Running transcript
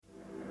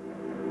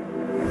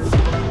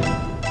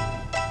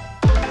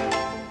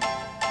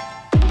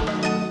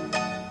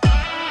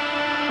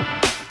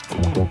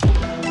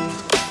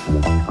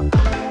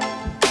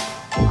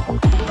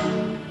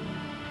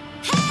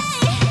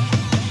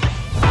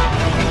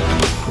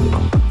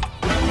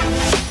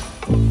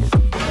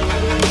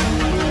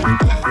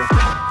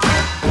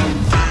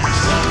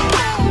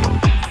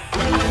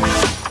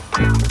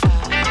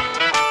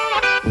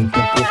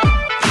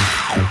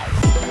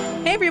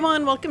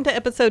Welcome to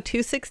episode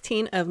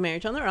 216 of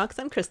Marriage on the Rocks.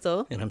 I'm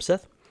Crystal. And I'm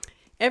Seth.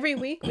 Every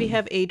week we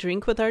have a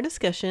drink with our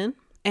discussion.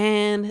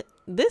 And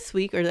this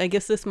week, or I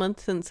guess this month,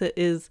 since it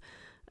is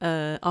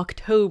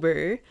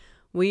October,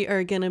 we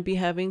are going to be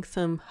having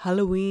some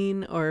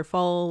Halloween or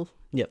fall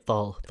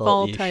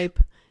type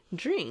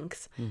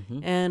drinks. Mm-hmm.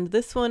 And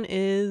this one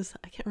is,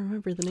 I can't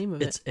remember the name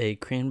of it. It's a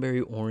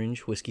cranberry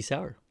orange whiskey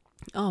sour.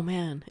 Oh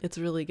man, it's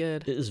really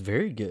good. It is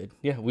very good.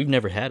 Yeah, we've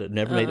never had it.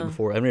 Never made it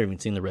before. I've never even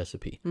seen the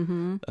recipe.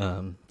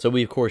 Mm-hmm. So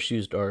we of course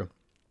used our.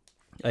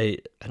 I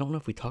don't know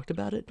if we talked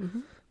about it,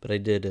 but I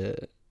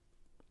did.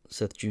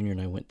 Seth Jr. and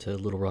I went to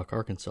Little Rock,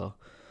 Arkansas,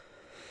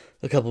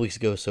 a couple weeks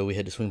ago. So we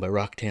had to swing by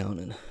Rocktown,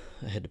 and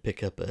I had to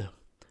pick up a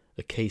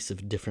case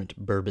of different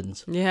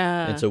bourbons.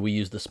 Yeah. And so we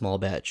used the small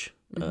batch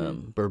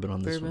bourbon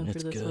on this one.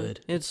 It's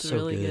good. It's so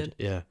really good.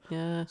 Yeah.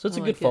 Yeah. So it's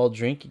a good fall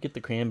drink. You get the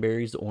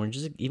cranberries, the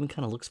oranges. It even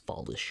kind of looks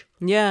fallish.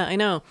 Yeah, I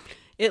know.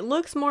 It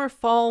looks more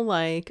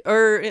fall-like,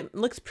 or it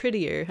looks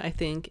prettier, I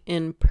think,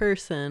 in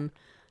person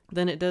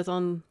than it does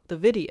on the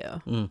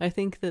video. I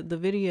think that the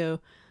video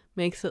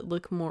makes it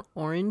look more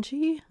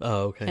orangey.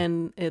 Oh, okay.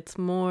 And it's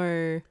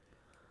more,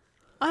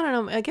 I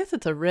don't know, I guess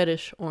it's a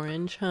reddish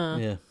orange, huh?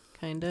 Yeah.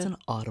 Kind of. It's an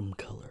autumn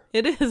color.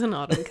 It is an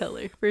autumn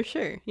color, for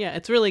sure. Yeah,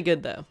 it's really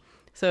good, though.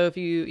 So if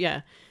you,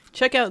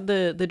 check out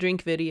the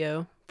drink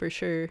video, for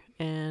sure,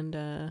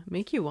 and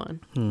make you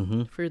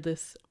one for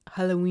this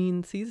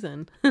Halloween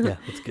season. Yeah,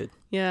 it's good.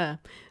 Yeah.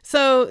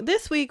 So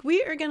this week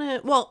we are going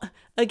to, well,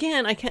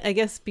 again, I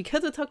guess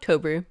because it's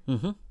October,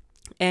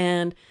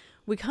 and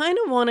we kind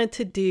of wanted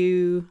to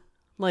do,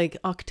 like,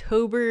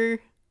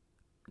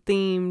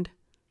 October-themed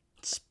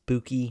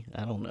spooky,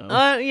 I don't know.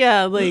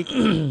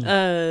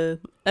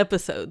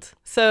 Episodes.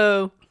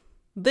 So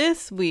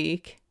this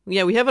week, we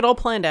have it all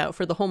planned out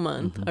for the whole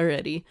month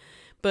already.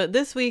 But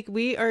this week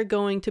we are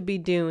going to be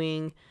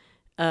doing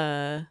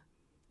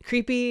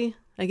creepy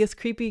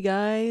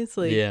guys,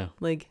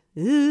 like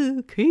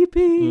ooh,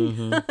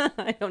 creepy.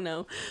 I don't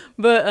know.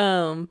 But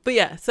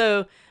yeah,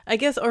 so I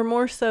guess, or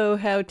more so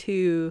how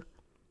to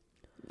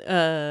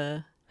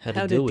deal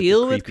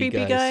with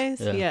creepy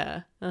guys.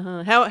 Yeah.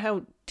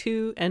 How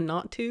to and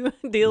not to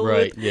deal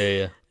with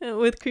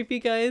with creepy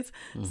guys.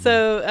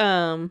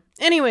 So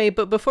anyway,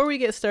 but before we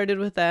get started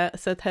with that,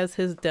 Seth has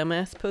his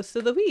dumbass post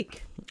of the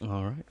week.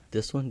 All right.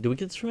 This one, did we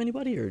get this from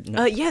anybody or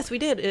no? Yes, we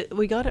did.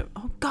 We got it.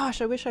 Oh gosh,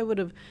 I wish I would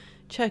have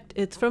checked.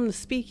 It's from the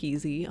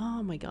Speakeasy.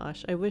 Oh my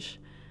gosh, I wish.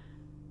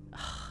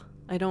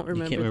 I don't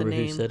remember, the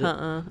name. Who said it?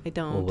 I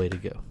don't. Well, way to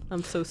go.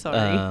 I'm so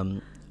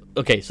sorry.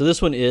 Okay, so this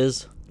one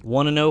is,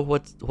 want to know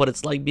what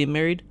it's like being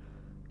married?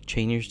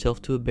 Chain yourself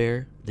to a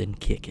bear, then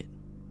kick it.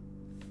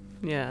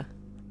 Yeah.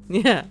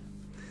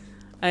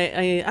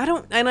 I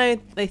don't, and I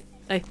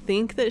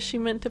think that she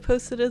meant to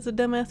post it as a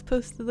dumbass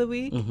post of the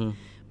week,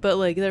 but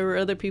like there were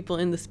other people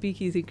in the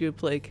Speakeasy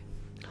group like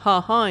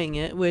ha-haing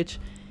it, which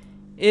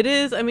it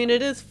is. I mean,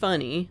 it is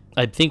funny.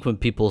 I think when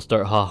people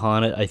start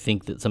ha-haing it, I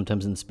think that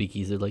sometimes in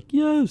Speakeasy they're like,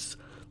 yes,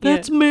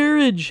 that's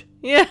marriage.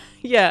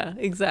 Yeah,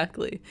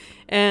 exactly.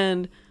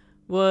 And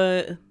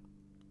what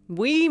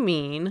we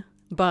mean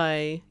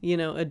by,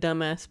 a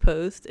dumbass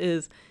post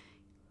is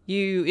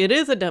it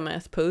is a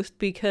dumbass post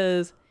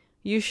because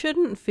you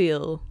shouldn't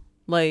feel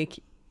like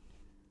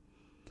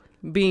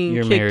being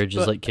your marriage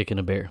is like kicking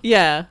a bear.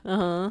 Yeah.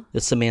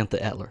 It's Samantha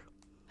Atler.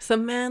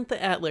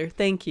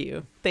 Thank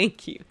you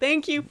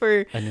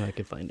for, I knew I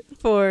could find it,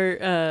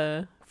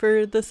 for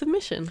the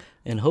submission.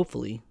 And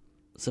hopefully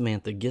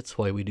Samantha gets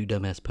why we do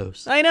dumbass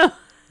posts. I know.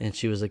 And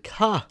she was like,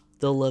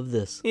 they'll love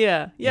this.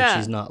 Yeah. And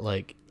she's not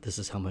like, this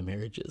is how my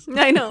marriage is.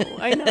 I know.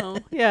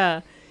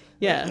 Yeah.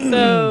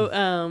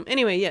 So,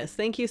 anyway, yes.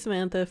 Thank you,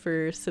 Samantha,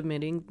 for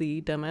submitting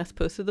the dumbass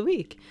post of the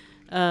week.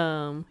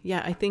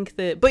 I think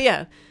that, but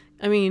yeah,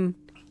 I mean,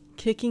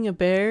 kicking a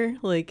bear,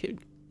 like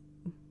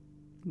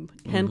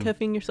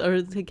handcuffing yourself,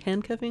 or like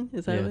handcuffing,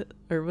 is that it?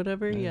 Or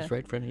whatever? It's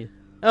right in front of you.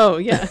 Oh,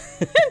 yeah.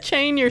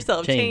 Chain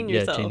yourself.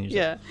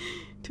 Yeah.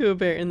 To a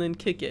bear and then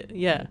kick it.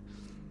 Yeah.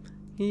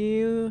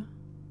 You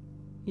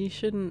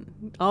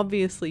shouldn't,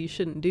 obviously you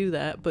shouldn't do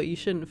that, but you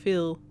shouldn't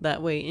feel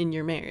that way in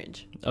your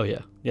marriage. Oh,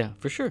 yeah. Yeah,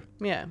 for sure.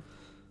 Yeah.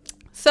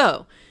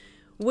 So,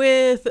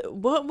 with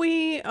what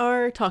we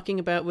are talking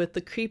about with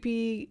the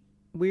creepy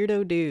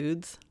weirdo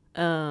dudes,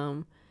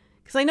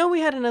 because I know we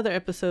had another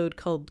episode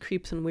called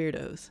Creeps and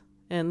Weirdos,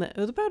 and it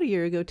was about a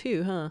year ago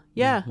too, huh?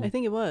 Yeah, I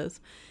think it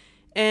was.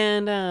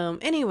 And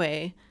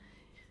anyway,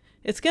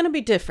 it's going to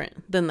be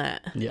different than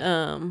that.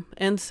 Yeah.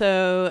 And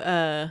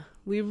so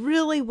we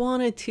really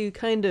wanted to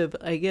kind of,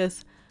 I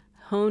guess,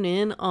 hone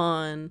in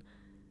on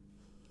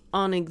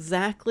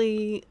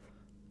exactly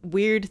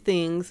weird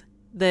things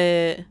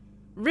that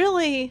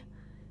really,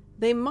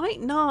 they might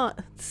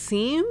not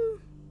seem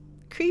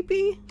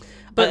creepy,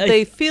 but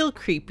they feel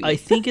creepy. I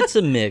think it's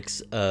a mix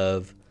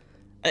of,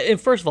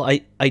 and first of all,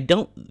 I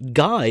don't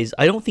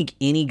think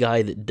any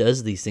guy that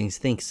does these things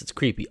thinks it's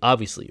creepy,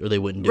 obviously, or they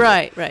wouldn't do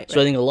it. Right. So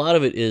I think a lot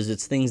of it is,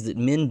 it's things that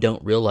men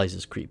don't realize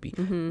is creepy.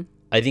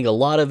 I think a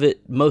lot of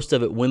it, most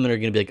of it, women are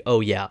going to be like, oh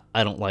yeah,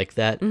 I don't like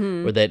that,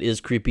 or that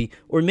is creepy.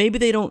 Or maybe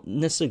they don't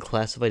necessarily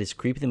classify it as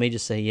creepy. They may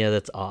just say, yeah,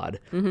 that's odd.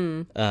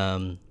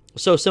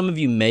 So some of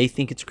you may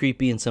think it's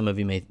creepy and some of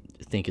you may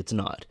think it's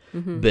not.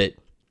 But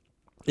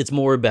it's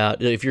more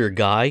about, if you're a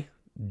guy,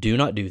 do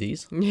not do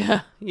these.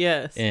 Yeah,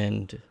 yes.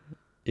 And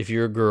if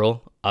you're a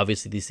girl,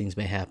 obviously these things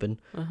may happen,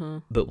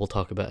 but we'll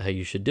talk about how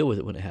you should deal with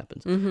it when it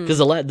happens. Because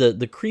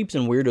the creeps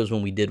and weirdos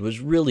when we did was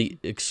really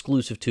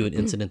exclusive to an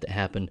incident that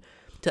happened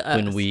to us.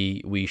 When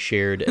we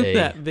shared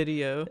that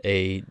video,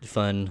 a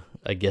fun,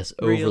 I guess,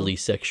 overly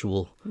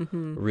sexual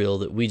reel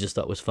that we just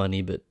thought was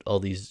funny, but all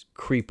these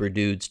creeper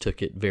dudes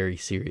took it very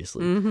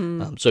seriously.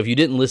 So if you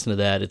didn't listen to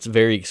that, it's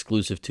very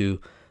exclusive to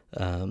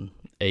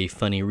a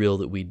funny reel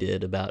that we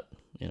did about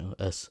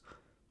us,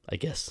 I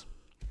guess,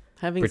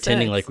 having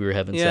pretending sex. like we were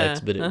having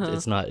sex, but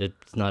it's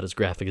not as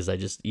graphic as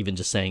just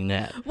saying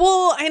that.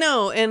 Well, I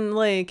know, and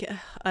like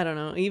I don't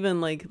know,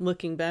 even like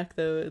looking back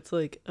though, it's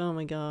like, oh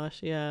my gosh,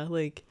 yeah,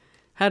 like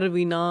how did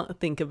we not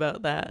think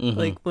about that?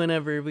 Like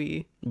whenever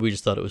we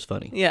just thought it was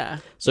funny. Yeah.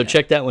 So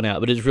check that one out,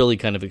 but it's really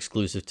kind of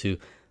exclusive to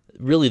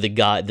really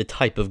the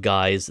type of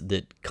guys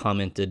that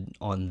commented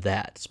on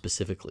that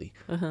specifically.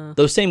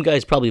 Those same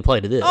guys probably apply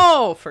to this.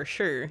 Oh, for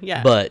sure.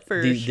 Yeah. But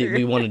sure.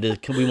 we wanted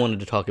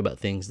to talk about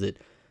things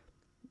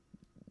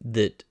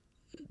that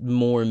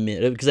more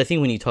men, because I think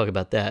when you talk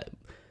about that,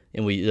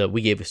 and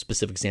we gave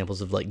specific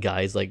examples of like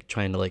guys like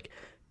trying to like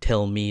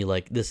tell me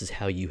like this is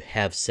how you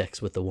have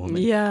sex with a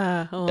woman.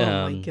 Yeah. Oh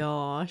my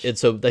gosh. And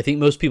so I think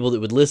most people that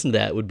would listen to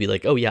that would be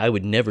like, oh yeah, I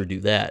would never do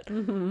that.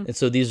 And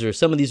so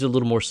some of these are a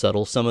little more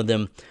subtle. Some of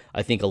them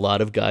I think a lot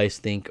of guys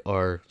think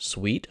are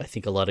sweet. I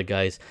think a lot of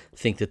guys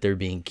think that they're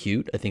being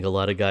cute. I think a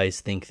lot of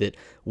guys think that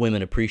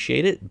women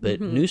appreciate it.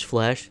 But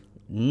newsflash,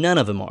 none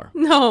of them are.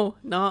 No,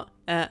 not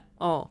at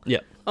all.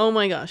 Yeah. Oh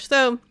my gosh.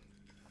 So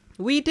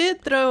we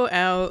did throw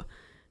out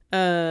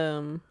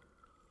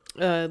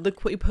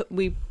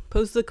we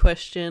posed the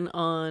question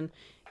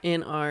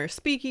in our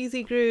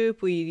speakeasy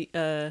group. We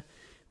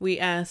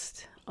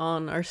asked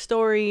on our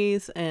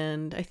stories,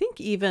 and I think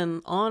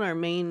even on our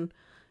main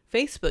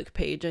Facebook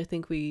page, I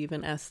think we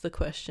even asked the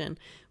question.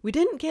 We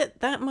didn't get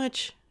that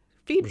much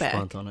feedback.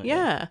 Response on it.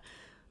 Yeah.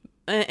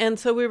 And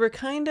so we were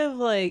kind of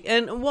like,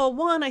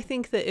 one, I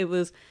think that it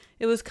was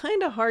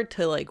kind of hard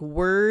to like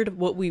word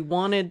what we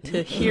wanted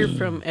to hear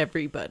from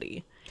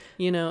everybody,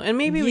 and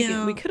maybe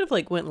we could have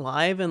like went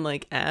live and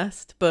like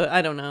asked, but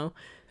I don't know.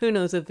 Who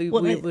knows if we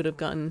would have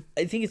gotten.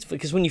 I think it's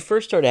because when you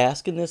first start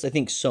asking this, I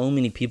think so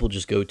many people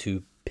just go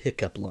to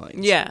pickup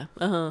lines. Yeah.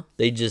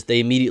 They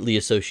immediately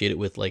associate it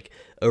with like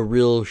a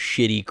real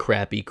shitty,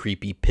 crappy,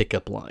 creepy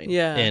pickup line.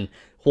 Yeah. And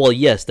while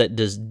yes, that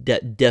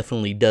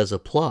definitely does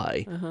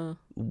apply.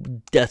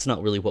 That's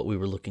not really what we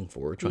were looking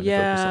for. Or trying to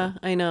focus on.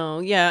 I know.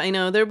 Yeah, I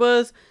know. There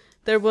was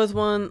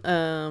one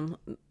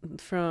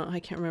from, I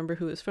can't remember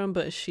who it was from,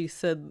 but she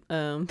said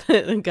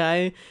that a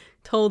guy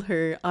told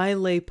her, "I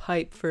lay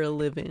pipe for a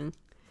living."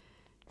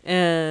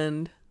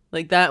 And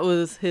like that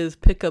was his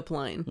pickup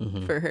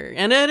line for her.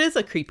 And it is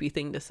a creepy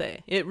thing to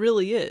say. It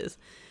really is.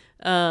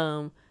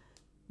 But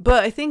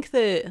I think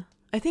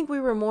we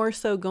were more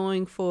so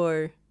going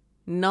for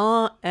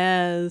not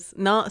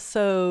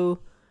so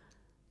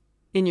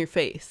in your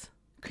face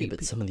creepy. Yeah,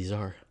 but some of these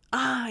are.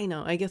 I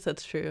know. I guess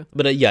that's true.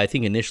 But I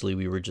think initially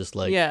we were just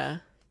like, yeah.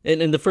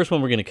 And the first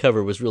one we're going to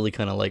cover was really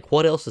kind of like,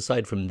 what else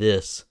aside from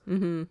this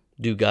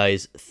do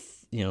guys,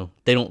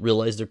 they don't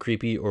realize they're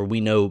creepy, or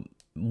we know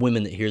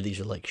women that hear these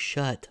are like,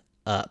 shut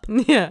up.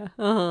 Yeah.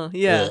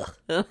 Yeah.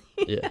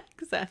 Yeah.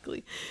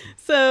 Exactly.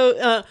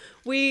 So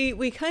we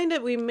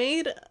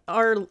made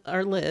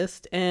our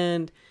list,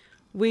 and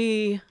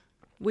we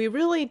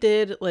really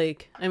did,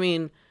 like, I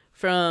mean,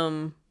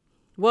 from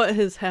what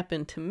has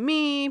happened to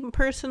me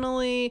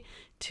personally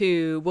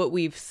to what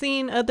we've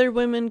seen other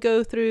women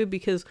go through,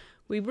 because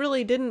we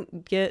really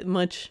didn't get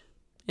much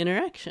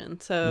interaction.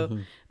 So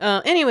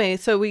anyway,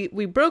 so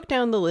we broke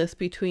down the list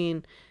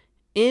between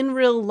in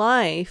real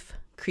life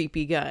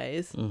creepy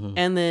guys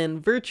and then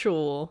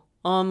virtual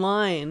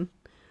online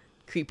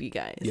creepy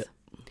guys. Yep.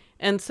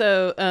 And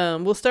so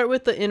we'll start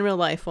with the in real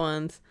life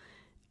ones.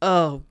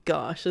 Oh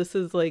gosh, this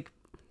is like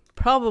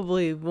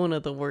probably one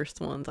of the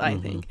worst ones, I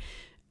think,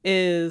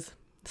 is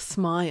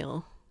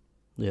smile.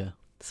 Yeah.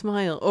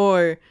 Smile.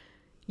 Or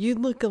you'd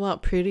look a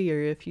lot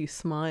prettier if you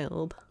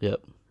smiled.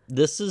 Yep.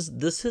 This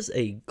is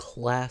a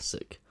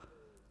classic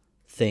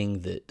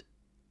thing that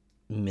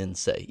men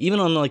say. Even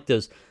on like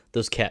those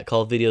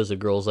catcall videos of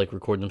girls like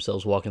record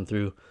themselves walking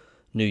through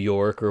New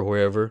York or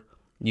wherever.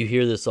 You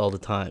hear this all the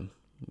time.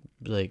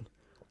 Like,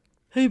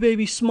 hey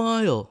baby,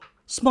 smile.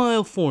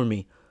 Smile for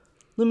me.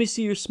 Let me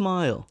see your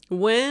smile.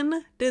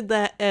 When did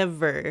that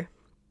ever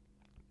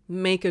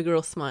make a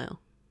girl smile?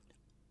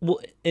 Well,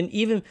 and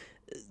even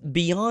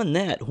beyond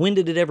that, when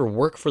did it ever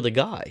work for the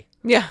guy?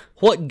 Yeah.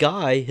 What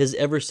guy has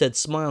ever said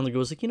smile and the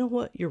girl's like, you know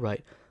what? You're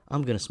right.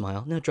 I'm going to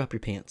smile. Now drop your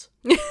pants.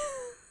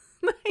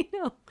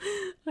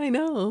 I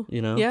know.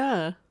 You know?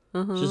 Yeah.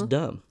 It's just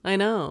dumb. I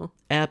know.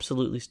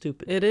 Absolutely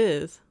stupid. It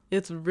is.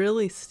 It's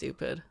really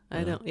stupid.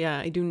 I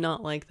do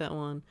not like that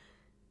one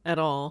at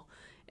all.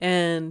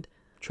 And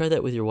try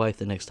that with your wife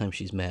the next time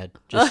she's mad.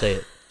 Just say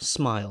it.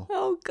 Smile.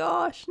 oh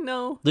gosh,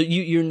 no.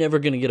 You're never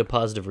going to get a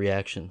positive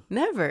reaction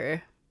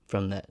Never.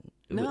 from that.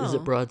 No. Is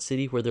it Broad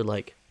City where they're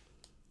like...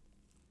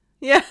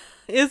 Yeah.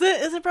 Is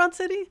it Broad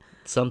City?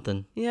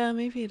 Something. Yeah,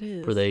 maybe it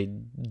is. Where they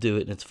do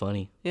it and it's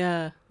funny.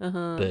 Yeah.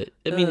 Uh-huh. But,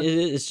 I mean,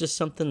 it's just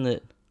something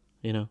that,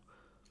 you know,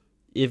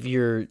 if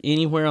you're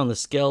anywhere on the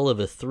scale of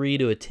a 3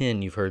 to a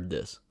 10, you've heard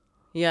this.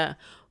 Yeah.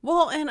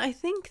 Well, and I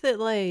think that,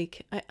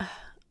 like,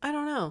 I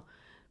don't know.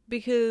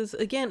 Because,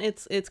 again,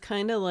 it's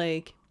kind of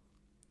like,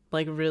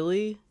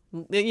 really?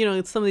 You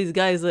know, some of these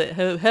guys that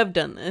have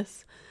done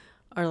this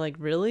are like,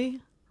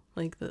 really?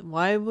 Like,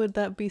 why would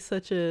that be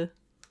such a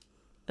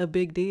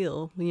big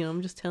deal? You know,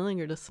 I'm just telling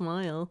her to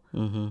smile.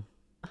 Mm-hmm.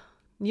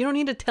 You don't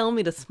need to tell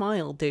me to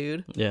smile,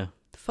 dude. Yeah.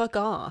 Fuck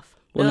off.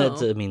 Well, no.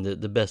 that's, I mean,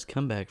 the best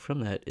comeback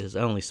from that is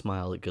I only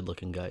smile at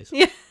good-looking guys.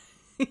 Yeah.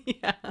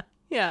 Yeah.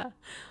 Yeah.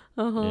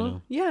 Uh-huh. You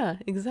know? Yeah,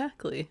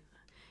 exactly.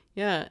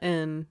 Yeah,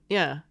 and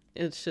yeah,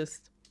 it's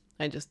just,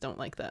 I just don't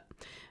like that.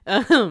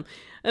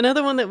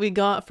 Another one that we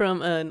got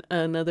from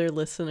another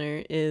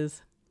listener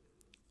is,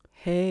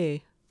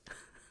 hey.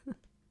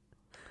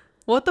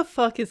 What the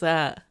fuck is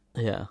that?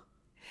 Yeah.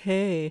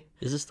 Hey.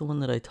 Is this the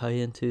one that I tie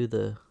into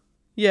the...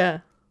 Yeah,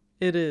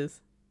 it is.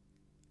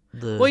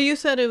 The... Well, you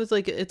said it was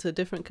like, it's a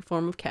different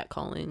form of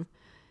catcalling.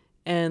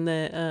 And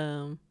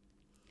that,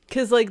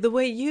 because like the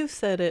way you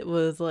said it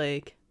was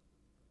like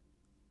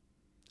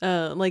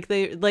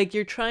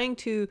you're trying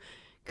to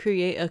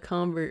create a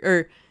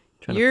trying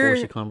to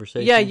force a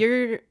conversation. Yeah,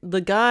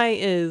 the guy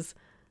is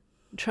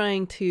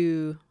trying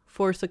to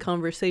force a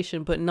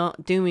conversation, but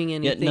not doing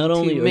anything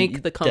to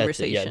make the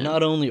conversation. Yeah,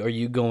 not only are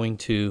you going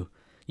to,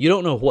 you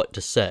don't know what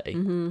to say.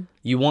 Mm-hmm.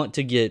 You want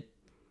to get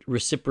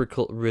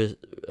reciprocal.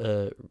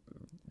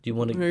 You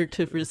want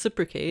to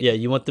reciprocate. Yeah,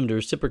 you want them to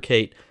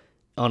reciprocate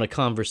on a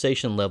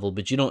conversation level,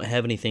 but you don't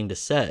have anything to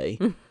say.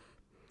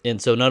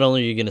 And so not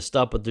only are you going to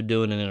stop what they're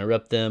doing and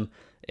interrupt them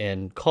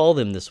and call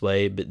them this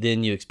way, but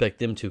then you expect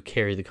them to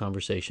carry the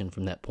conversation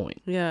from that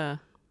point. Yeah.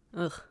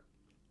 Ugh.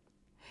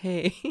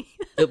 Hey.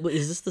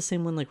 Is this the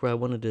same one like where I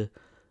wanted to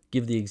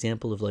give the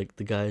example of like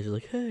the guys are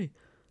like,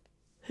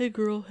 hey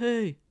girl,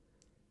 hey,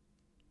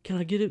 can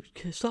I get it?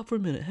 Stop for a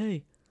minute.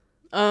 Hey.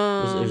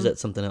 Or is that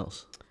something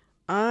else?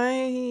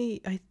 I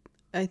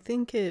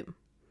think it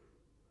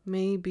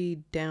may be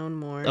down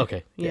more.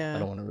 Okay. Yeah. I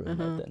don't want to ruin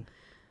that then.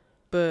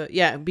 But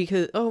yeah,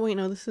 because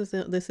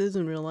this is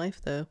in real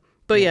life though.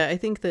 But yeah, I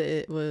think that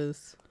it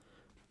was.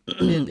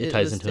 It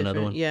ties into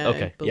another one. Yeah.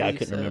 Okay. I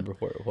couldn't remember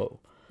where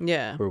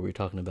we were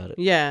talking about it.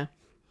 Yeah,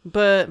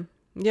 but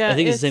yeah, I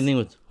think it's the same thing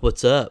with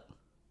what's up.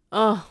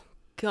 Oh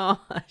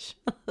gosh,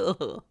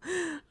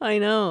 I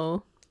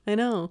know.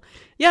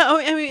 Yeah. Oh,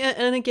 I mean,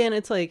 and again,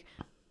 it's like,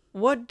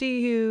 what do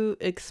you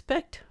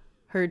expect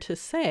her to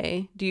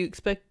say? Do you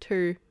expect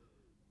her to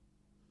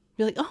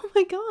be like, oh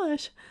my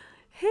gosh,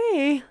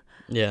 hey?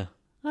 Yeah.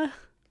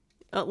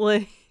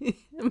 Like,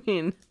 I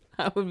mean,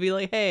 I would be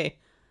like, hey,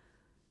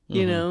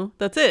 you know,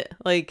 that's it.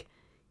 Like,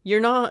 you're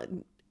not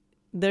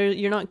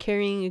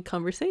carrying a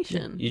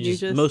conversation. You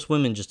just most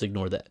women just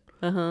ignore that.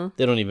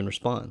 They don't even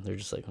respond. They're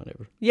just like,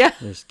 whatever. Yeah.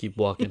 They just keep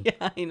walking.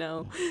 Yeah, I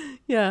know.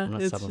 Yeah. I'm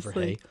not stopping for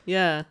hey.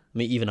 Yeah. I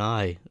mean, even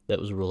that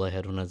was a rule I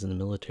had when I was in the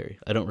military.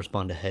 I don't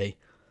respond to hey.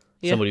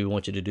 Yeah. Somebody would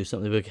want you to do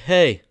something. They'd be like,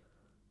 hey.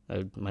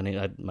 My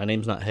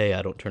name's not hey.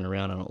 I don't turn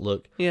around. I don't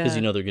look. Yeah. Because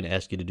they're going to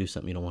ask you to do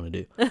something you don't want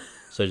to do.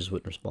 So I just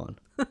wouldn't respond.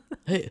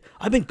 Hey,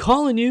 I've been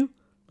calling you.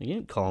 You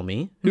didn't call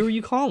me. Who are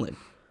you calling?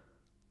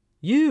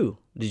 You.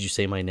 Did you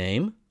say my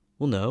name?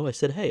 Well, no. I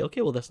said hey.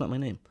 Okay, well, that's not my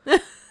name.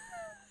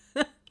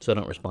 So I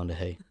don't respond to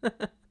hey.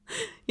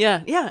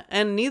 Yeah.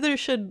 And neither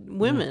should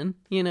women,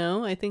 you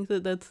know? I think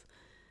that's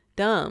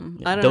dumb.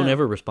 Yeah, I don't know.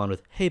 ever respond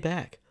with hey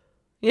back.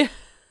 Yeah.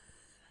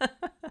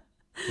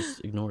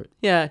 Just ignore it.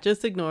 Yeah,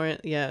 just ignore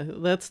it. Yeah,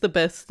 that's the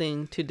best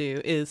thing to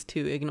do is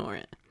to ignore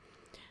it.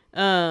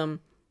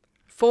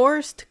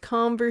 Forced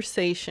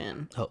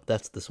conversation. Oh,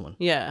 that's this one.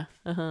 Yeah.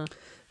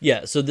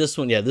 Yeah, so this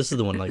one, this is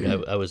the one like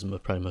I was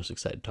probably most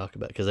excited to talk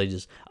about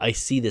because I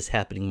see this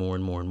happening more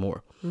and more and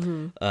more.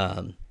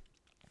 Mm-hmm.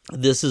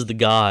 This is the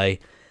guy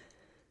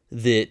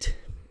that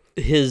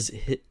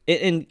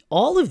and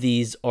all of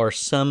these are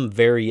some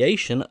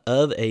variation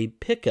of a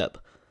pickup.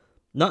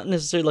 Not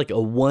necessarily like a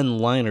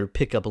one-liner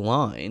pickup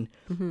line,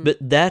 but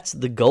that's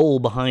the goal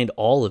behind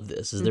all of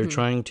this, is they're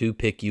trying to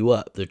pick you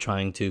up. They're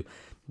trying to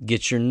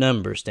get your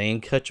number, stay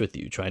in touch with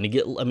you,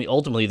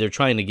 ultimately they're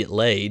trying to get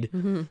laid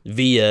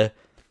via,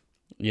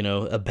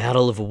 a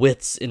battle of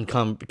wits in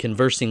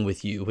conversing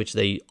with you, which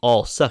they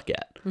all suck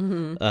at.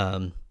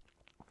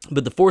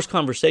 But the forced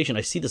conversation,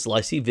 I see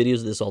videos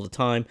of this all the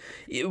time.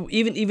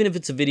 Even if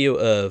it's a video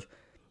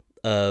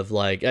of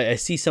like, I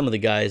see some of the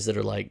guys that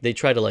are like, they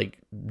try to like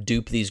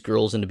dupe these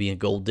girls into being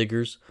gold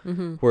diggers,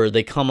 where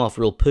they come off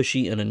real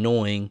pushy and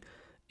annoying,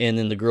 and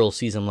then the girl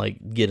sees them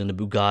like get in a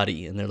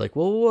Bugatti, and they're like,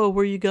 whoa,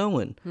 where are you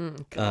going?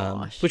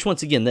 Gosh. Which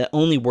once again, that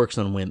only works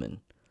on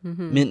women.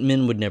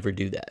 Men would never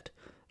do that.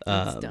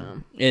 That's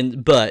dumb.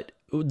 But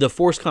the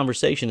forced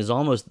conversation is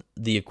almost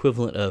the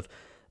equivalent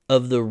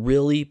of the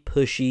really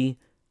pushy,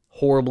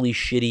 horribly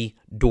shitty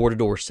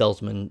door-to-door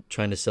salesman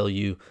trying to sell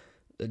you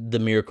the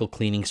miracle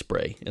cleaning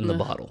spray in the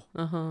bottle,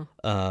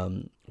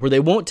 where they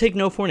won't take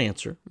no for an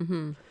answer.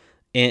 Mm-hmm.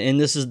 And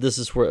this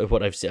is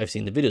what I've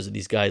seen the videos of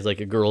these guys, like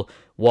a girl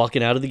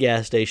walking out of the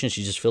gas station.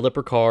 She just filled up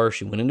her car.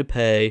 She went in to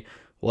pay,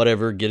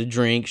 whatever, get a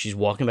drink. She's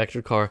walking back to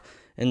her car,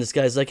 and this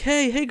guy's like,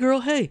 "Hey,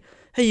 girl, hey,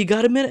 you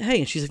got a minute? Hey,"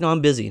 and she's like, "No,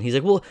 I'm busy." And he's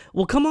like,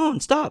 "Well, come on,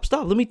 stop.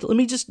 Let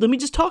me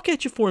just talk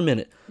at you for a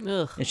minute."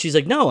 Ugh. And she's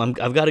like, "No,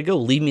 I've got to go.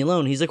 Leave me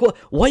alone." And he's like, "Well,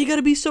 why you got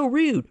to be so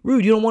rude?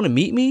 You don't want to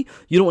meet me?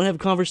 You don't want to have a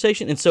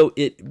conversation?" And so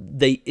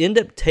they end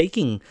up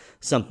taking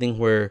something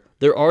where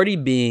they're already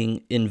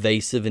being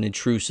invasive and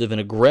intrusive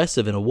and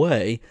aggressive in a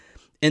way,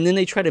 and then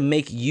they try to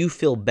make you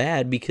feel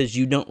bad because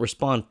you don't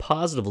respond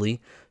positively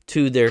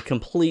to their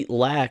complete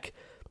lack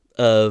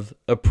of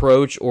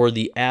approach or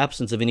the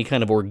absence of any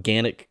kind of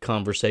organic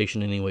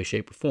conversation in any way,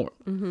 shape, or form.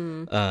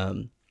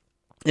 Mm-hmm.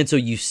 And so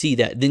you see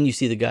that. Then you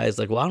see the guys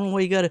like, "Well, I don't know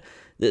why you got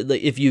to..."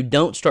 Like, if you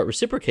don't start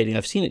reciprocating,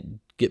 I've seen it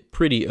get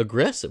pretty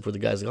aggressive where the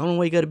guy's like, "I don't know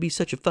why you got to be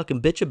such a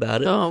fucking bitch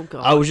about it. Oh,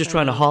 God. I was just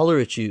trying to holler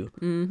at you."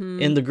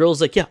 Mm-hmm. And the girl's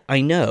like, "Yeah,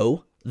 I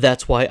know.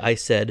 That's why I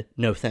said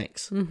no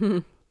thanks." Mm-hmm.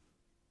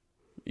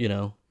 You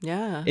know?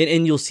 Yeah.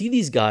 And you'll see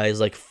these guys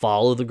like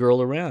follow the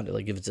girl around.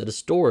 Like if it's at a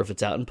store, if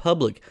it's out in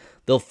public,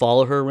 they'll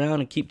follow her around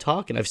and keep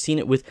talking. I've seen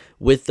it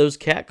with those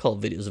catcall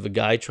videos of a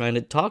guy trying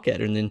to talk at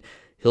her, and then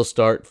he'll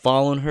start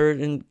following her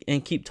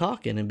and keep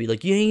talking and be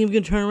like, "You ain't even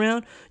gonna turn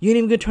around? You ain't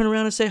even gonna turn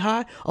around and say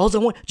hi? All I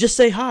want, just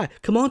say hi.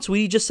 Come on,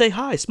 sweetie, just say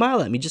hi.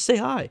 Smile at me, just say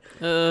hi."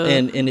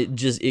 And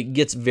it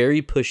gets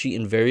very pushy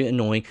and very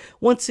annoying.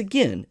 Once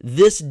again,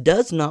 this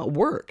does not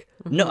work.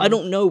 Mm-hmm. No, I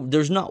don't know.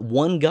 There's not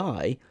one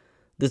guy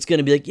that's going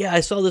to be like, "Yeah, I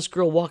saw this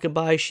girl walking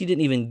by. She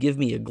didn't even give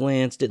me a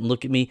glance, didn't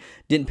look at me,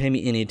 didn't pay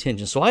me any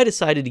attention. So I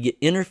decided to get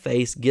in her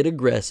face, get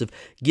aggressive,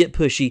 get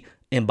pushy.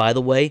 And by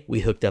the way,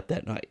 we hooked up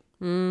that night."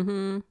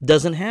 Mm-hmm.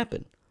 Doesn't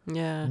happen.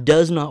 Yeah.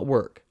 Does not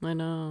work. I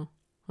know.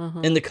 Uh-huh.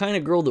 And the kind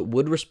of girl that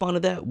would respond to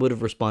that would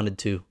have responded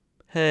to,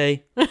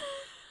 "Hey."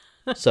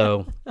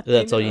 So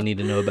that's all you need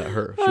to know about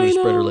her. She would have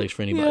spread her legs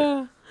for anybody.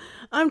 Yeah.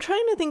 I'm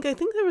trying to think. I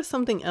think there was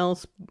something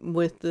else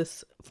with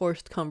this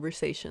forced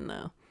conversation,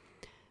 though.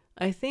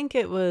 I think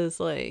it was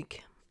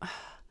like,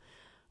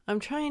 I'm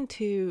trying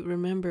to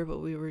remember what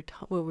we were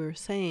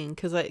saying,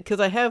 because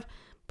I have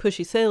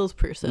pushy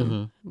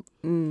salesperson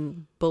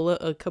below,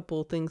 a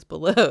couple things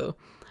below.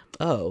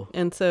 Oh.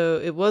 And so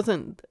it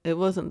wasn't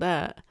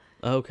that.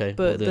 Okay.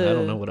 But well, then I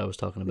don't know what I was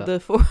talking about.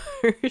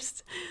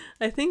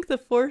 I think the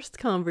forced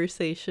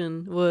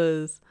conversation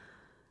was,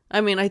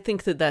 I mean, I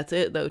think that's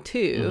it though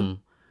too.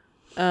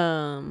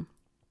 Mm-hmm.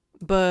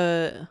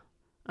 But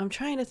I'm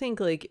trying to think,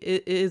 like,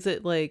 is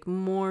it like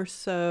more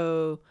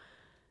so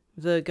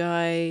the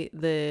guy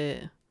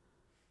that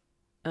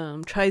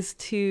tries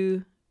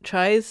to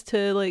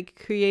like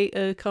create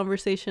a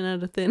conversation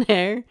out of thin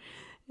air,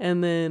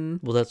 and then...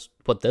 Well, that's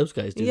what those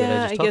guys do.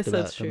 Yeah, that I guess talked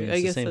that's about. true. I mean,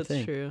 I guess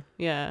that's true.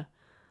 Yeah,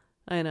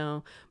 I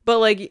know. But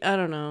like, I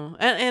don't know.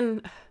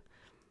 And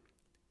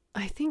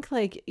I think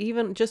like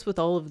even just with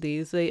all of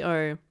these, they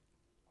are...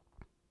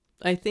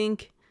 I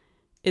think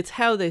it's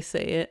how they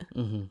say it.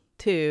 Mm-hmm.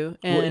 Too,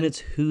 and it's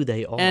who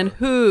they are, and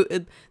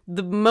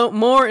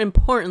more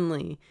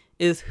importantly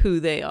is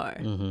who they are.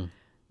 Mm-hmm.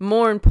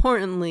 More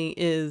importantly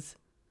is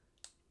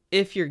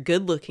if you're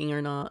good looking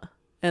or not,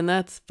 and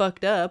that's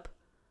fucked up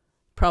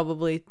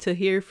probably to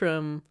hear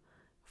from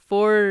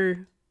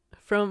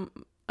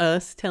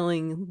us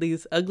telling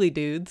these ugly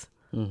dudes,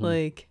 mm-hmm.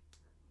 like,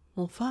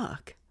 well,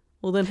 fuck.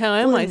 Well, then how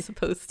am I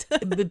supposed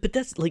to? but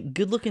that's like,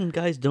 good looking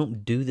guys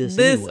don't do this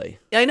anyway.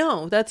 I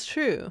know, that's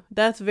true.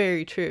 That's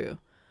very true.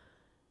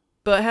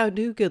 But how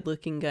do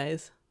good-looking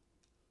guys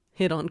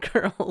hit on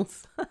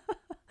girls?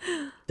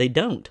 They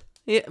don't.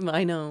 Yeah,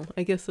 I know.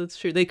 I guess that's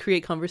true. They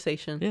create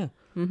conversation. Yeah,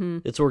 mm-hmm.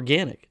 It's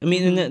organic. I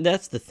mean, and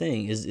that's the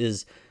thing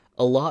is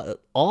a lot.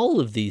 All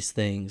of these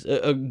things,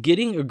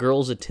 getting a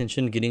girl's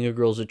attention, getting a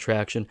girl's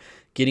attraction,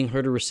 getting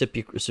her to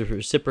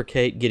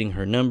reciprocate, getting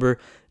her number,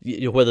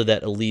 whether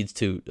that leads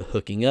to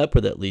hooking up, or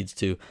that leads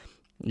to,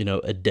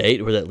 a date,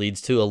 or that leads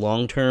to a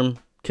long-term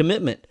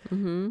commitment.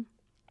 Mm-hmm.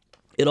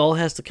 It all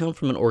has to come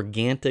from an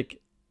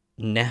organic,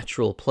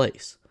 natural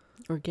place.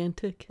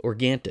 Organic.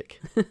 But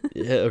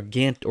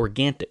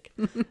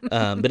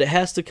it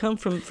has to come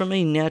from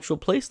a natural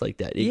place like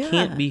that. It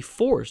can't be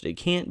forced. It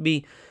can't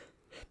be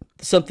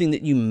something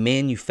that you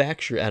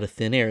manufacture out of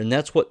thin air. And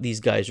that's what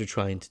these guys are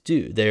trying to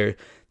do. They're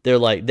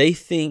like, they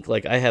think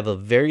like, I have a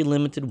very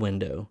limited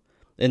window,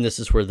 and this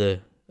is where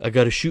I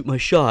got to shoot my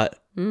shot.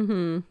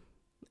 Mm-hmm.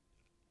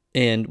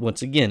 And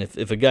once again,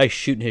 if a guy's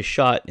shooting his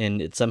shot and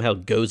it somehow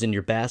goes in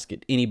your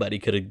basket, anybody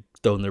could have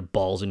thrown their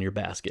balls in your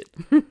basket.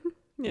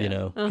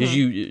 Yeah. Because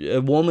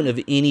a woman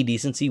of any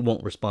decency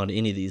won't respond to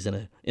any of these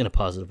in a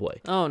positive way.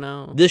 Oh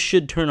no. This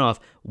should turn off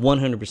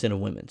 100% of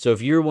women. So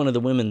if you're one of the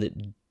women that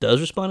does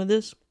respond to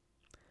this,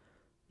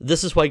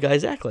 This is why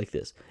guys act like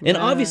this. And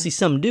obviously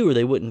some do, or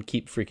they wouldn't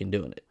keep freaking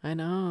doing it. I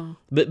know.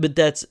 But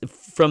that's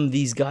from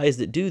these guys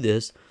that do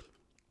this,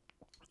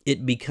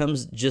 it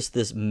becomes just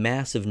this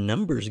massive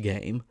numbers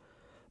game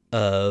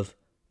of,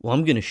 well,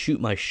 I'm going to shoot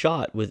my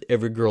shot with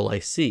every girl I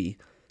see.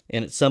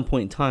 And at some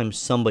point in time,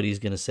 somebody's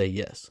going to say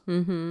yes.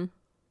 Mm-hmm.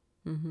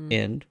 Mm-hmm.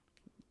 And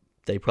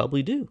they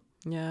probably do.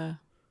 Yeah.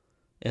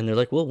 And they're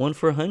like, well, 1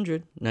 for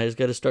 100. And I just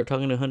got to start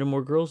talking to 100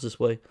 more girls this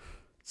way. At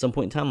some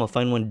point in time, I'll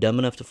find one dumb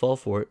enough to fall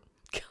for it.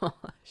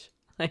 Gosh,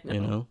 I know.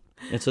 You know?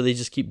 And so they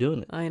just keep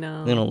doing it. I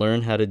know. They don't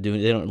learn how to do it.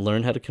 They don't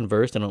learn how to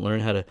converse. They don't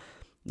learn how to,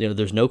 you know,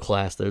 there's no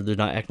class there. They're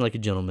not acting like a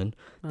gentleman.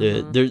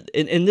 And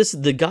this,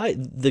 the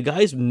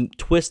guys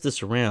twist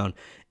this around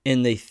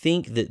and they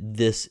think that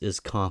this is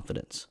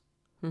confidence.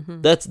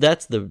 Mm-hmm.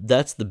 That's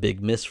the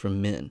big miss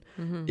from men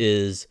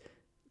is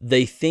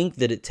they think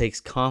that it takes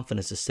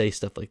confidence to say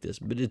stuff like this,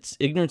 but it's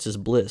ignorance is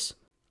bliss.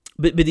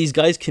 But these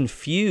guys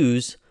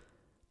confuse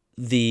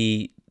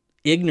the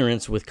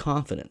ignorance with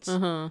confidence.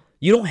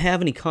 You don't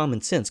have any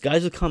common sense.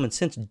 Guys with common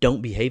sense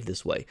don't behave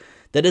this way.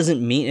 That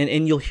doesn't mean,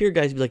 and you'll hear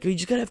guys be like, oh, you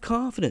just gotta have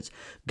confidence.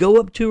 Go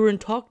up to her and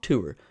talk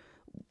to her.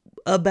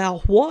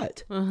 About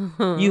what?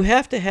 You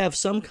have to have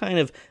some kind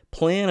of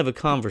plan of a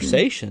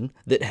conversation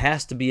that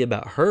has to be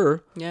about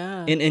her.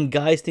 Yeah. And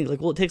guys think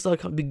like, well, it takes a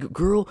lot of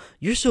girl,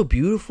 you're so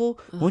beautiful.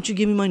 Why don't you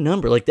give me my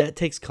number? Like that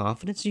takes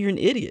confidence. You're an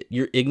idiot.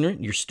 You're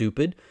ignorant. You're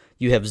stupid.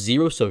 You have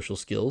zero social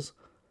skills.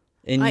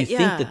 And you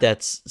think that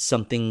that's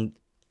something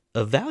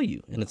of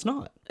value, and it's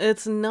not.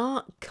 It's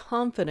not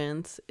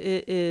confidence.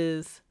 It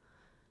is,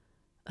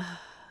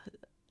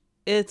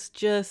 it's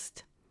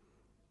just,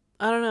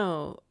 I don't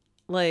know,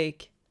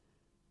 like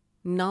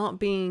not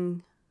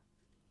being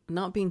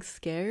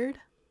scared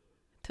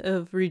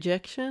of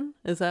rejection.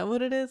 Is that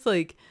what it is?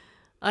 Like,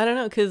 I don't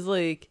know. 'Cause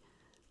like,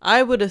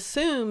 I would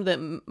assume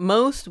that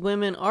most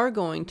women are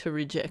going to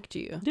reject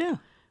you. Yeah.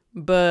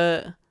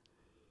 But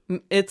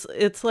it's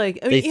like,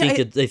 I mean,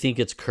 they think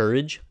it's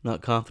courage,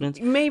 not confidence.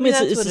 Maybe it's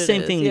that's what the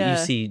same is. thing Yeah.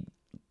 that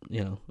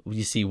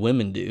you see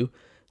women do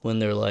when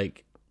they're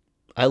like,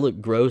 I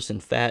look gross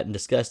and fat and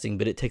disgusting,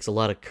 but it takes a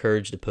lot of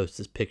courage to post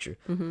this picture.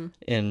 Mm-hmm.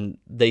 And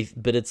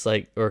but it's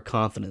like, or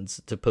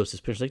confidence to post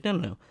this picture. It's like,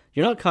 no.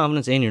 You're not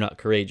confident and you're not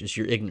courageous.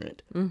 You're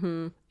ignorant.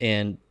 Mm-hmm.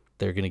 And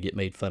they're going to get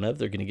made fun of.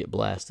 They're going to get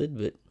blasted,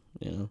 but,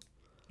 you know.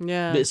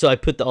 Yeah. So I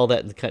put all that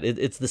in the kind.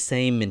 It's the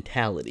same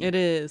mentality. It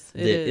is.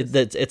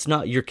 It's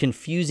not. You're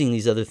confusing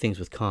these other things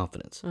with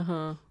confidence.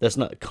 That's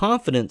not.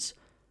 Confidence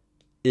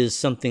is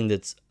something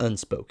that's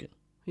unspoken.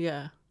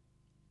 Yeah.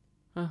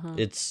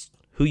 It's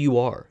who you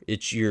are.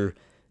 It's your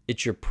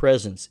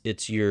presence.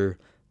 It's the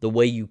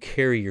way you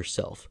carry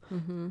yourself.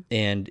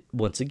 And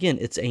once again,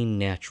 it's a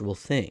natural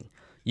thing.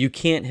 You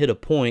can't hit a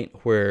point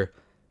where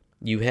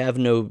you have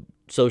no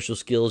social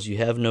skills. You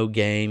have no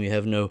game. You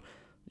have no,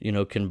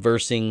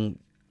 conversing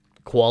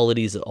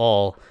qualities at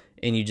all,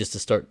 and you just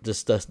decide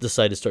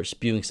to start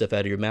spewing stuff out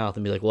of your mouth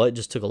and be like, well, it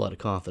just took a lot of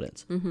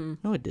confidence.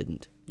 No, it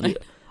didn't. I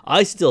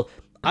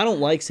don't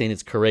like saying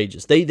it's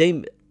courageous. They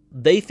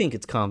think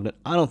it's confident.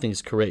 I don't think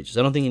it's courageous.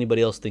 I don't think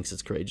anybody else thinks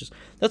it's courageous.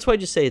 That's why I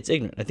just say it's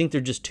ignorant. I think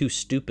they're just too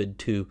stupid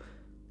to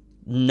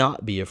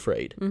not be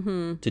afraid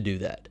to do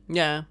that.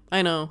 Yeah,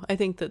 I know. I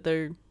think that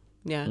they're,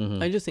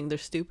 I just think they're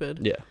stupid.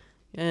 Yeah.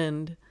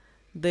 And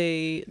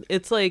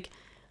it's like,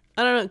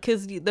 I don't know,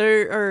 because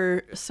there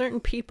are certain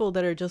people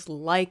that are just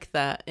like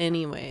that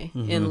anyway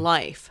in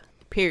life,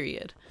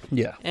 period.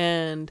 Yeah.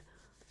 And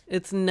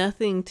it's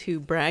nothing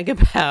to brag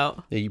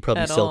about. Yeah, you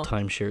probably sell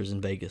timeshares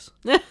in Vegas.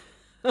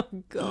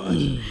 Oh,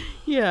 gosh.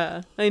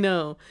 Yeah, I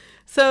know.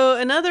 So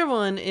another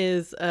one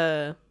is,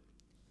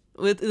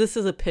 this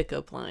is a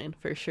pickup line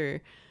for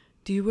sure.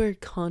 Do you wear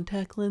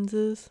contact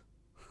lenses?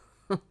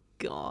 Oh,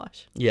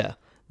 gosh. Yeah.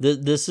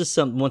 This is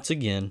something, once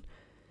again,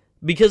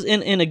 because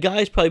and a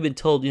guy's probably been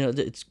told,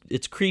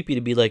 it's creepy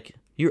to be like,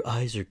 your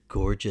eyes are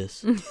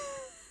gorgeous.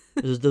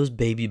 those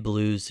baby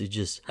blues,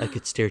 I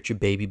could stare at your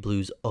baby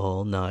blues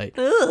all night.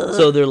 Ugh.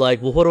 So they're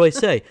like, well, what do I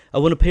say? I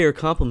want to pay her a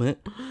compliment,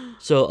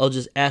 so I'll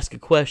just ask a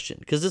question.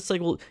 Because it's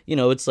like, well,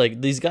 it's like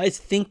these guys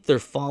think they're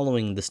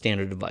following the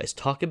standard advice.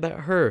 Talk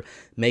about her,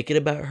 make it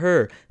about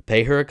her,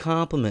 pay her a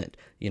compliment,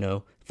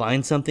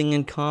 find something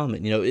in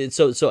common.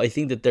 So I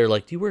think that they're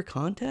like, do you wear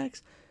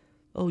contacts?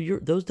 Oh,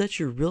 that's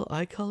your real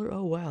eye color?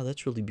 Oh, wow,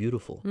 that's really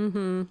beautiful.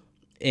 Mm-hmm.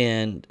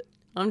 And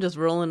I'm just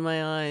rolling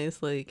my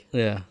eyes like,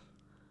 yeah,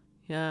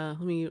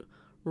 let me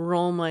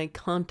roll my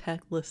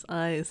contactless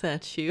eyes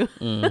at you.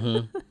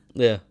 Mm-hmm.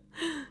 Yeah.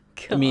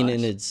 Gosh. I mean,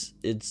 and it's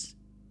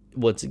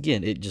once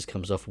again, it just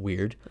comes off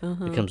weird.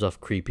 It comes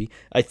off creepy.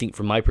 I think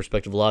from my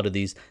perspective, a lot of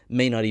these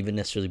may not even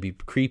necessarily be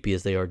creepy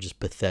as they are just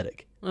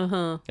pathetic.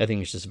 I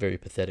think it's just a very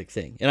pathetic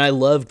thing. And I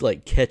loved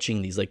like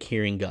catching these, like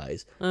hearing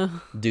guys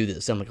do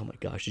this. I'm like, oh my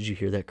gosh, did you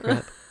hear that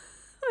crap?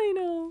 I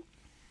know.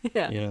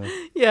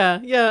 Yeah.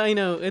 Yeah, I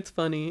know. It's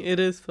funny. It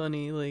is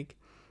funny, like,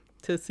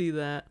 to see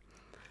that.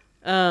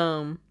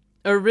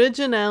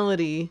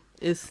 Originality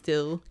is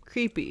still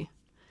creepy.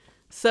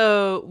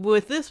 So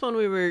with this one,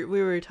 we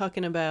were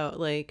talking about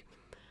like,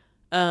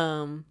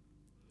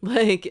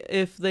 Like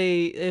if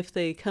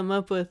they come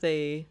up with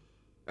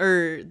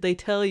or they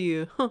tell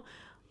you,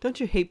 don't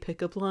you hate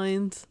pickup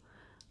lines?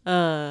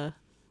 But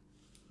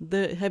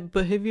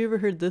have you ever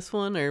heard this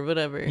one or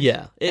whatever?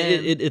 Yeah,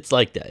 it's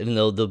like that, and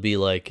they'll be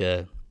like,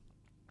 yeah,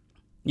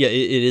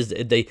 it is.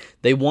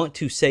 They want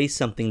to say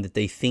something that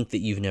they think that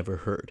you've never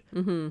heard,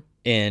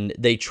 and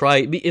they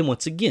try. And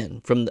once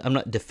again, I'm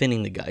not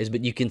defending the guys,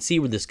 but you can see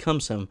where this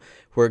comes from,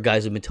 where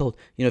guys have been told,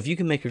 if you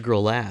can make a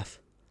girl laugh,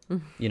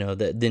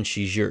 then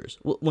she's yours.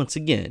 Well, once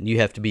again, you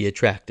have to be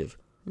attractive,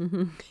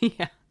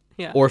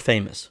 yeah, or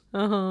famous.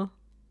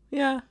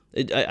 Yeah.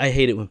 I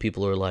hate it when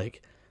people are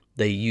like,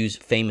 they use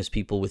famous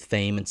people with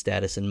fame and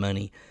status and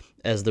money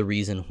as the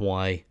reason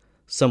why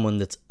someone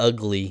that's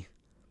ugly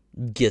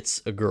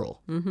gets a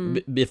girl.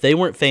 If they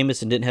weren't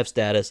famous and didn't have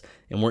status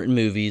and weren't in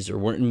movies or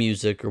weren't in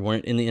music or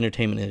weren't in the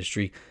entertainment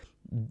industry,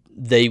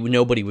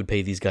 nobody would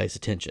pay these guys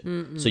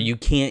attention. So you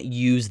can't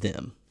use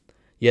them.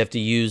 You have to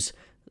use,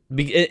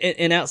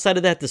 and outside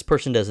of that, this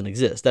person doesn't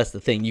exist. That's the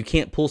thing. You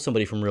can't pull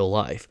somebody from real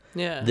life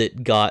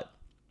that got,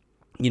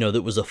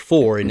 that was a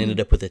 4 and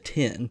ended up with a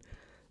 10.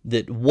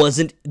 That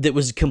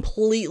was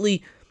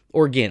completely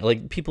organic.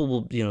 Like, people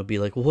will, be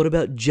like, well, what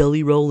about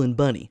Jelly Roll and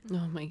Bunny?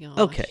 Oh my gosh.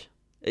 Okay.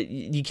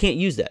 You can't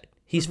use that.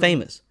 He's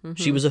famous.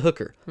 She was a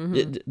hooker.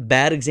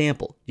 Bad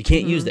example. You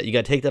can't use that. You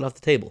got to take that off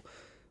the table.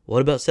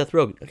 What about Seth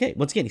Rogen? Okay,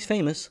 once again, he's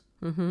famous.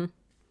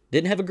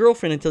 Didn't have a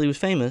girlfriend until he was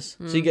famous,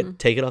 so you got to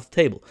take it off the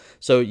table.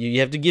 So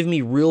you have to give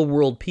me real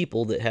world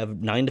people that have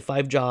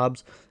 9-to-5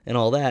 jobs and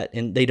all that,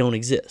 and they don't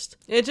exist.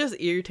 It just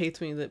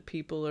irritates me that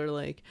people are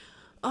like,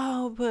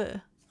 oh,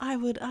 but I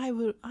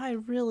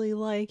really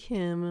like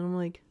him. And I'm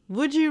like,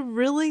 would you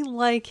really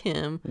like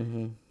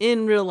him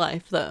in real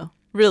life, though?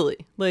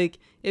 Really? Like,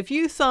 if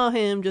you saw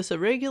him, just a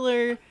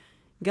regular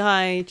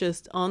guy,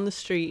 just on the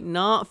street,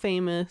 not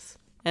famous,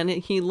 and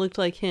he looked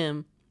like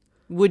him,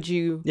 would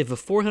you? If a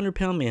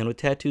 400-pound man with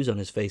tattoos on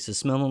his face is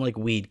smelling like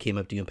weed came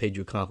up to you and paid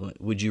you a compliment,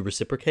 would you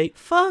reciprocate?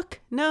 Fuck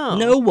no.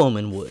 No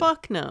woman would.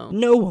 Fuck no.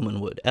 No woman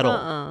would at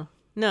all.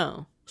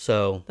 No.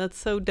 So. That's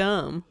so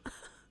dumb.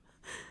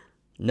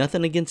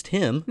 Nothing against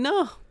him.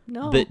 No.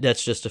 But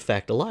that's just a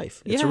fact of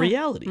life. It's a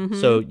reality.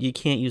 So you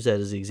can't use that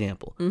as an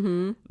example.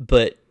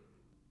 But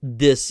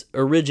this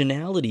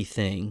originality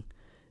thing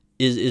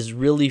is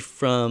really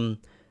from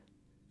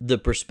the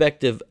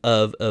perspective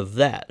of a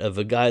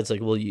guy that's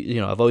like, well,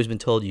 I've always been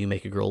told you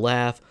make a girl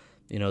laugh.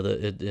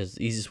 The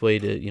easiest way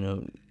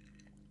to,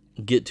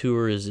 get to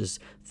her is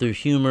through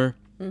humor.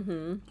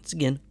 It's,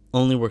 again,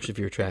 only works if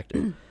you're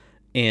attractive.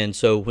 And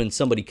so when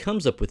somebody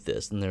comes up with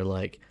this and they're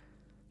like,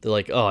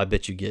 oh, I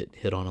bet you get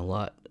hit on a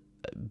lot,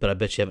 but I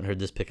bet you haven't heard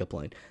this pickup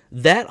line.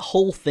 That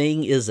whole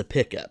thing is a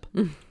pickup.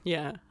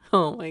 Yeah.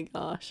 Oh my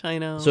gosh, I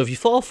know. So if you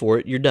fall for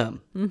it, you're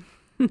dumb.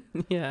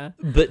 Yeah.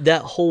 But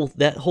that whole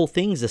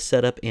thing's a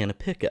setup and a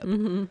pickup.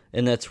 And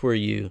that's where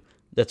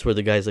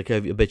the guy's like, I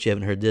bet you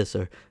haven't heard this.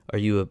 Or are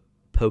you a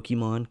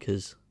Pokemon?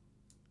 Because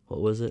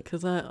what was it?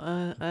 Because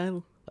I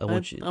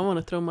want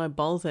to throw my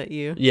balls at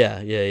you.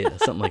 Yeah,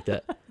 something like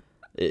that.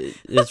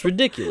 It's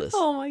ridiculous.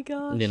 Oh my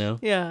gosh.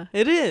 Yeah,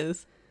 it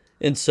is.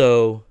 And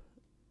so,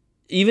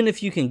 even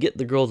if you can get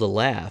the girl to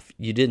laugh,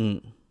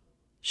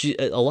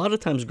 a lot of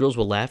times girls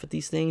will laugh at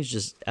these things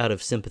just out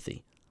of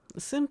sympathy.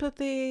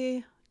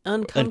 Sympathy,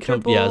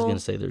 uncomfortable. Yeah, I was going to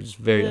say they're just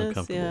very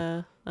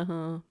uncomfortable.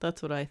 Yeah,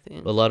 that's what I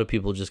think. A lot of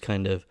people just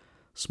kind of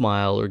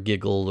smile or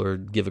giggle or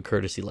give a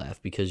courtesy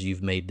laugh because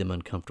you've made them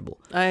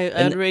uncomfortable.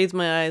 I'd raise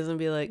my eyes and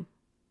be like...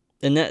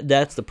 And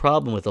that's the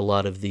problem with a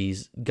lot of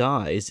these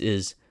guys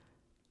is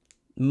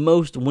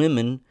most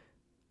women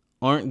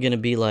aren't going to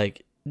be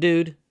like,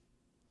 dude,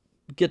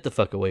 get the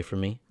fuck away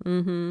from me.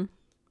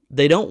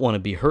 They don't want to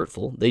be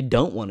hurtful. They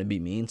don't want to be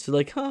mean. So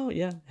like, oh,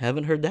 yeah,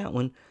 haven't heard that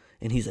one.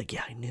 And he's like,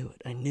 yeah, I knew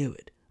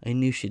it. I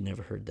knew she'd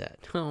never heard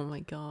that. Oh,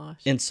 my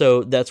gosh. And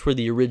so that's where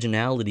the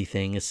originality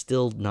thing is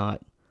still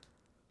not...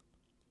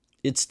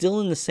 It's still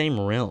in the same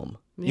realm.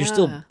 Yeah. You're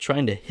still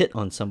trying to hit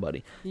on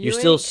somebody. You're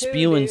still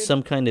spewing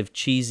some kind of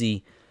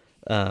cheesy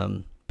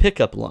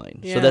pickup line.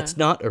 Yeah. So that's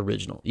not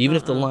original. Even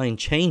if the line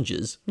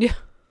changes,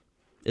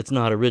 it's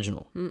not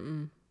original.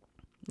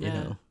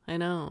 Yeah, I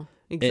know.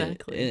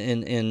 Exactly.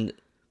 And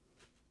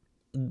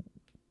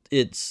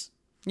it's...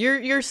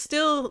 You're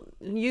still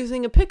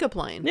using a pickup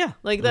line. Yeah.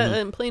 Like that,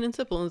 and plain and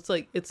simple. It's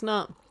like, it's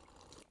not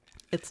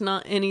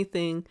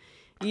anything,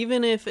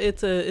 even if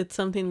it's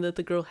something that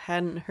the girl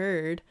hadn't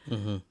heard,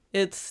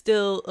 it's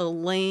still a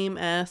lame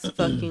ass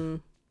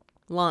fucking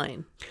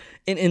line.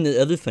 And the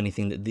other funny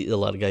thing that a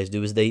lot of guys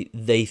do is they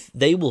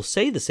will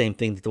say the same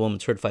thing that the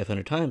woman's heard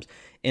 500 times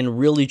and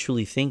really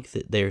truly think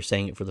that they're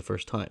saying it for the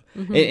first time.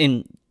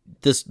 And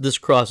this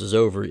crosses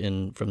over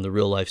from the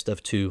real life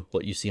stuff to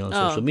what you see on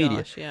social media.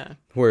 Gosh, yeah.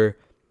 Where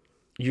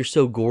you're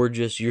so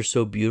gorgeous, you're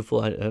so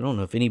beautiful. I don't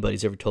know if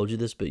anybody's ever told you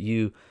this, but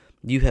you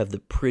have the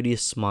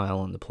prettiest smile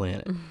on the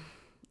planet.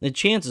 The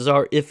chances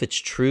are, if it's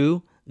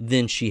true,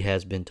 then she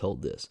has been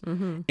told this.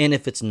 And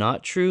if it's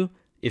not true,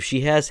 if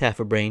she has half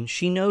a brain,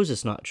 she knows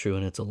it's not true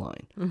and it's a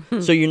lie.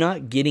 So you're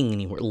not getting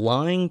anywhere.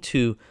 Lying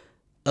to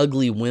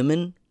ugly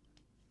women,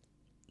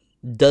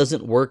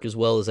 doesn't work as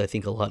well as I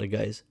think a lot of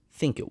guys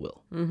think it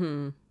will.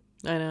 Mm-hmm.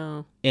 I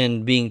know.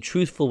 And being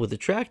truthful with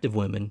attractive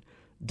women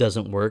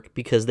doesn't work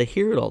because they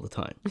hear it all the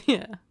time.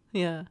 Yeah.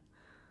 Yeah.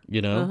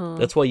 You know?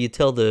 That's why you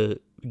tell the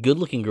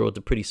good-looking girl with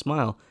the pretty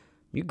smile,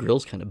 your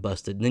grill's kind of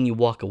busted. And then you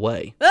walk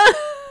away.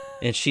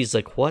 And she's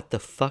like, what the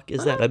fuck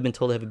is that? I've been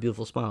told I have a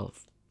beautiful smile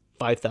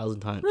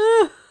 5,000 times.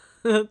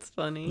 That's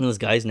funny. And those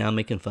guys now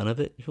making fun of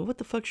it. What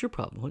the fuck's your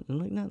problem? I'm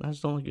like, no, I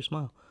just don't like your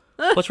smile.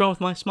 What's wrong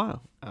with my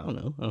smile? I don't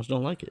know. I just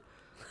don't like it.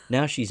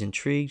 Now she's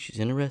intrigued. She's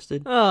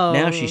interested. Oh,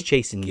 now she's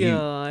chasing you.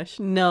 Gosh,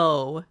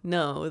 no,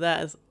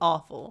 that is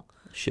awful.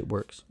 Shit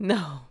works.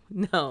 No.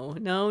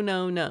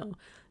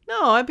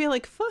 I'd be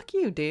like, fuck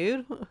you,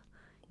 dude.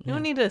 You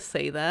don't need to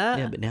say that.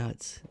 Yeah, but now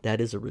that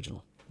is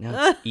original.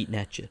 Now it's eating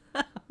at you.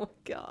 Oh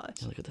gosh.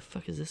 You're like, what the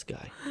fuck is this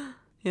guy?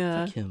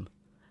 Yeah. Fuck him.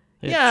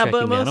 Yeah,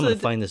 but most I'm of gonna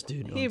find this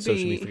dude on social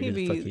media.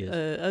 He'd be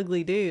an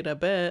ugly dude, I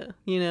bet.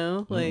 You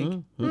know, like.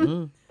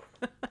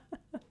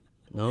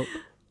 Nope.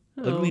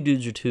 Ugly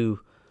dudes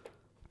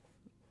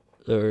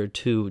are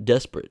too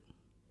desperate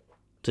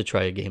to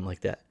try a game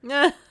like that.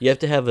 You have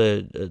to have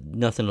a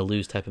nothing to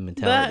lose type of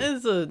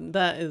mentality.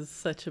 That is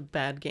such a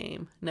bad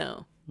game.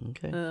 No.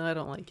 Okay. I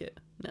don't like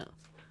it. No.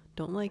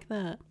 Don't like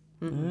that.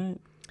 All right.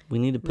 We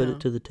need to put it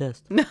to the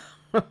test. No.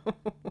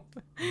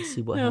 Let's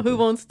see what happens. Who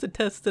wants to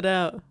test it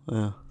out?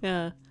 Yeah.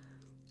 Yeah.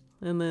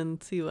 And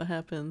then see what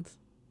happens.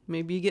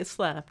 Maybe you get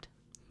slapped.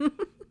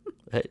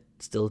 Hey,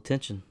 still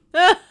attention.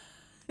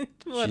 She's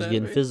Whatever.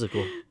 getting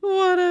physical.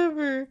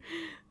 Whatever.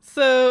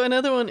 So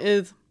another one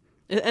is,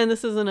 and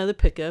this is another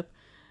pickup.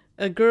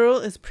 A girl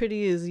as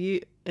pretty as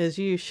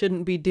you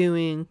shouldn't be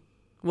doing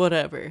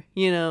whatever,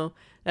 you know,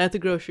 at the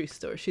grocery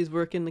store. She's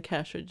working the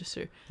cash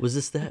register. Was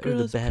this that or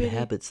the bad pretty.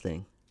 Habits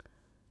thing?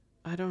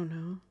 I don't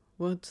know.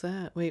 What's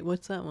that? Wait,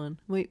 what's that one?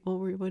 Wait, what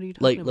are you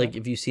talking about? Like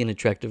if you see an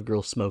attractive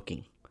girl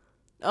smoking.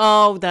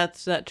 Oh,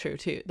 that's true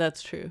too.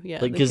 That's true.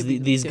 Yeah. Like because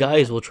these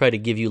guys will try to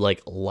give you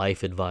like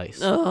life advice.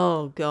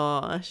 Oh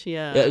gosh,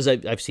 yeah. Yeah,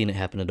 I've seen it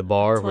happen at a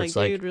bar where it's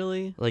like, dude,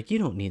 really? Like you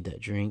don't need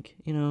that drink.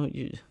 You know,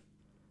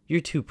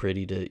 you're too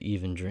pretty to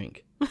even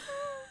drink.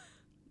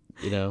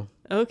 You know.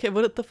 Okay,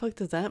 what the fuck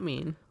does that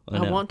mean?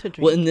 I want to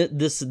drink. Well, and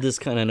this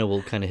kind of I know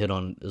we'll kind of hit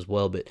on as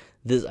well, but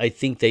this I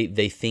think they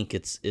think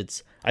it's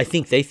I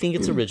think they think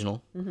it's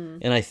original,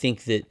 and I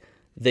think that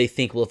they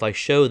think, well, if I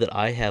show that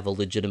I have a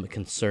legitimate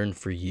concern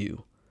for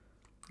you,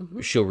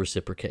 she'll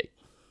reciprocate.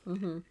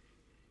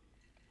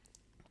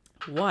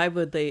 Why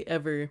would they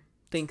ever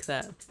think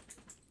that?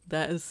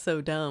 That is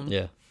so dumb.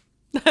 Yeah.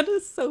 That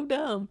is so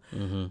dumb.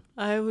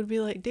 I would be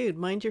like, dude,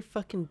 mind your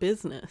fucking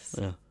business.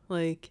 Yeah.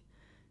 Like,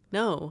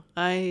 no,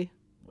 I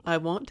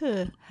want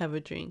to have a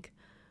drink.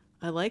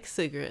 I like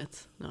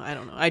cigarettes. No, I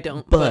don't know. I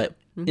don't. But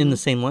in the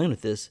same line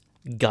with this,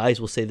 guys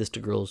will say this to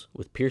girls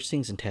with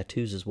piercings and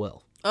tattoos as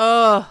well.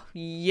 Oh,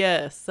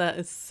 yes, that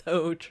is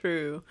so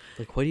true.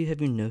 Like, why do you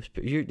have your nose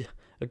pierced?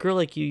 A girl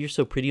like you're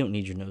so pretty, you don't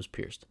need your nose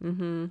pierced.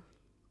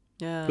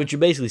 Yeah. But you're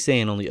basically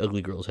saying only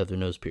ugly girls have their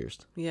nose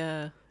pierced.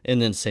 Yeah.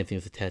 And then same thing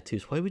with the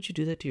tattoos. Why would you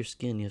do that to your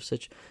skin? You have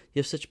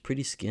such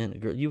pretty skin. A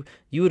girl, you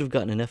would have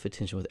gotten enough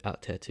attention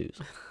without tattoos.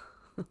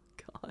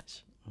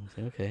 Gosh. I was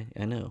like, okay,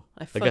 I know.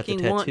 I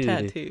fucking want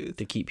tattoos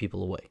to keep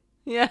people away.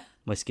 Yeah.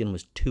 My skin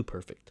was too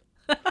perfect.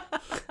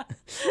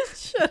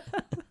 Shut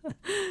up.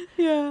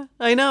 Yeah.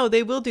 I know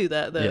they will do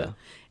that though. Yeah.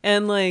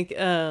 And like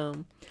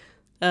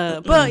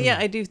but yeah,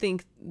 I do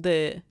think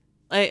that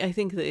I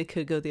think that it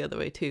could go the other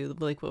way too.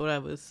 Like what I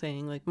was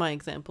saying, like my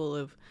example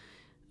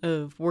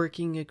of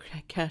working a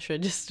cash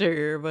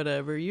register or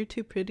whatever. You're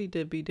too pretty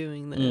to be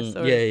doing this.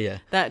 Or yeah.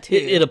 That too.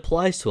 It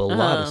applies to a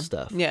lot of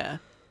stuff. Yeah.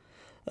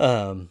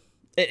 And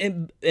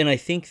I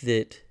think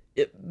that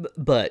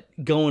but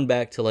going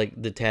back to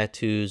like the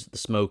tattoos, the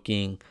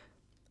smoking,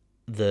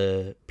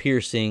 the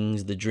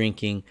piercings, the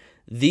drinking,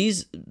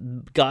 these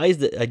guys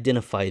that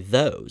identify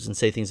those and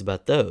say things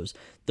about those,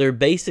 they're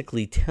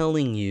basically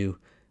telling you,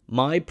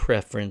 my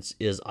preference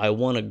is I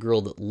want a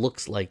girl that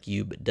looks like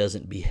you but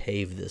doesn't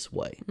behave this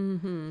way.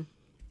 And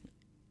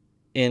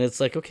it's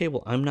like, okay,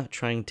 well, I'm not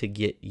trying to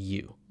get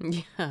you.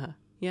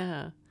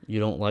 Yeah. You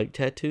don't like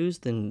tattoos?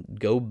 Then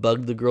go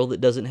bug the girl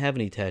that doesn't have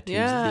any tattoos.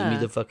 Yeah. Leave me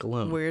the fuck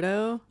alone.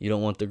 Weirdo. You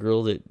don't want the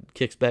girl that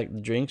kicks back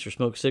the drinks or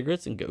smokes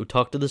cigarettes, and go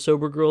talk to the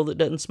sober girl that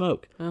doesn't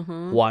smoke.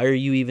 Why are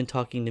you even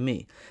talking to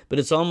me? But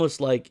it's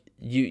almost like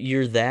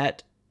you're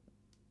that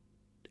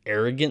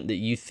arrogant that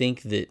you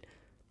think that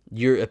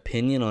your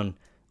opinion on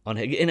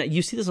and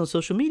you see this on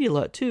social media a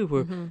lot too,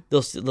 where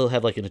they'll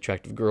have like an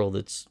attractive girl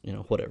that's, you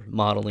know, whatever,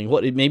 modeling.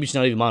 Maybe she's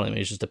not even modeling,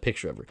 maybe it's just a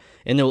picture of her.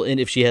 And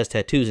if she has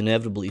tattoos,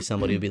 inevitably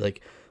somebody will be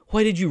like,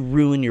 why did you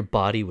ruin your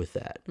body with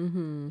that?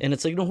 And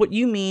it's like, no, what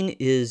you mean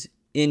is,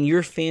 in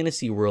your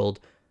fantasy world,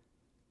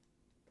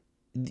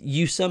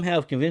 you somehow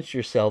have convinced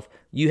yourself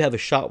you have a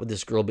shot with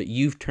this girl, but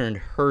you've turned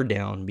her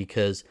down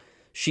because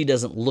she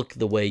doesn't look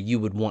the way you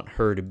would want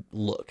her to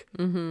look.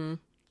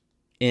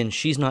 And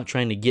she's not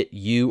trying to get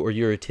you or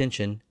your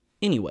attention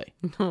anyway.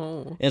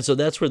 No. And so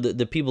that's where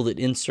the people that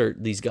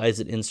insert, these guys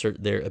that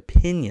insert their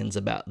opinions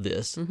about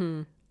this,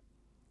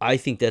 I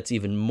think that's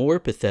even more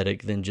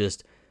pathetic than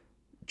just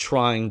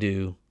trying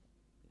to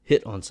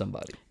hit on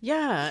somebody.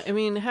 Yeah, I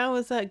mean, how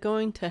is that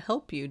going to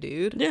help you,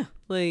 dude? Yeah.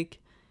 Like,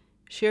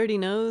 she already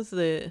knows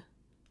that,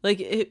 like,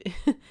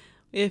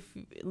 if,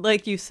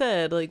 like you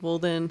said, like, well,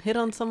 then hit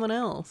on someone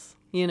else,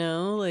 you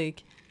know?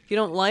 Like, if you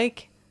don't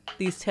like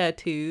these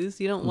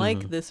tattoos, you don't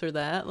like this or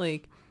that,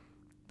 like,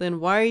 then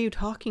why are you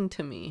talking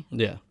to me?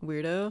 Yeah.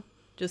 Weirdo.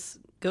 Just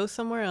go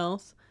somewhere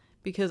else,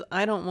 because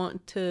I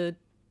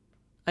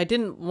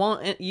didn't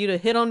want you to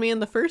hit on me in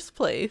the first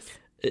place.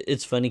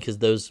 It's funny because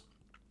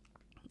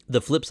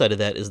the flip side of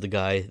that is the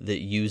guy that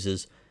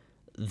uses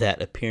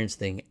that appearance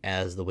thing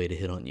as the way to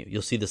hit on you.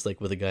 You'll see this like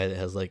with a guy that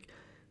has like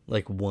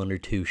one or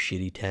two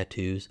shitty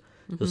tattoos.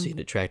 You'll see an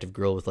attractive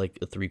girl with like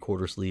a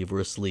 3/4 sleeve or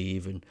a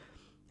sleeve and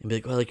be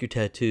like, "Oh, I like your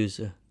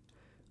tattoos.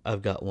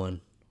 I've got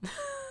one."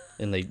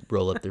 And they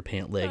roll up their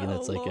pant leg and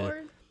it's like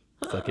Lord.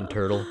 A fucking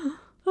turtle.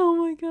 Oh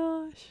my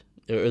gosh.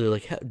 Or they're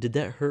like, "Did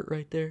that hurt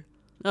right there?"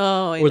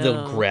 Oh, I know. Or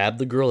they'll grab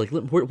the girl, like,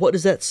 "What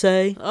does that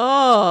say?"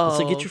 Oh, it's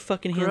like, get your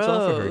fucking hands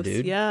off of her,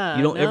 dude. Yeah,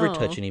 you don't ever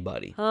touch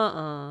anybody.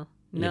 No.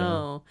 You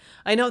know?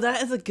 I know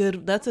that's a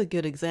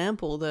good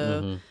example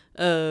though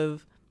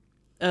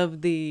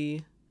of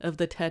the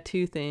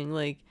tattoo thing,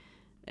 like,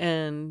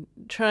 and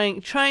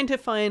trying to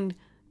find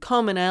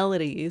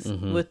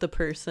commonalities with the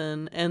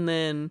person, and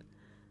then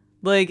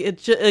like it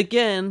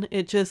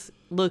just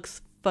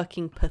looks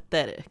fucking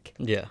pathetic.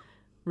 Yeah.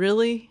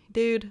 Really,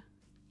 dude?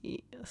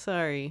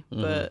 Sorry,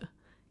 but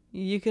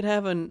you could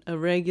have a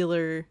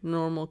regular,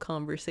 normal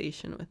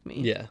conversation with me.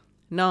 Yeah.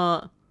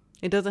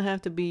 It doesn't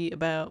have to be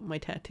about my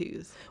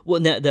tattoos. Well,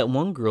 that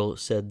one girl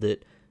said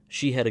that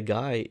she had a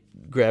guy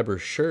grab her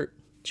shirt.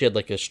 She had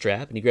like a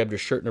strap, and he grabbed her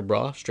shirt and her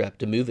bra strap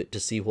to move it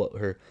to see what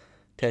her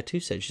tattoo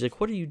said. She's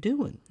like, "What are you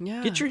doing?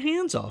 Yeah. Get your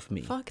hands off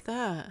me." Fuck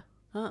that.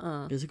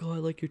 He's like, "Oh, I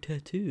like your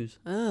tattoos."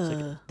 Ugh.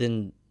 Like,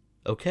 then,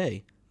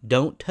 okay,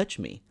 don't touch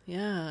me.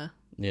 Yeah.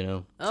 You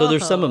know? So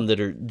there's some of them that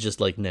are just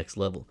like next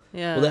level.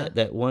 Yeah. Well,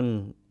 that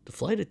one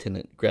flight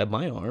attendant grabbed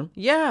my arm.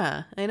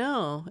 Yeah, I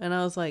know. And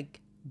I was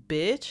like,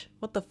 bitch,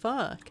 what the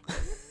fuck?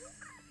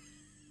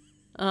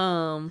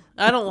 I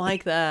don't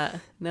like that.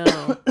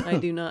 No, I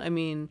do not. I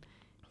mean,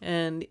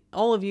 and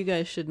all of you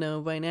guys should know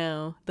by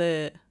now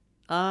that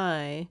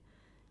I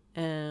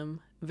am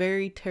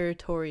very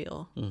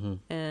territorial,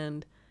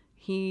 and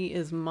he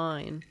is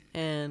mine,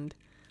 and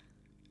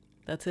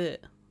that's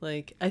it.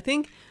 Like, I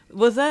think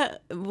was that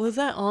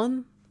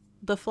on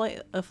a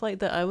flight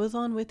that I was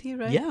on with you,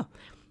 right? Yeah.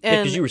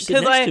 And because you were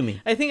sitting next to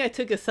me. I think I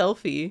took a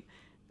selfie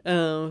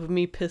of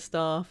me pissed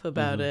off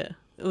about it.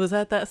 Was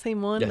that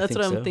same one? Yeah, That's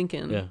what I'm so.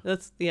 thinking.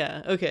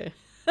 Yeah. Okay.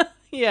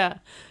 Yeah.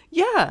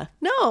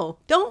 No,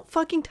 don't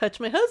fucking touch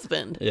my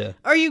husband. Yeah.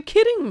 Are you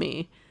kidding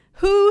me?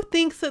 Who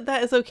thinks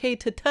that is okay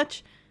to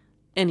touch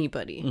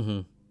anybody?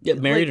 Mm-hmm. Yeah,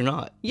 married or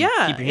not.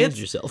 Yeah. Keep your hands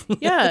to yourself.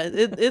 Yeah,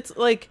 it's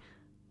like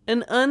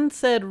an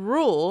unsaid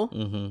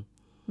rule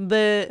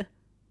that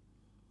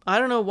I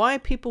don't know why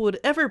people would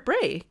ever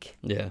break.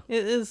 Yeah.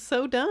 It is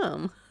so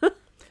dumb.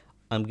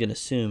 I'm going to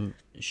assume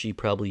she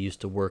probably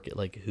used to work at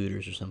like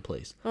Hooters or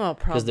someplace. Oh,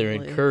 probably. Because they're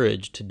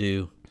encouraged to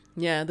do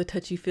the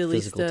touchy-feely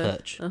physical stuff.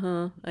 touch.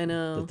 I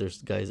know. That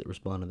there's guys that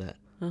respond to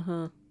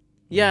that.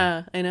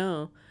 Yeah, I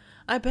know.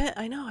 I bet,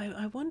 I know.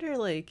 I wonder,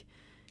 like,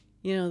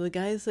 you know, the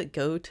guys that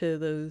go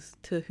to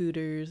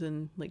Hooters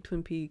and like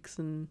Twin Peaks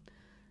and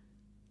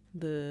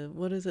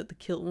what is it, the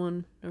kilt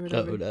one or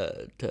whatever?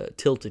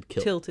 Tilted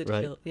kilt. Tilted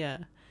right? kilt, yeah.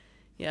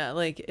 Yeah,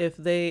 like if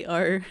they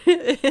are,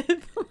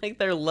 if, like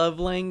their love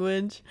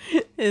language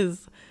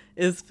is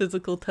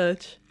physical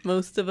touch,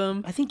 most of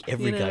them. I think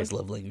every guy's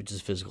love language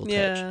is physical touch.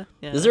 Yeah.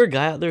 Is there a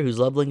guy out there whose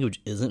love language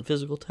isn't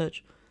physical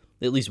touch?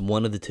 At least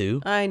one of the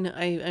two? I know,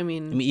 I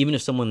mean, even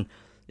if someone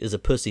is a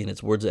pussy and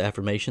it's words of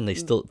affirmation, they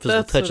still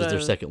physical touch is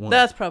their second one.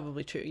 That's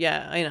probably true.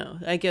 Yeah, I know.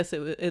 I guess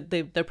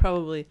they're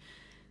probably,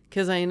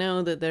 because I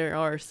know that there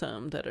are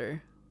some that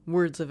are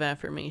words of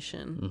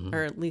affirmation,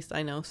 or at least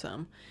I know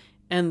some,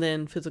 and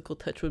then physical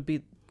touch would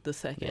be the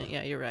second.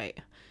 Yeah, you're right.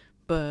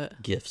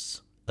 But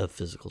gifts of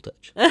physical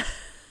touch.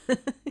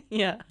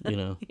 Yeah. You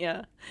know.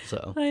 Yeah.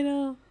 So I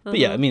know. But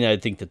yeah, I mean, I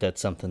think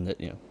that's something that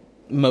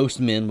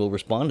most men will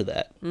respond to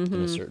that in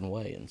a certain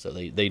way, and so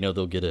they know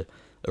they'll get a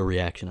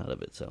reaction out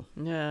of it. So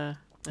yeah.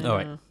 All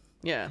right.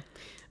 Yeah.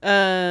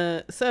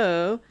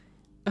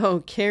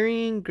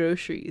 Carrying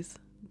groceries.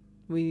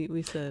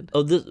 We said.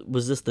 Oh,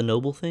 was this the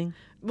noble thing?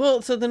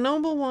 Well, so the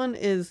noble one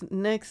is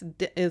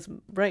is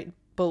right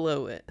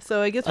below it.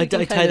 So I guess we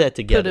can I tie that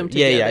together. Put them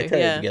together. Yeah, I tie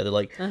that together.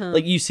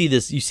 Like you see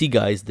this, you see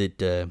guys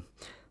that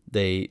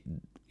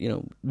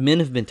men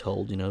have been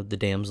told, the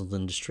damsel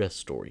in distress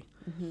story.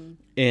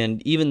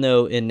 And even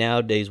though in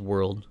nowadays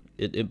world,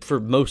 for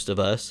most of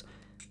us,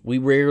 we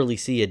rarely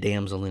see a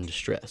damsel in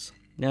distress.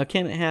 Now,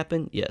 can it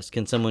happen? Yes.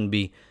 Can someone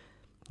be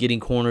getting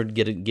cornered,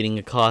 getting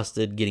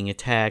accosted, getting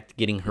attacked,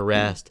 getting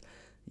harassed?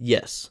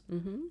 Yes.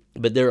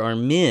 But there are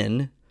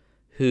men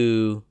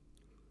who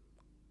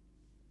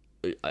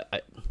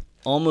I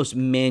almost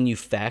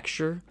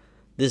manufacture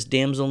this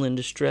damsel in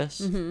distress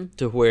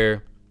to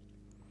where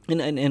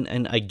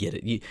And I get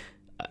it.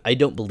 I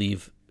don't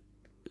believe.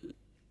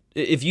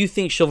 If you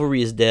think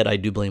chivalry is dead, I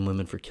do blame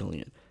women for killing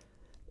it.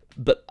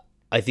 But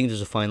I think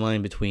there's a fine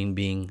line between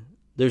being.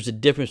 There's a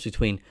difference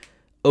between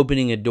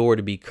opening a door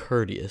to be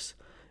courteous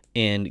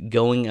and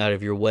going out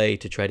of your way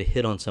to try to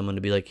hit on someone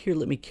to be like, here,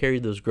 let me carry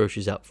those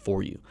groceries out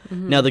for you.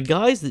 Mm-hmm. Now, the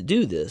guys that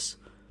do this,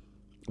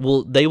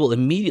 they will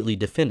immediately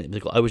defend it.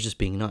 Like, I was just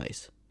being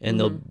nice. And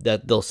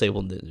they'll say,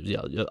 well,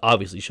 yeah,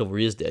 obviously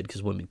chivalry is dead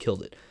because women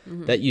killed it.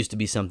 Mm-hmm. That used to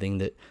be something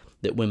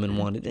that women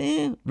wanted.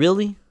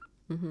 Really?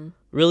 Mm-hmm.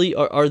 Really?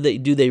 Are they?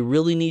 Do they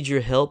really need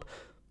your help?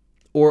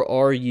 Or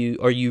are you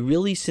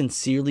really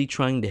sincerely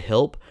trying to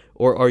help?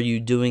 Or are you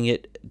doing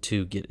it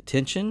to get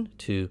attention,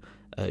 to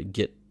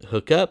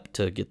hook up,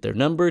 to get their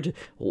number?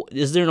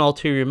 Is there an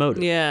ulterior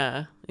motive?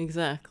 Yeah,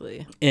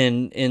 exactly.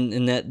 And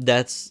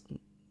that's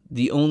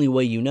the only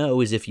way you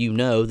know is if you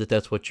know that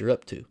that's what you're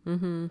up to.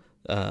 Mm-hmm.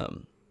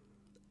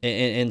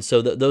 And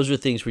so those are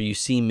things where you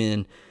see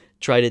men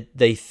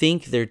they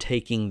think they're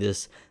taking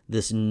this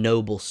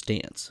noble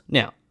stance.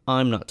 Now,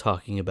 I'm not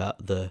talking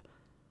about the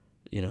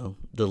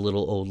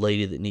little old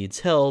lady that needs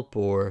help,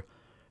 or,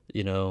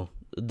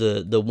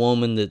 the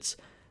woman that's,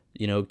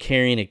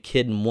 carrying a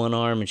kid in one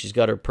arm and she's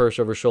got her purse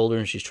over her shoulder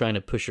and she's trying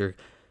to push her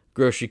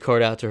grocery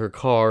cart out to her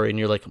car, and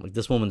you're like,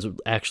 this woman's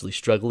actually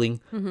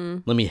struggling. Mm-hmm.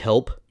 Let me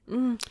help.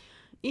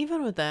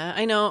 Even with that,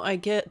 I know, I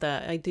get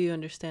that. I do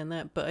understand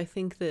that. But I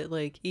think that,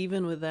 like,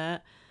 even with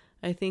that,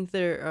 I think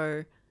there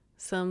are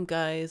some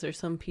guys or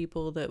some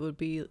people that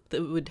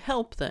would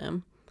help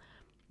them,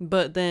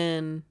 but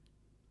then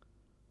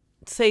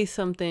say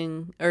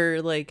something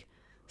or, like,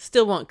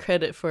 still want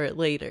credit for it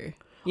later.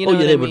 You know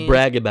they would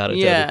brag about it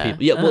to other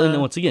people. Yeah, well, and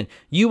once again,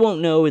 you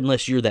won't know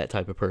unless you're that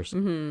type of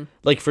person. Mm-hmm.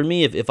 Like, for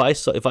me, if I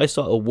saw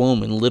a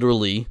woman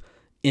literally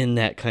in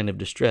that kind of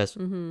distress,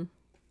 mm-hmm.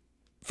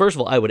 first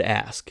of all, I would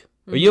ask,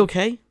 are you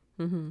okay?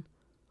 Mm-hmm.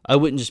 I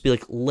wouldn't just be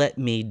like, let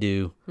me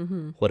do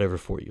whatever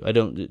for you.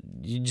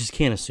 You just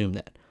can't assume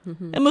that.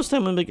 Mm-hmm. And most of the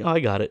time I'm like, oh,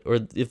 I got it. Or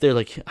if they're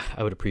like,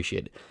 I would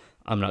appreciate it.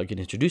 I'm not going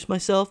to introduce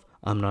myself.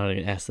 I'm not going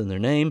to ask them their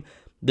name.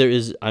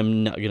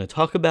 I'm not going to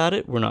talk about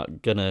it.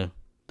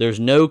 There's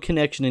no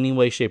connection in any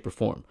way, shape, or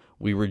form.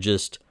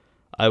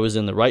 I was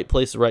in the right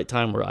place at the right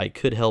time where I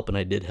could help, and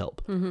I did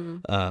help.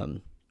 Mm-hmm.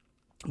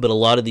 But a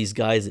lot of these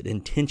guys that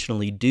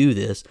intentionally do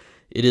this,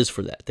 it is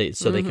for that. They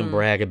can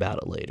brag about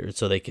it later.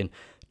 So they can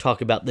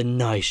talk about the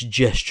nice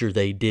gesture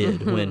they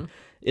did when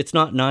it's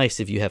not nice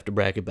if you have to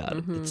brag about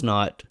it. It's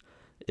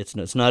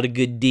not a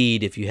good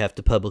deed if you have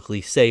to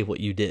publicly say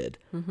what you did,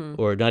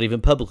 or not even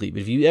publicly.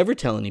 But if you ever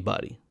tell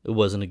anybody it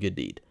wasn't a good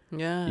deed,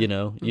 yeah,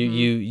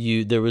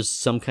 you there was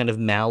some kind of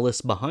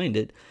malice behind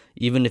it,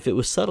 even if it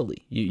was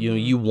subtly.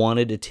 You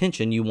wanted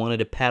attention, you wanted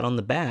a pat on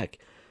the back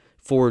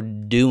for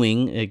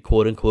doing a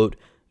quote unquote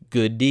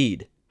good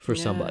deed for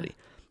somebody.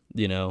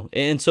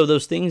 And so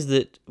those things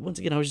that, once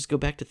again, I would just go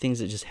back to things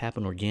that just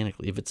happen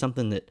organically. If it's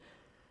something that,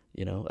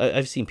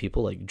 I've seen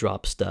people like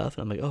drop stuff,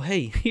 and I'm like, oh,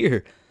 hey,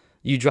 here,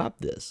 you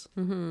dropped this.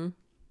 Mm-hmm.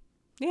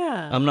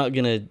 Yeah. I'm not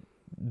going to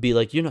be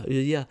like,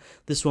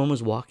 this woman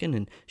was walking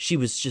and she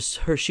was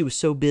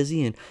so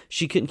busy and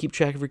she couldn't keep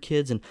track of her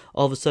kids, and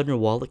all of a sudden her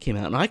wallet came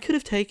out, and I could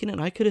have taken it,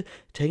 and I could have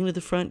taken it to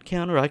the front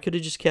counter, I could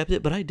have just kept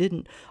it, but I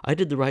didn't. I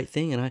did the right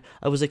thing, and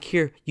I was like,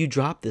 here, you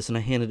dropped this, and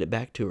I handed it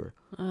back to her.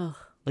 Ugh.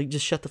 Like,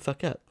 just shut the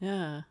fuck up.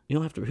 Yeah. You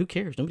don't have to. Who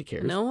cares? Nobody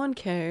cares. No one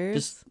cares.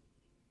 Just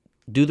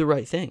do the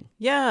right thing.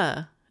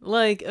 Yeah.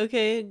 Like,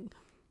 okay,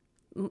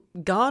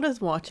 God is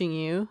watching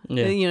you.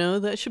 Yeah.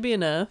 That should be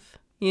enough.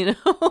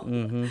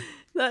 Mm-hmm.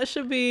 That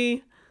should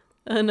be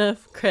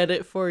enough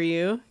credit for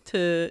you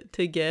to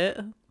get.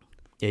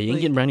 Yeah, you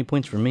ain't getting brownie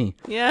points from me.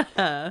 Yeah.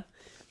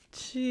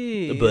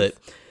 Jeez.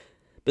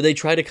 But they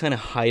try to kind of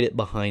hide it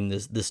behind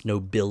this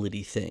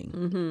nobility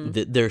thing,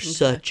 that they're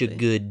such a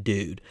good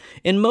dude.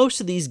 And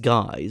most of these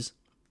guys,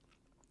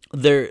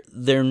 they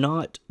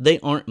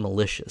aren't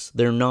malicious.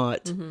 They're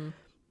not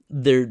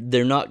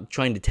they're not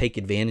trying to take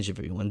advantage of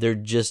everyone. They're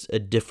just a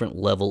different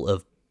level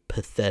of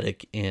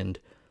pathetic and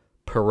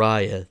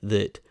pariah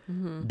that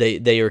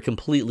they are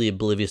completely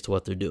oblivious to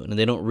what they're doing, and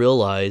they don't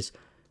realize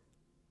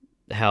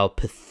how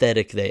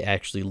pathetic they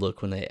actually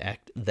look when they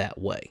act that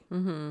way.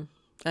 Mm-hmm.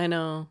 I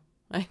know.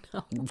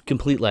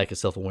 Complete lack of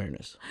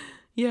self-awareness.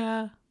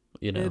 Yeah.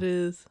 It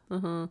is.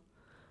 Uh-huh.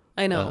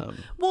 I know.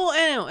 Well,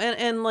 I know.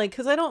 And like,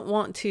 because I don't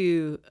want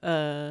to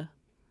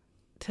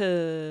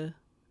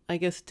I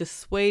guess,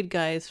 dissuade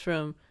guys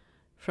from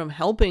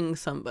helping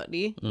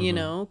somebody,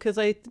 because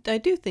I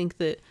do think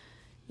that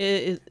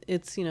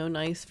it's,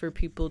 nice for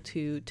people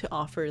to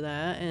offer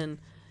that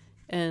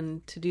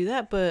and to do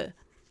that. But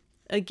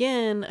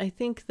again, I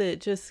think that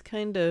just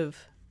kind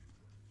of,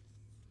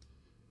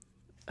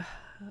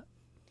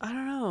 I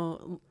don't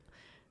know,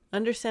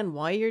 understand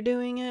why you're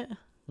doing it,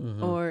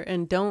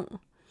 and don't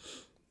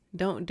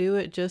do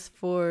it just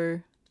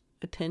for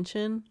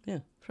attention. Yeah.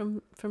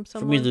 From someone.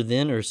 From either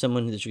then or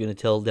someone that you're going to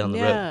tell down the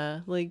road. Yeah,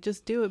 like,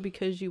 just do it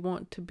because you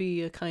want to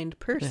be a kind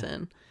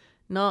person,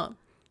 not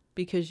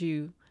because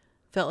you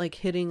felt like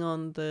hitting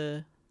on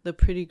the the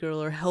pretty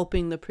girl or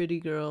helping the pretty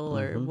girl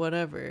or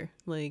whatever.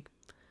 Like,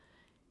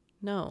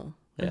 no.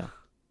 Yeah.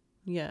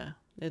 Yeah.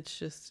 It's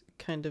just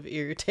kind of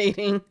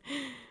irritating.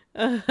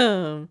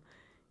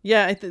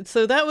 Yeah.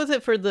 So that was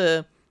it for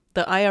the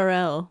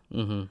IRL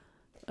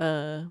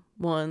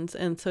ones.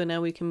 And so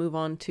now we can move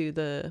on to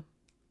the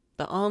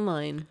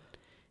online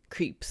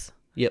creeps.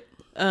 Yep.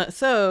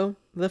 So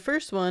the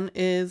first one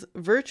is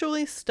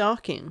virtually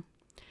stalking.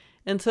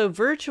 And so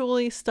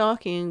virtually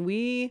stalking,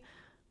 we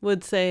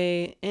would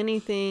say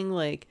anything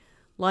like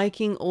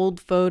liking old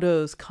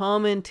photos,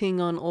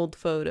 commenting on old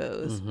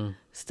photos,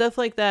 stuff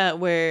like that,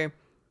 where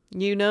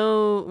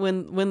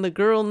when the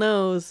girl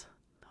knows,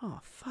 oh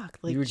fuck,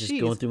 like you were just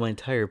going through my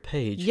entire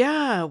page.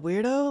 Yeah,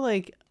 weirdo,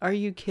 like, are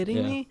you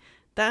kidding me?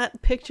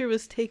 That picture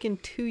was taken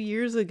 2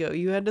 years ago.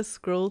 You had to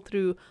scroll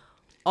through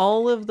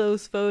all of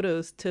those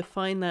photos to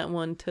find that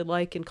one to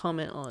like and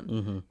comment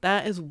on.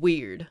 That is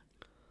weird.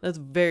 That's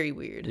very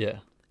weird. Yeah.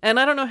 And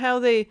I don't know how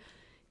they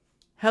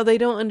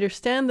don't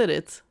understand that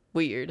it's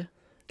weird.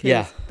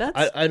 Yeah.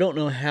 I don't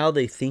know how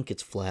they think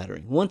it's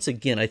flattering. Once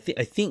again, I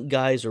think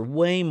guys are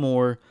way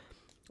more,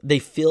 they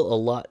feel a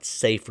lot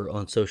safer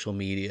on social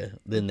media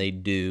than they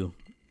do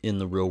in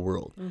the real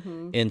world.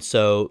 And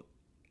so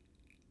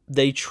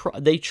they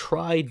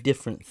try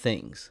different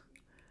things.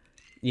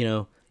 You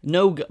know,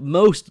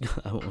 most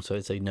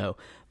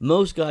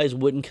guys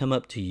wouldn't come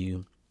up to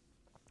you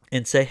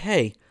and say,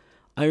 "Hey,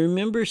 I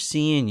remember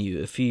seeing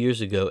you a few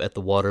years ago at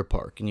the water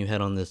park, and you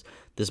had on this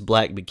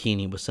black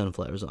bikini with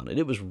sunflowers on it.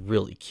 It was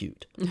really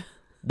cute."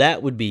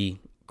 That would be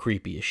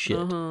creepy as shit.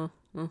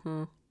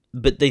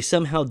 But they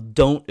somehow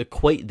don't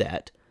equate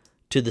that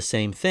to the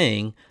same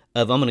thing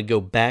of, I'm going to go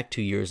back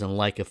 2 years and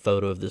like a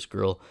photo of this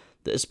girl.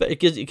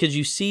 Because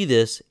you see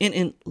this,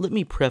 and let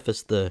me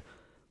preface the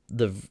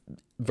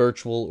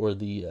virtual or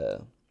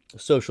the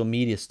social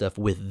media stuff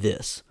with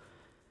this.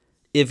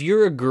 If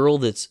you're a girl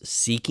that's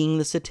seeking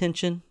this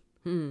attention,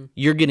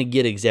 you're going to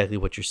get exactly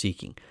what you're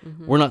seeking.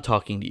 We're not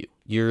talking to you.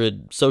 You're a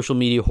social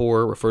media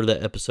whore, refer to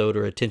that episode,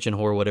 or attention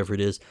whore, whatever it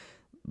is.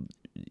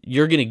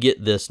 You're going to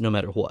get this no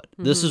matter what.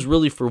 This is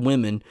really for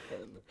women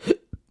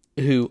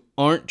who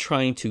aren't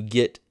trying to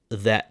get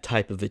that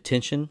type of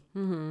attention,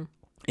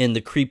 and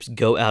the creeps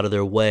go out of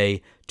their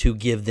way to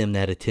give them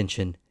that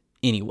attention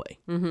anyway.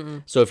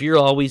 So if you're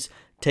always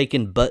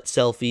taking butt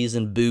selfies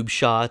and boob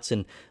shots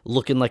and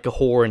looking like a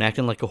whore and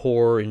acting like a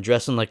whore and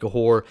dressing like a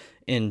whore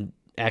and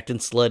acting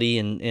slutty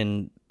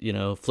and you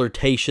know,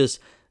 flirtatious,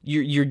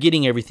 you're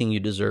getting everything you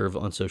deserve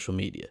on social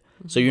media.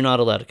 So you're not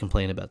allowed to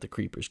complain about the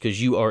creepers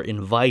because you are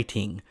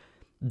inviting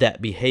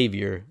that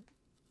behavior,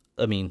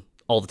 I mean,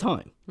 all the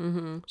time.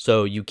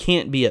 So you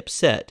can't be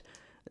upset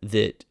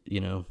that,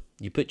 you know,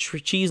 you put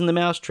cheese in the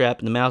mouse trap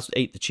and the mouse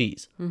ate the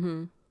cheese.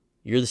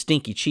 You're the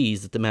stinky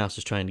cheese that the mouse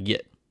is trying to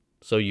get.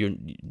 So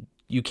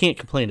you can't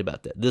complain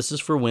about that. This is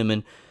for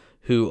women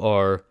who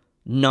are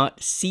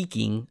not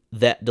seeking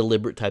that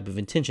deliberate type of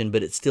intention,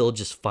 but it still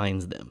just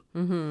finds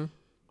them.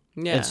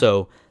 Yeah. And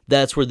so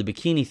that's where the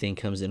bikini thing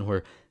comes in,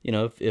 where, you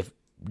know, if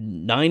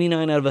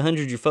 99 out of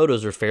 100 of your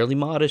photos are fairly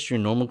modest, you're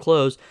in normal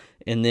clothes,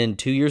 and then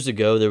 2 years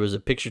ago there was a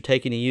picture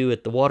taken of you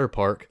at the water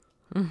park,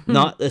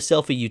 not a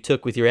selfie you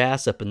took with your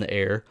ass up in the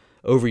air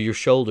over your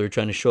shoulder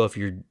trying to show off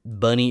your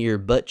bunny ear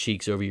butt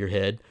cheeks over your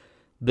head,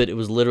 but it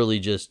was literally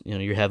just, you know,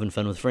 you're having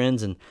fun with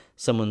friends, and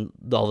someone,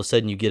 all of a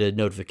sudden you get a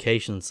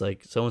notification. It's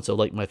like, so-and-so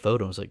liked my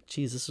photo. It's like,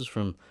 geez, this is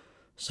from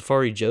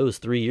Safari Joe's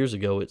 3 years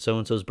ago at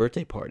so-and-so's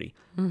birthday party.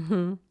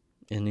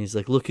 And he's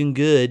like, looking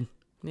good.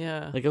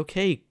 Yeah. Like,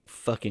 okay,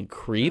 fucking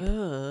creep.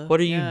 What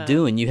are you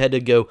doing? You had to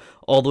go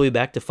all the way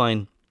back to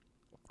find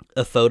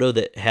a photo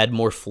that had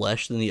more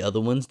flesh than the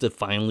other ones to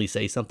finally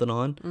say something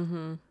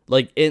on.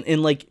 Like,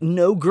 and like,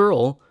 no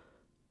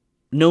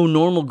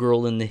normal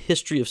girl in the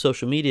history of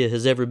social media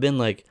has ever been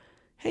like,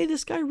 hey,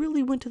 this guy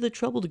really went to the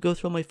trouble to go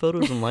through all my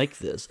photos and like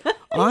this.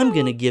 I'm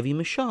going to give him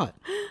a shot.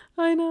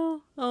 I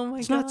know. Oh my god.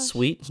 It's not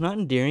sweet. It's not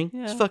endearing.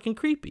 It's fucking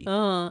creepy.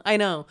 I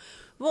know.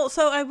 Well,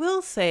 so I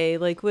will say,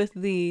 like, with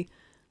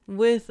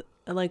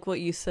like what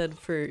you said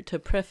to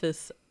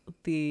preface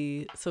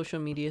the social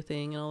media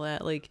thing and all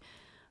that, like,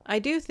 I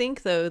do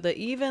think though that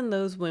even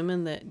those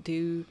women that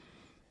do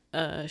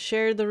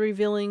share the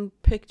revealing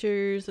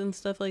pictures and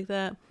stuff like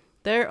that,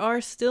 there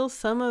are still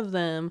some of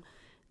them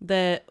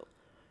that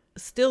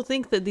still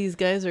think that these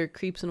guys are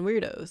creeps and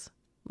weirdos.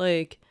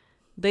 Like,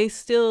 they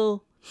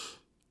still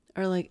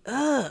are like,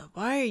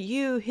 why are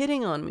you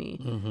hitting on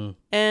me?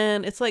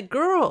 And it's like,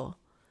 girl,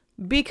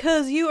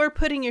 because you are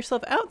putting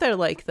yourself out there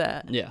like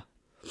that. Yeah.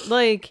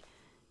 Like,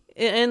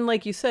 and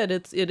like you said,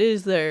 it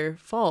is their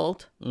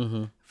fault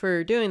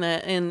for doing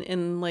that.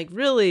 And like,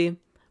 really,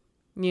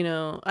 you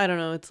know, I don't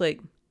know. It's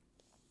like,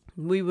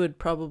 we would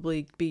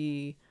probably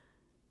be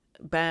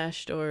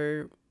bashed,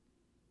 or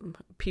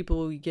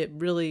people get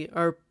really,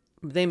 or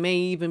they may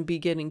even be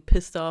getting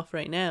pissed off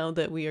right now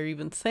that we are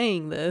even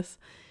saying this,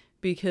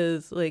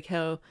 because like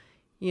how,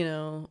 you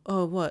know,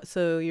 oh, what?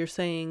 So you're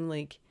saying,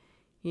 like,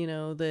 you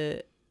know,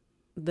 the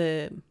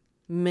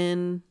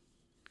men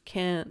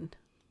can't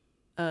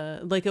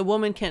like a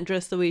woman can't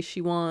dress the way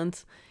she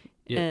wants,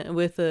 and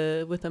with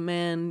a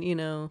man, you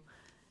know,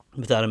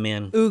 without a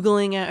man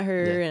oogling at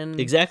her, and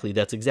exactly,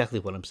 that's exactly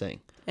what I'm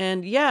saying.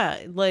 And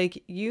yeah,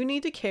 like you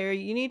need to carry,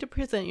 you need to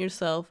present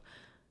yourself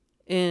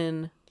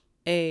in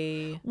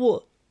a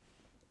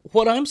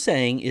What I'm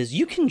saying is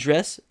you can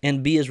dress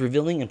and be as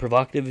revealing and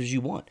provocative as you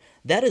want.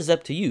 That is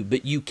up to you,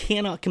 but you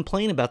cannot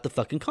complain about the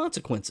fucking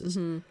consequences.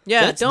 Mm-hmm.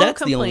 Yeah, don't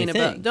complain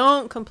about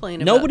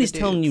Nobody's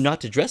telling you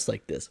not to dress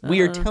like this. We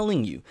are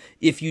telling you,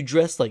 if you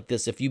dress like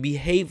this, if you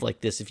behave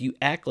like this, if you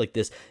act like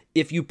this,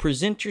 if you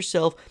present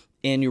yourself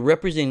and you're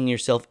representing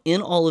yourself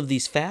in all of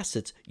these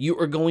facets, you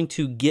are going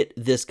to get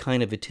this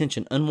kind of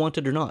attention,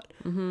 unwanted or not.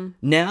 Mm-hmm.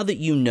 Now that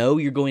you know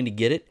you're going to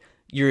get it,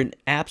 you're an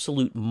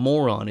absolute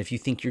moron if you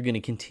think you're going to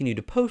continue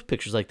to post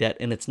pictures like that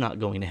and it's not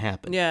going to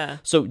happen. Yeah.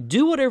 So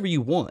do whatever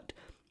you want,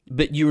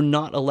 but you're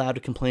not allowed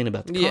to complain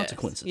about the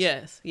consequences.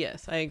 Yes,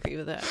 I agree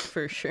with that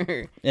for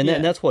sure. And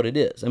that's what it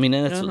is. I mean,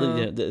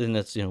 and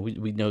that's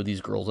we know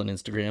these girls on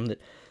Instagram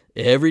that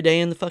every day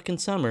in the fucking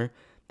summer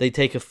they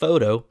take a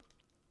photo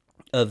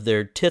of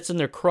their tits and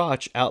their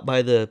crotch out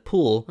by the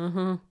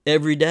pool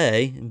every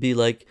day and be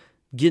like,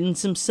 getting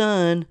some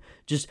sun,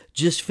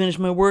 just finished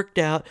my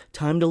workout,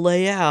 time to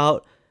lay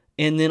out.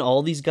 And then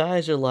all these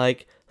guys are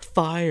like,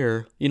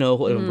 fire, you know,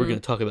 we're going to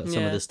talk about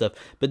some of this stuff,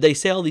 but they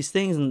say all these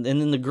things and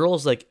then the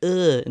girl's like,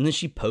 ugh, and then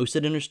she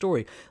posted in her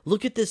story,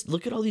 look at this,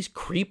 look at all these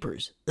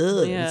creepers,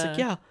 ugh. And it's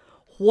like,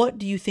 what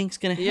do you think's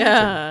going to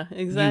happen? Yeah,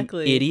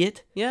 exactly. You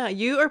idiot. Yeah,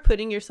 you are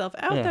putting yourself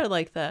out there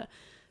like that.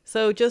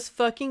 So just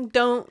fucking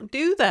don't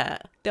do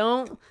that.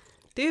 Don't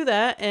do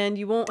that, and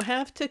you won't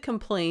have to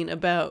complain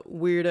about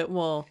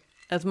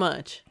as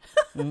much.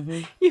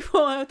 Mm-hmm. You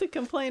won't have to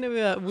complain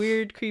about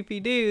weird, creepy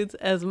dudes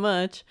as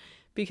much,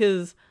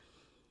 because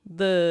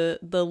the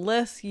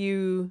less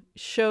you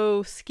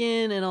show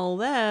skin and all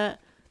that,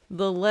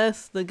 the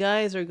less the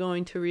guys are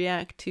going to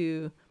react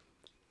to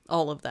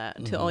all of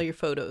that, to all your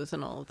photos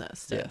and all of that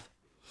stuff. Yeah.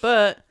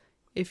 But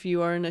if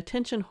you are an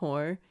attention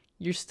whore,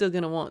 you're still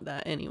going to want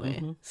that anyway.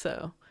 Mm-hmm.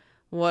 So,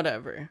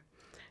 whatever.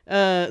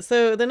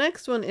 So the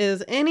next one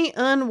is any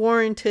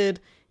unwarranted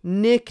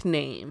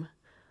nickname.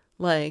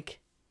 Like,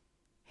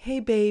 hey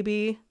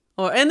baby,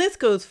 and this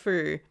goes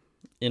for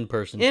in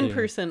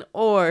person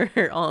or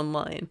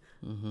online.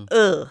 Mm-hmm.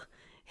 Ugh,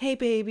 hey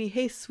baby,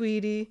 hey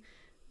sweetie,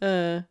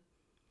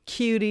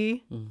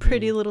 cutie,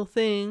 pretty little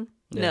thing.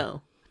 Yeah.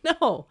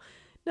 No.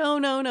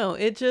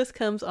 It just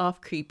comes off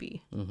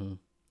creepy.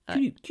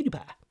 Mm-hmm. Cutie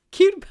pie.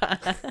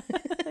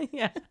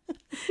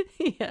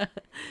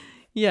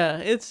 Yeah.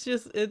 It's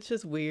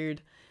just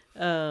weird.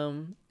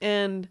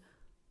 And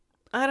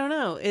I don't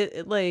know.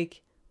 It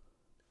like,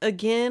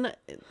 again,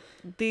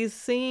 these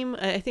seem,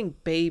 I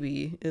think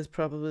baby is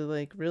probably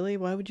like, really?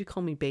 Why would you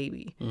call me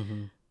baby?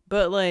 Mm-hmm.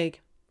 But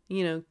like,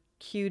 you know,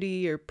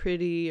 cutie or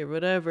pretty or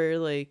whatever,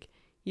 like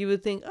you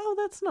would think, oh,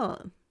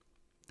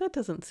 that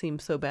doesn't seem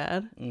so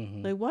bad.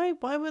 Mm-hmm. Like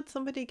why would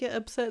somebody get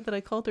upset that I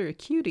called her a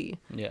cutie?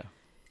 Yeah.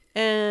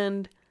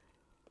 And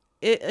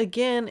it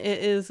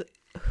is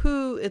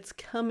who it's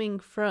coming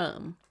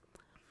from.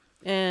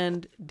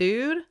 And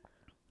dude,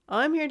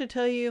 I'm here to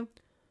tell you,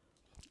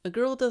 a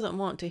girl doesn't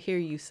want to hear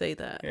you say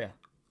that. Yeah.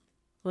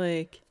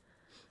 Like,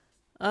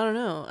 I don't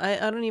know.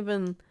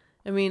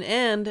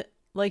 And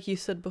like you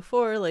said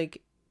before,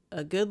 like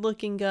a good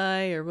looking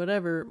guy or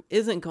whatever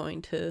isn't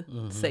going to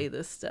say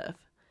this stuff.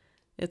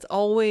 It's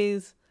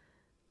always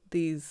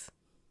these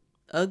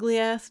ugly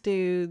ass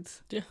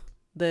dudes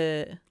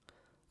that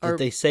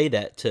they say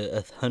that to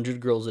 100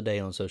 girls a day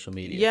on social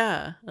media.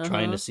 Yeah.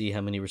 Trying to see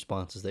how many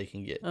responses they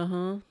can get.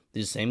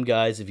 These same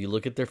guys, if you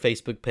look at their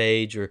Facebook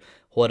page or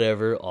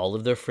whatever, all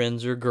of their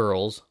friends are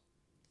girls,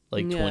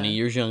 like 20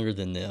 years younger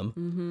than them.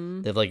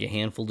 Mm-hmm. They have like a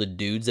handful of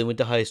dudes they went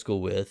to high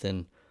school with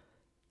and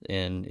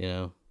you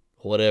know,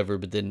 whatever.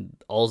 But then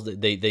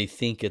they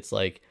think it's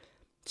like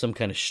some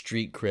kind of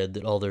street cred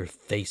that all their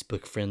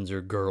Facebook friends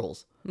are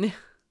girls.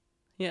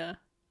 Yeah.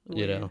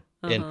 You know?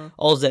 And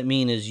all that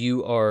mean is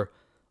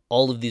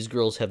all of these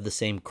girls have the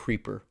same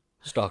creeper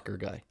stalker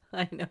guy.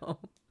 I know.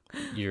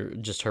 You're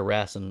just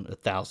harassing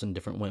 1,000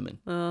 different women.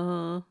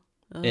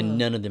 And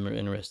none of them are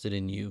interested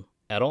in you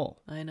at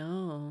all. I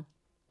know.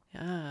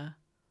 Yeah.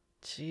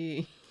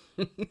 Gee.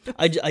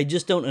 I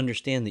just don't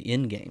understand the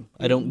end game.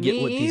 I don't get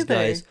what these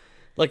guys...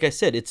 Like I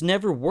said, it's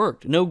never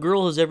worked. No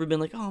girl has ever been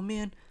like, oh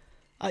man,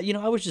 I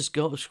was just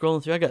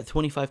scrolling through. I got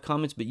 25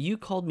 comments, but you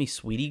called me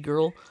sweetie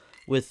girl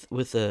with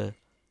a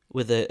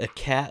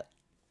cat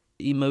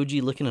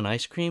emoji licking an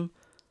ice cream.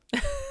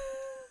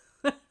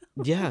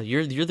 Yeah,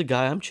 you're the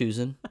guy I'm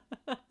choosing.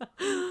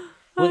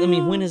 Well, I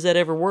mean, when has that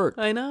ever worked?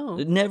 I know.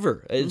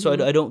 Never. So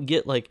I don't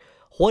get, like,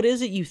 what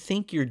is it you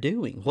think you're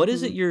doing? What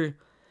is it you're...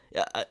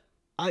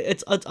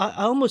 I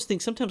almost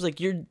think sometimes, like,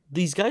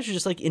 these guys are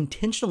just, like,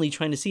 intentionally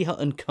trying to see how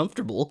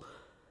uncomfortable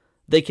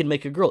they can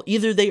make a girl.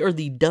 Either they are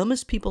the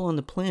dumbest people on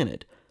the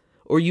planet,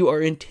 or you are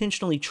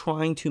intentionally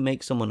trying to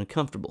make someone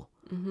uncomfortable.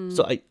 Mm-hmm.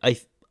 So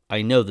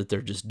I know that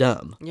they're just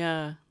dumb.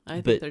 Yeah. I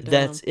think But they're dumb.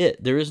 that's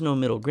it. There is no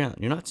middle ground.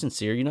 You're not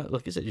sincere. You're not,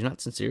 like I said, you're not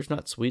sincere. It's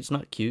not sweet. It's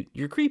not cute.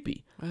 You're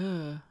creepy.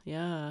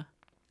 Yeah.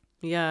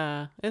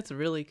 Yeah. It's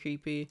really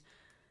creepy.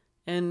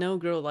 And no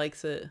girl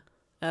likes it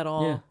at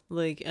all. Yeah.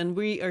 Like, and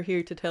we are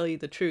here to tell you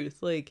the truth.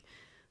 Like,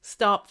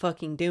 stop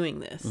fucking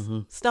doing this. Mm-hmm.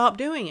 Stop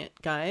doing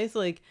it, guys.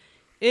 Like,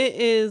 it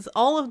is,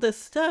 all of this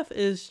stuff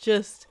is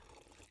just,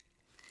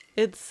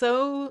 it's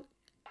so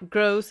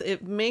gross.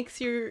 It makes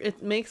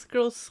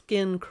girls'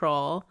 skin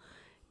crawl.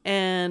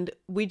 And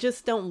we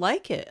just don't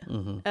like it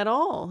at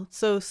all.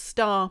 So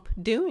stop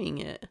doing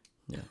it.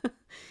 Yeah.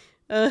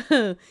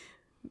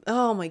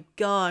 Oh my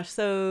gosh.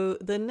 So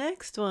the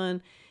next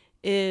one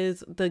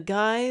is the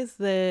guys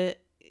that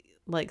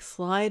like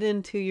slide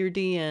into your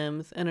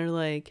DMs and are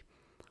like,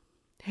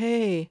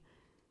 hey,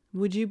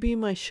 would you be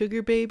my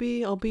sugar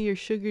baby? I'll be your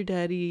sugar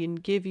daddy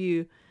and give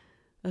you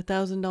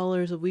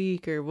 $1,000 a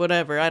week or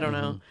whatever. I don't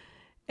know.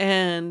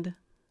 And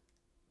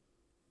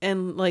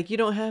like, you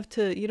don't have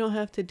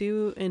to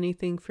do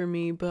anything for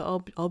me,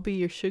 but I'll be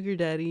your sugar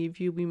daddy if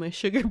you be my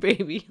sugar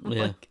baby. I'm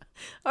like,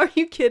 are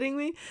you kidding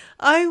me?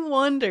 I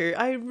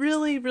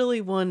really,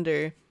 really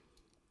wonder.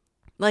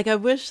 Like, I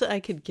wish that I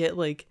could get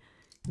like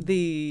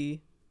the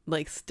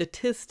like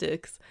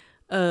statistics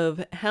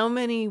of how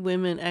many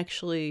women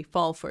actually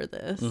fall for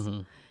this.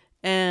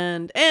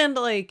 And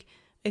like,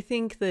 I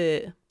think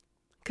that,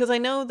 because I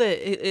know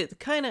that it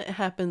kind of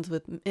happens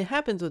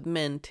with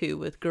men too,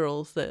 with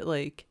girls that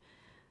like,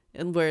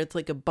 and where it's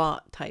like a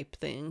bot type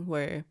thing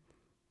where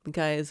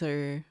guys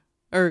or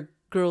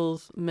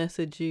girls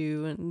message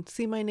you and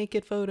see my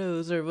naked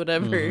photos or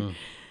whatever.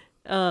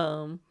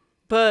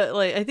 But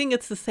like, I think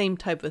it's the same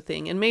type of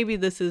thing, and maybe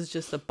this is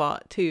just a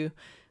bot too,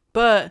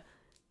 but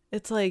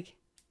it's like,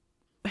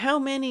 how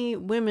many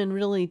women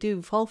really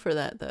do fall for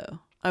that though?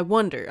 I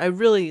wonder. I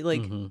really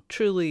like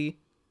truly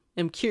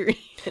am curious.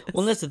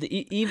 Well, that's the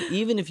thing.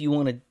 Even if you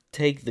want to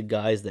take the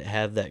guys that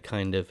have that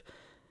kind of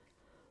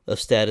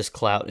status,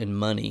 clout, and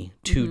money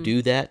to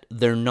do that,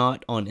 they're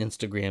not on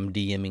Instagram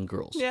DMing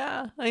girls.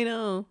 Yeah, I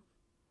know.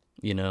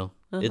 You know,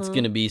 it's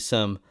going to be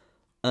some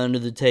under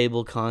the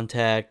table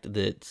contact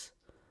that's,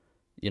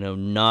 you know,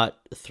 not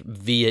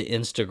via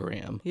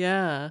Instagram.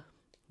 Yeah.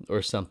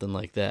 Or something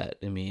like that.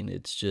 I mean,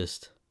 it's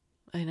just,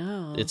 I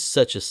know. it's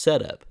such a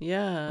setup.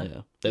 Yeah.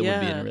 Yeah. That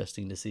would be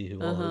interesting to see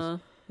who all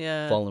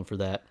is falling for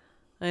that.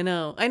 I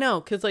know.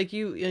 Because like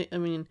I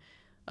mean,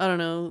 I don't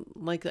know.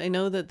 Like, I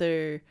know that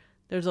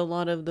there's a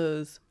lot of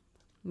those,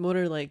 what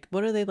are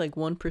they, like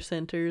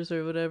 1%ers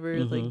or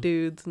whatever, like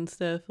dudes and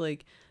stuff.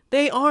 Like,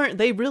 they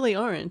really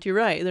aren't. You're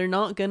right. They're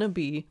not gonna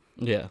be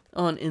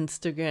on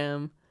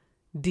Instagram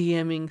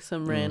DMing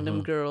some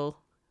random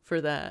girl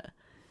for that.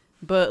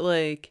 But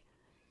like,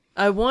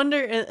 I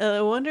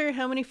wonder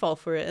how many fall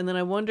for it, and then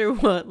I wonder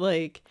what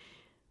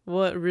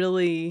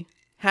really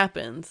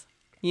happens,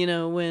 you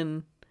know,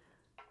 when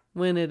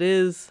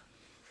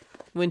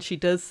she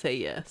does say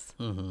yes.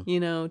 You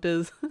know,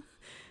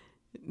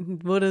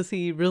 what does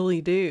he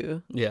really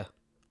do? Yeah.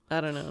 I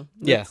don't know.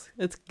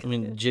 It's I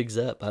mean, jigs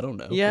up. I don't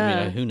know. Yeah.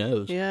 I mean, who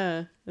knows?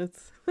 Yeah.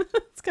 It's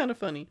it's kind of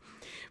funny.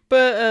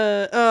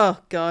 But oh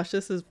gosh,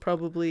 this is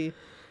probably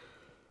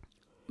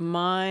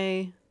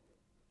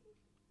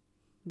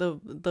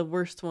the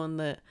worst one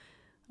that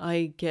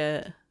I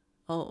get.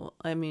 Oh,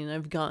 I mean,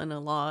 I've gotten a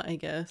lot, I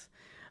guess.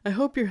 I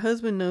hope your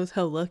husband knows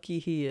how lucky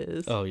he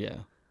is. Oh, yeah.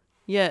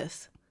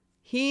 Yes.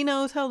 He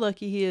knows how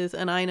lucky he is,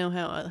 and I know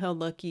how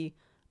lucky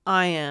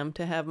I am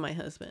to have my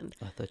husband.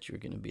 I thought you were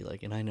going to be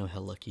like, and I know how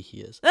lucky he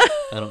is.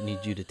 I don't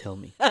need you to tell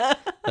me.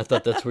 I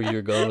thought that's where you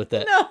were going with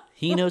that. No.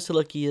 He knows how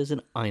lucky he is,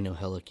 and I know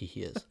how lucky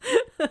he is.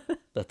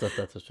 That's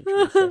what you're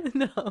going to say.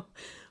 No.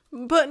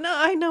 But no,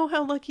 I know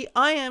how lucky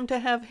I am to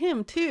have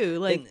him too.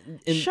 Like,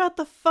 and shut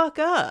the fuck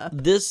up.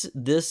 This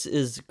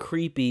is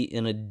creepy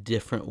in a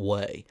different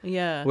way.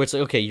 Yeah. Where it's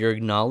like, okay, you're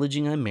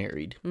acknowledging I'm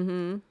married.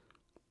 But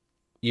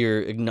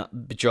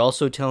you're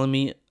also telling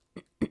me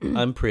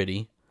I'm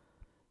pretty.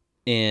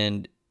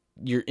 And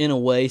you're in a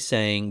way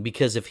saying,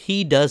 because if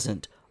he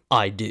doesn't,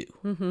 I do.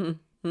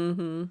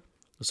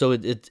 So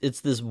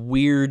it's this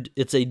weird,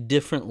 it's a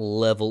different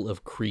level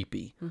of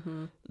creepy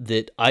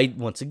that I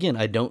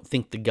don't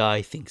think the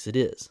guy thinks it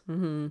is.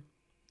 I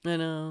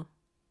know.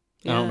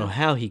 Yeah. I don't know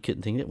how he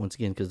couldn't think it, once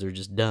again, because they're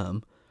just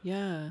dumb.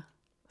 Yeah.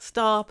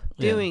 Stop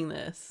doing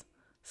this.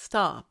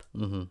 Stop.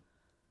 Then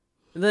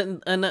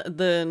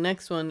the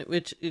next one,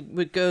 which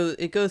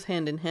it goes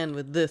hand in hand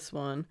with this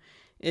one,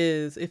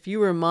 is if you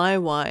were my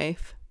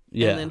wife,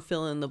 and then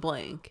fill in the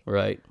blank.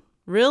 Right.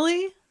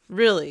 Really?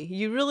 Really?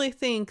 You really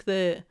think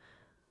that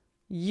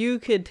you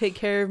could take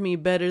care of me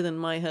better than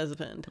my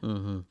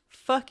husband?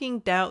 Fucking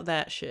doubt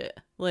that shit.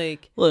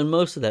 Like, well, and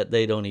most of that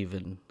they don't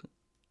even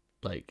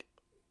like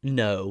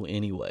know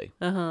anyway.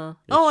 Oh,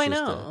 I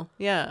know.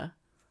 Yeah,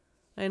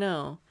 I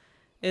know.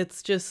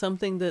 It's just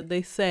something that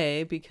they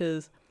say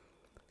because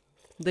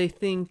they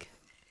think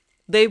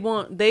they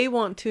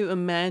want to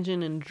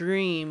imagine and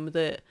dream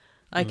that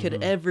I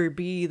could ever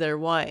be their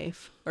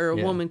wife, or a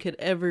woman could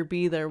ever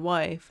be their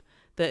wife,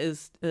 that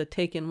is a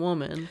taken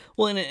woman.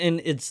 Well,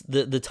 and it's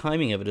the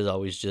timing of it is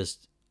always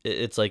just,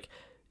 it's like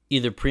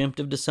either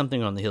preemptive to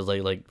something on the hills.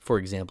 Like for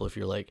example, if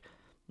you're like,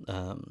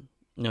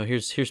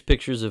 here's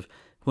pictures of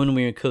when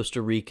we were in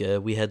Costa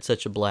Rica, we had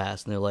such a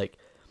blast. And they're like,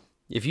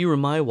 if you were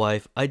my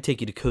wife, I'd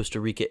take you to Costa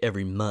Rica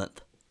every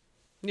month.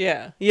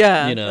 Yeah.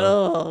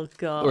 Oh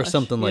gosh. Or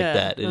something like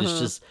that.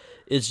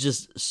 It's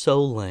just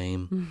so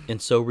lame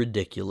and so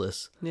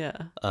ridiculous.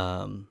 Yeah.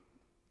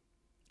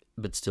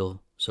 But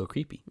still so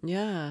creepy.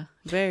 Yeah,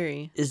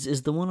 very.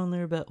 Is the one on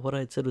there about what I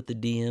had said with the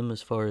DM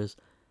as far as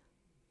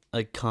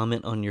I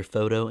comment on your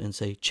photo and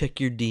say, check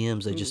your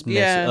DMs, I just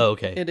messaged. Oh,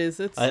 okay. It is.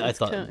 I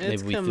thought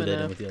maybe we threw that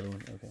in with the other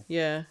one. Okay.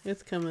 Yeah,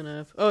 it's coming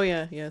up. Oh,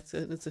 yeah. It's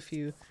a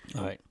few.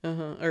 All right.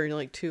 Or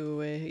like 2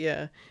 away.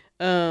 Yeah.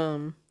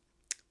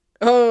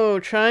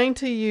 Trying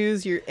to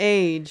use your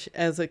age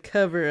as a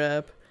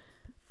cover-up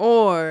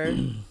or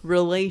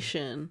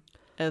relation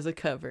as a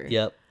cover.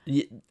 Yep.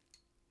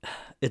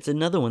 It's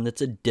another one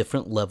that's a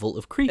different level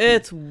of creepy.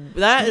 This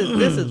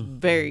is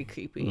very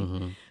creepy.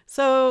 Mm-hmm.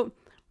 So,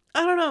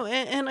 I don't know.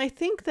 And I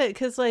think that,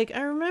 because, like,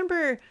 I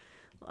remember,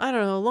 I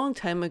don't know, a long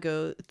time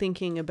ago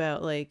thinking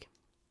about, like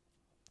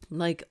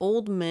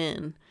old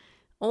men.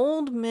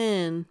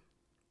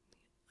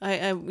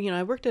 I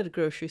worked at a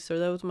grocery store.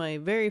 That was my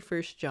very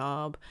first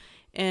job.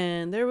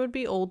 And there would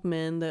be old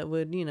men that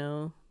would,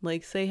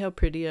 like, say how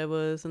pretty I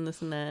was and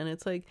this and that. And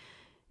it's like,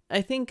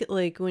 I think,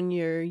 like, when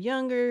you're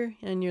younger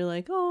and you're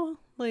like, oh,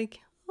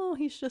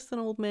 he's just an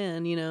old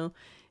man,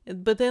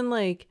 But then,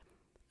 like,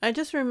 I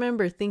just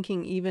remember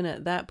thinking, even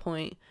at that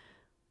point,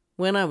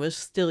 when I was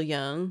still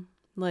young,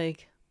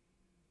 like,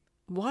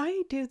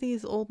 why do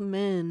these old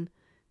men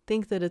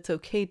think that it's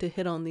okay to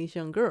hit on these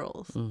young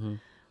girls? Mm-hmm.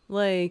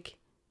 Like,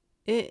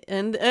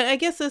 and I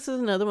guess this is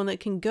another one that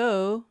can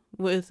go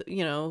with,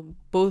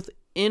 both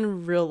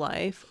in real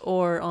life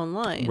or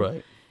online.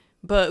 Right.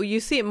 But you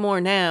see it more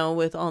now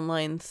with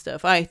online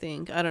stuff, I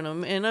think. I don't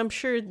know. And I'm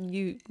sure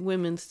you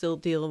women still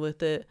deal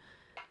with it,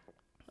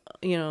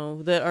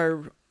 that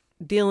are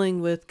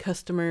dealing with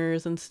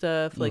customers and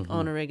stuff, like,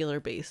 on a regular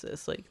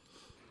basis.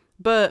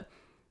 But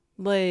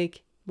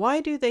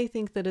why do they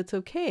think that it's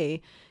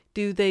okay?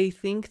 Do they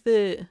think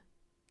that...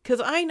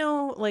 Because I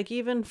know, like,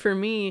 even for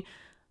me,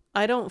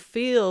 I don't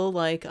feel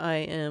like I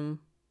am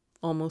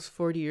almost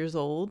 40 years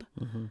old.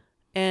 Mm-hmm.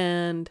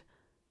 And,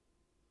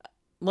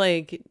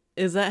 like...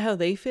 Is that how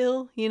they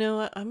feel?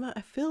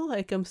 I feel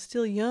like I'm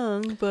still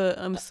young, but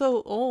I'm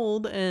so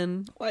old.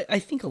 And I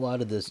think a lot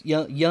of this,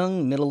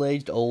 young,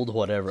 middle-aged, old,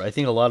 whatever, I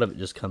think a lot of it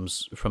just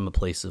comes from a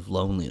place of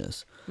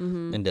loneliness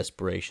and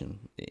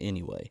desperation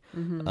anyway.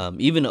 Mm-hmm.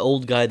 Even an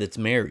old guy that's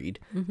married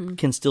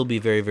can still be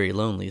very, very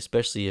lonely,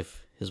 especially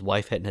if his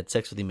wife hadn't had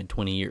sex with him in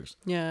 20 years.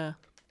 Yeah.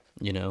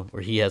 Or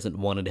he hasn't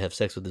wanted to have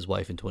sex with his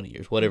wife in 20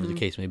 years, whatever the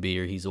case may be,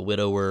 or he's a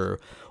widower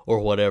or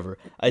whatever.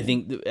 I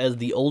think as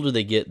the older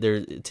they get,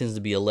 there tends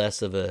to be a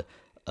less of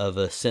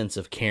a sense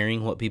of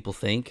caring what people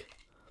think.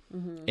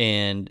 Mm-hmm.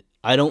 And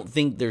I don't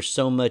think there's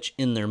so much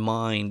in their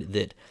mind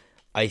that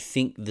I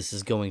think this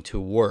is going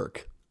to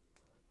work.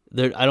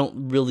 I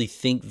don't really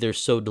think they're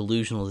so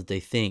delusional that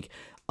they think,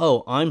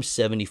 oh, I'm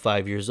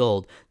 75 years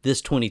old.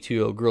 This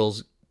 22-year-old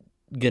girl's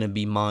gonna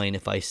be mine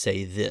if I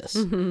say this.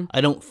 Mm-hmm.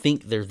 I don't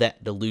think they're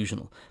that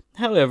delusional.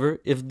 However,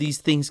 if these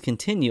things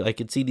continue, I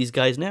could see these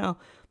guys now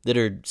that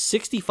are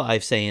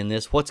 65 saying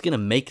this. What's gonna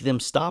make them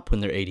stop when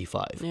they're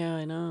 85? Yeah,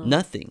 I know.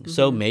 Nothing. Mm-hmm.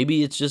 So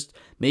maybe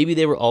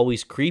they were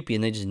always creepy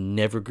and they just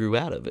never grew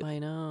out of it. I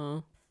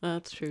know.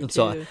 That's true. And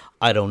so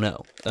I don't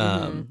know.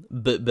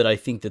 But I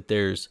think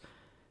that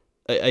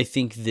I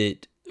think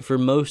that for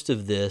most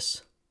of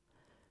this,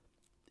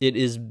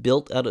 it's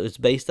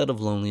based out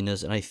of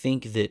loneliness, and I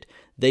think that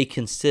they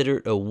consider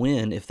it a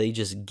win if they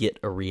just get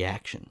a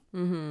reaction.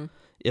 Mm-hmm.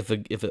 If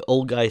an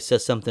old guy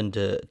says something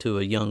to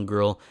a young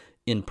girl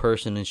in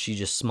person and she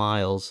just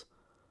smiles,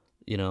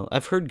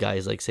 I've heard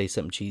guys like say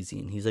something cheesy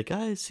and he's like,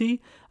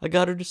 see, I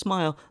got her to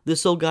smile.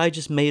 This old guy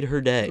just made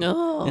her day.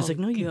 Oh, and it's like,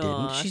 no, you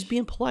didn't. She's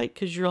being polite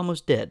because you're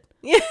almost dead.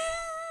 Yeah.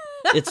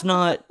 It's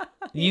not,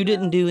 you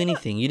didn't do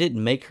anything. You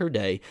didn't make her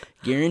day.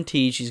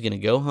 Guaranteed she's going to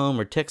go home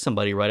or text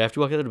somebody right after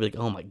you walk out and be like,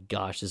 oh my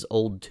gosh, this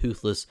old,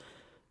 toothless,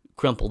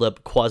 crumpled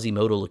up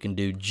Quasimodo looking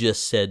dude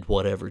just said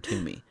whatever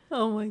to me.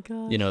 Oh my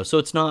God. So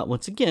it's not,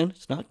 once again,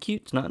 it's not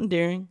cute. It's not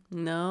endearing.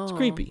 No. It's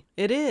creepy.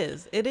 It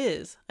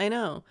is. I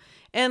know.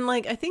 And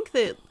like, I think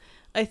that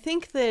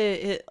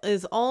it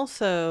is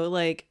also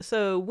like,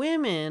 so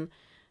women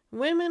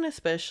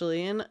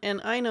especially,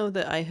 and I know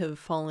that I have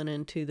fallen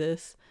into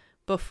this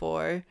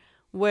before,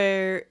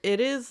 where it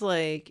is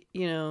like,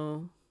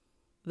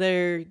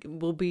 there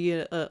will be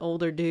a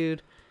older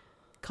dude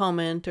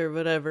comment or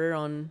whatever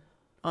on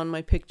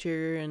my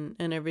picture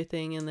and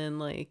everything, and then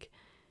like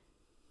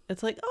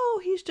it's like,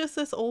 oh, he's just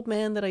this old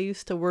man that I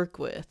used to work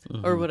with,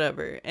 mm-hmm. or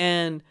whatever,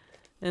 and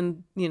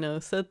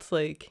so it's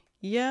like,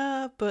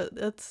 yeah, but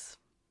that's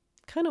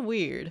kind of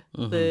weird,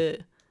 mm-hmm.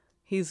 that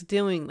he's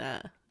doing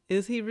that.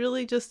 Is he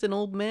really just an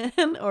old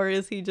man, or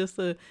is he a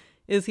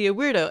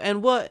weirdo?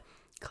 And what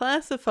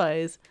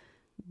classifies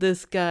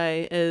this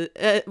guy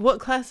as what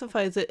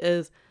classifies it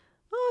as,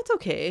 oh, it's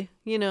okay,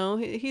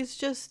 he's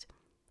just,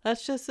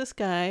 that's just this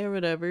guy or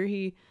whatever.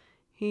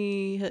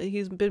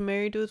 He's been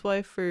married to his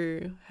wife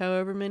for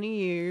however many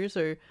years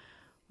or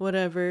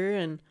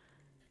whatever,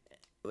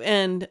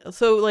 and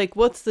so like,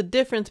 what's the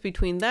difference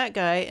between that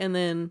guy and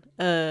then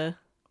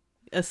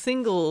a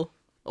single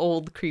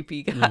old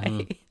creepy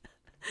guy?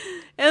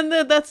 And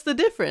that's the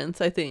difference,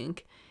 I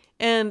think.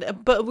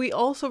 But we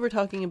also were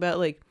talking about,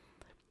 like,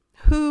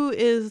 who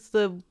is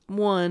the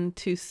one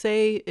to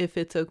say if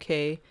it's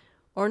okay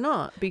or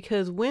not?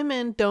 Because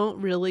women don't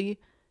really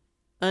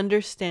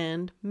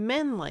understand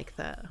men like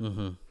that.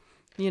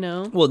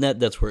 Well,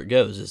 that's where it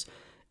goes.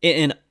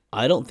 And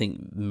I don't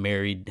think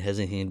married has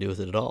anything to do with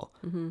it at all.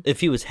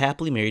 If he was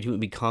happily married, he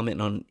wouldn't be commenting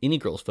on any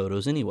girl's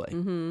photos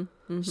anyway.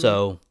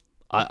 So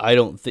I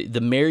don't think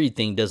the married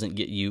thing doesn't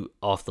get you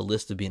off the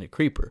list of being a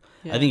creeper.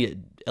 I think it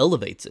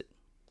elevates it.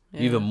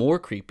 Even more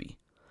creepy.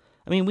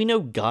 I mean, we know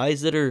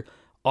guys that are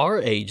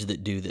our age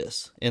that do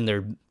this, and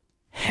they're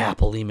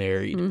happily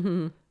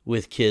married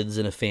with kids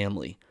and a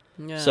family.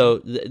 Yeah.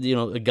 So,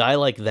 a guy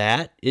like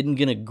that isn't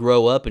going to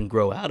grow up and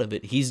grow out of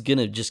it. He's going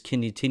to just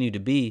continue to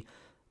be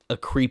a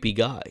creepy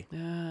guy.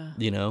 Yeah.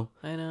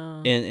 I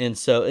know.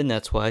 And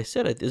that's why I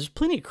said it. There's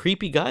plenty of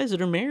creepy guys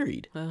that are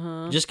married.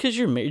 Just because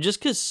you're married, just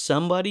because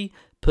somebody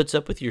puts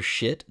up with your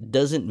shit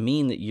doesn't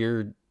mean that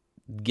you're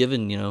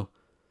given,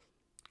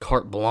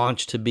 carte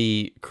blanche to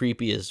be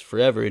creepy as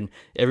forever, and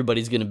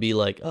everybody's going to be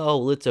like, oh,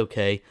 well, it's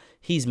okay.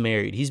 He's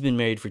married. He's been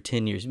married for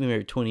 10 years. He's been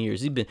married 20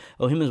 years. Him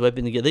and his wife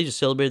been together. They just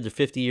celebrated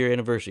their 50-year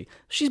anniversary.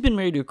 She's been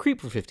married to a creep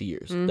for 50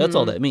 years. That's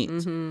all that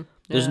means.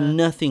 There's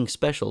nothing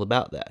special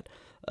about that.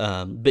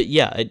 But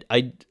yeah,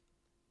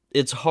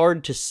 it's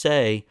hard to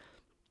say.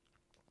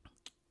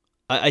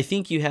 I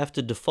think you have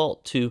to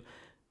default to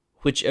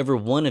whichever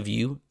one of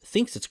you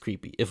thinks it's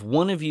creepy. If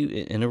one of you,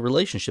 in a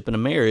relationship, in a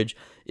marriage,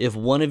 if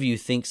one of you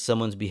thinks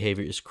someone's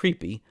behavior is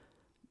creepy,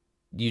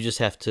 you just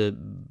have to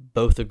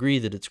both agree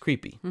that it's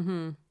creepy.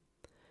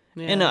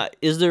 Yeah. And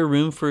is there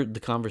room for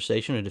the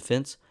conversation or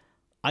defense?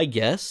 I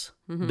guess,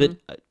 but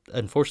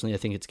unfortunately, I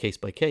think it's case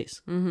by case.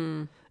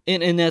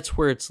 And that's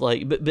where it's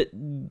like, but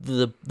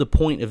the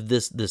point of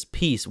this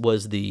piece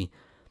was the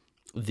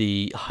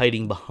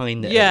hiding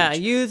behind that. Yeah,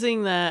 age.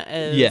 Using that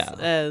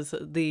as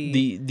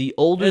the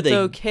older it's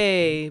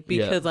okay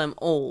because I'm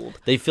old.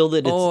 They feel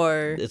that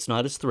it's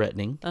not as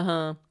threatening.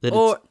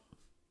 Go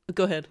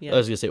ahead. Yeah. I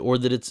was gonna say, or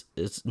that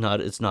it's not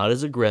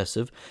as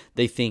aggressive.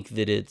 They think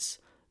that it's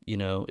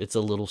it's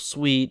a little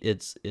sweet.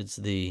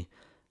 They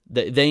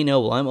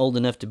know, well, I'm old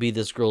enough to be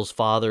this girl's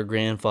father,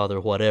 grandfather,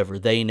 whatever.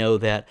 They know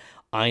that.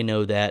 I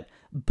know that.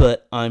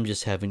 But I'm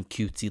just having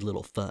cutesy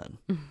little fun.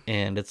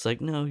 And it's like,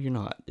 no, you're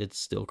not. It's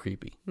still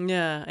creepy.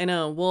 Yeah, I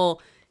know.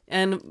 Well,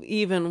 and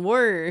even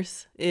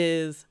worse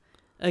is,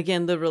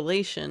 again, the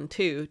relation,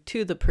 too,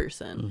 to the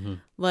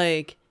person.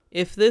 Like,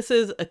 if this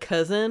is a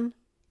cousin,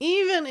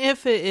 even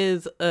if it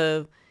is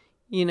a,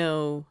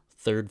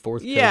 third,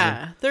 fourth cousin.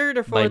 Yeah, third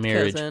or fourth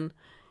cousin.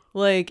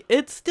 Like,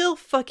 it's still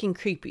fucking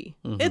creepy.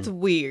 It's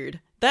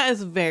weird. That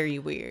is very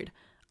weird.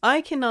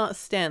 I cannot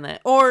stand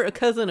that. Or a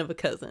cousin of a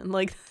cousin.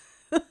 Like...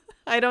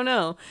 I don't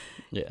know.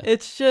 Yeah.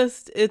 It's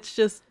just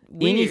weird.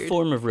 Any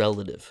form of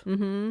relative.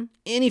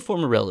 Any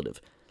form of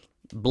relative.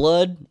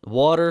 Blood,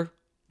 water,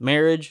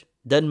 marriage,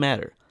 doesn't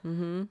matter.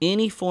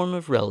 Any form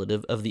of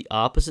relative of the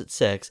opposite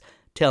sex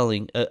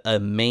telling a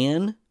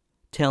man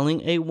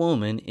telling a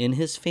woman in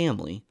his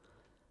family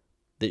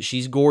that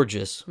she's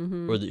gorgeous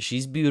or that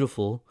she's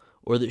beautiful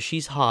or that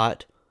she's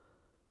hot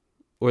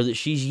or that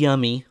she's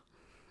yummy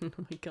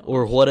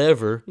or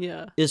whatever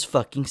is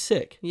fucking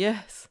sick.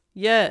 Yes.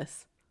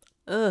 Yes.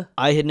 Ugh.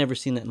 I had never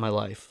seen that in my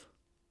life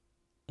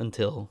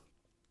until...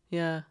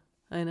 Yeah,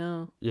 I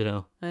know.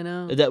 I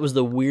know. That was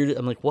the weird...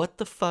 I'm like, what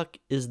the fuck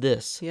is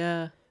this?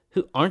 Yeah.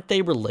 Aren't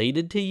they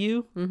related to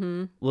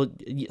you? Well,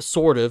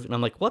 sort of. And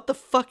I'm like, what the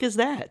fuck is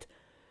that?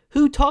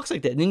 Who talks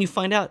like that? And then you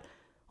find out,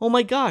 oh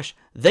my gosh,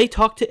 they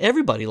talk to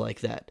everybody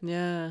like that.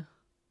 Yeah.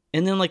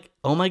 And then like,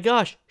 oh my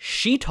gosh,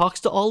 she talks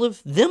to all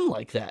of them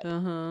like that.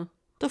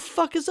 The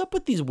fuck is up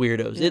with these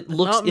weirdos? Yeah, it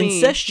looks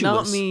incestuous.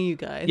 Not me, you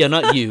guys. Yeah,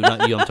 not you.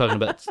 I'm talking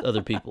about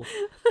other people.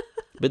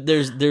 But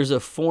there's a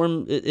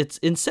form. It's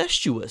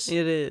incestuous.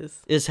 It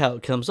is how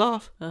it comes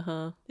off.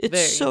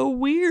 It's so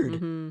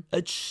weird.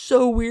 It's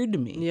so weird to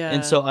me. Yeah.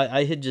 And so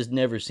I had just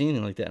never seen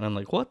anything like that, and I'm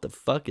like, what the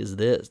fuck is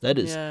this? That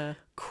is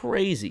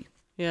crazy.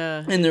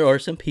 Yeah. And there are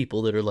some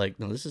people that are like,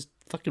 no, this is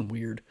fucking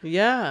weird.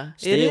 Yeah.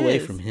 Stay away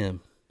from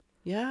him.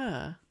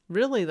 Yeah.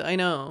 Really, I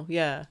know.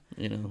 Yeah.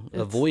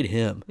 Avoid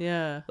him.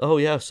 Yeah. Oh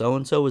yeah, so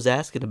and so was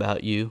asking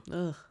about you.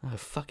 Ugh. Oh,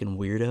 fucking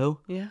weirdo.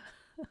 Yeah.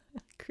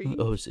 Creep.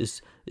 Oh,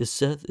 is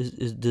Seth?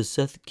 Does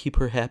Seth keep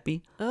her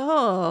happy?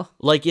 Oh.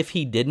 Like if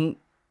he didn't,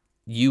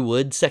 you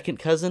would, second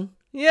cousin.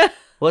 Yeah.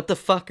 What the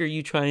fuck are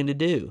you trying to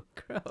do?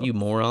 Gross. You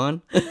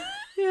moron.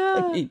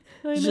 Yeah.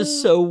 It's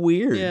just so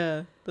weird.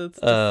 Yeah. That's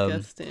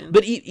disgusting.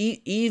 But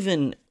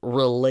even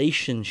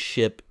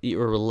relationship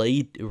or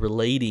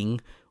relating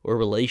or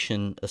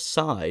relation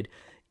aside,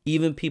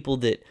 even people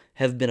that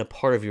have been a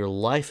part of your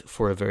life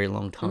for a very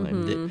long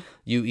time that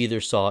you either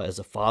saw as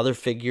a father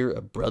figure,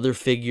 a brother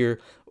figure,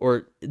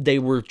 or they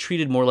were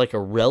treated more like a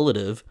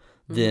relative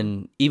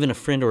than even a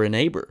friend or a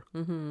neighbor.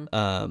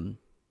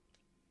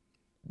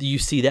 You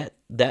see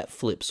that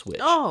flip switch.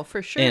 Oh,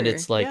 for sure. And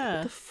it's like,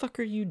 what the fuck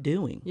are you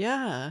doing?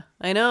 Yeah,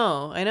 I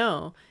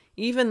know.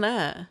 Even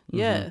that,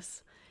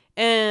 yes.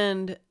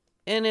 And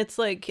it's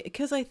like,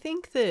 because I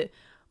think that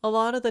a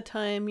lot of the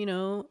time,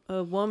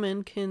 a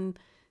woman can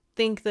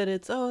think that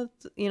it's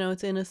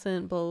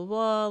innocent, blah, blah,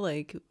 blah.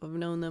 Like, I've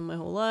known them my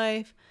whole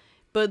life.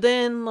 But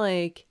then,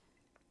 like,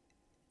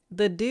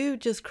 the dude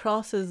just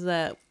crosses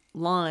that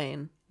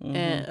line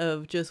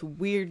of just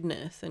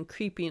weirdness and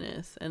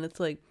creepiness. And it's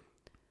like,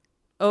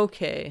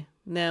 okay,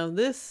 now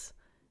this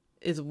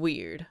is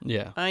weird.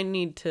 Yeah. I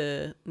need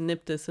to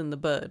nip this in the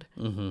bud.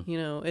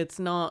 It's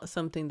not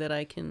something that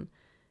I can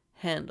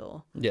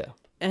handle. Yeah.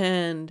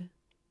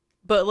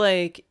 But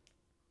like,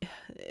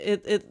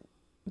 it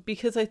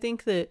because I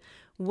think that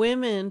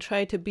women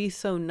try to be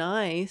so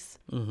nice,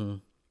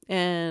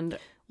 and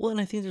well, and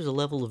I think there's a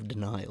level of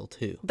denial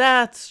too.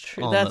 That's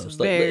true. Almost. That's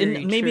very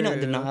and maybe true. not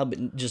denial,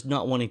 but just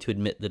not wanting to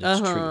admit that it's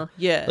true.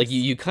 Yes. Like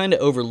you kind of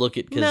overlook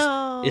it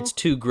because it's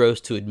too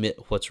gross to admit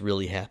what's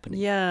really happening.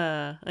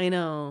 Yeah, I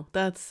know.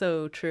 That's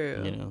so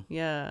true.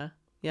 Yeah.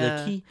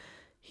 Like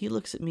he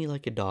looks at me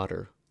like a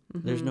daughter.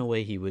 There's no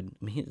way he would.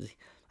 I mean,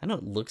 I know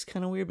it looks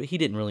kind of weird, but he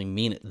didn't really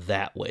mean it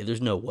that way.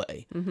 There's no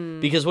way.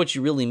 Because what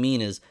you really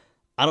mean is,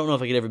 I don't know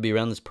if I could ever be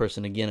around this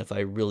person again if I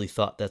really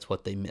thought that's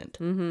what they meant.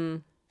 I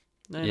know.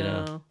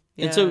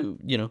 Yeah. And so,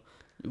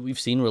 we've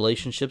seen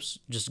relationships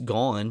just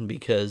gone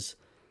because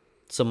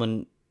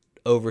someone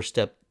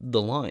overstepped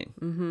the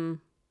line.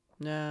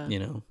 Yeah.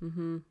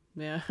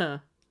 Yeah,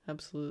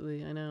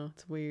 absolutely. I know.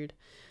 It's weird.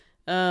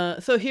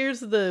 So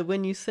here's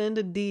when you send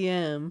a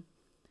DM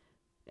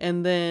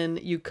and then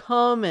you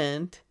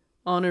comment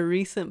on a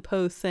recent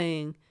post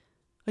saying,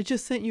 I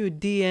just sent you a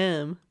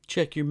DM.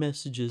 Check your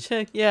messages.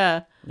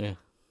 Yeah. Yeah.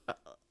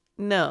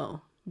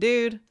 No.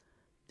 Dude.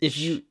 If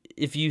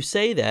you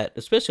say that,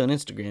 especially on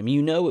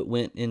Instagram, it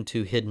went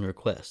into hidden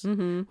requests,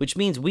 which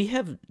means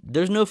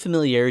there's no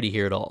familiarity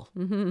here at all.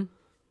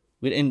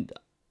 And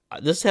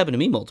this happened to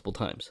me multiple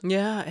times.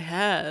 Yeah, it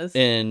has.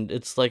 And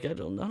it's like, I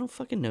don't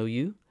fucking know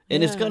you.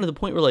 And it's gotten to the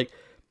point where, like,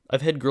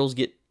 I've had girls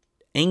get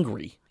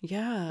angry.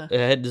 Yeah. I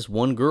had this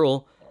one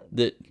girl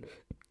that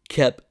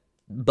kept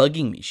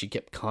bugging me. She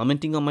kept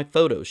commenting on my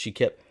photos. She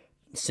kept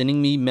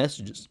sending me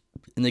messages.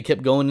 And they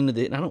kept going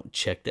into and I don't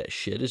check that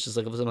shit. It's just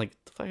like, all of a sudden, like,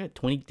 I got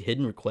 20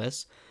 hidden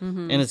requests.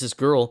 And it's this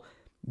girl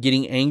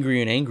getting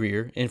angrier and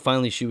angrier. And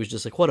finally she was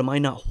just like, what, am I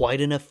not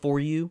white enough for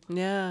you?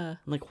 Yeah. I'm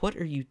like, what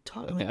are you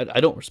talking about?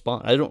 I don't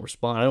respond. I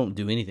don't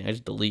do anything. I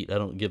just delete. I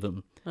don't give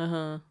them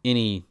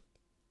any.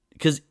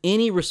 Because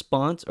any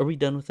response, are we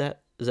done with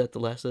that? Is that the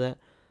last of that?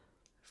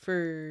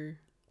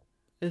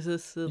 Is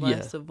this the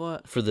last of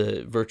what? For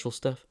the virtual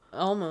stuff?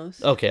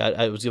 Almost. Okay,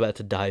 I was about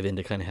to dive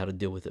into kind of how to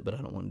deal with it, but I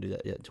don't want to do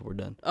that yet until we're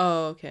done.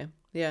 Oh, okay.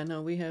 Yeah,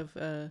 no, we have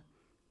 3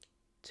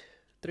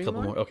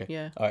 Couple more? Okay.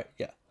 Yeah. All right,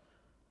 yeah.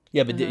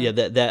 Yeah, but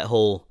that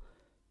whole...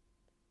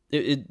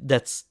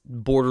 that's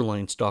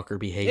borderline stalker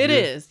behavior. It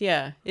is,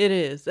 yeah. It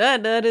is.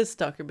 That is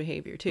stalker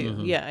behavior, too.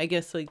 Yeah, I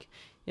guess, like,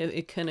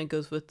 it kind of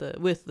goes with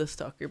the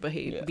stalker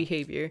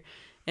behavior.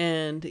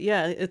 And,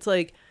 yeah, it's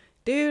like,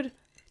 dude,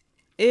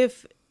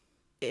 if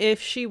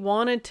she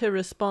wanted to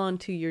respond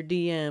to your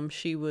DM,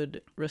 she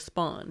would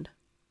respond.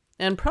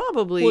 And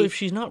probably... Well, if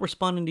she's not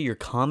responding to your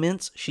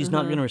comments, she's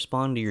not going to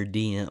respond to your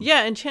DM.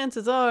 Yeah, and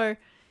chances are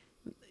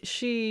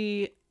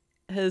she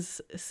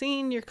has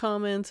seen your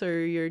comments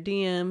or your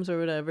DMs or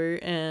whatever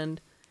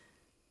and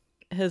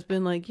has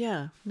been like,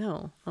 yeah,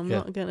 no, I'm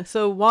not going to.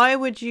 So why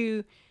would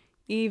you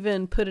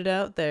even put it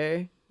out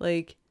there?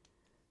 Like,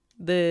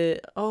 I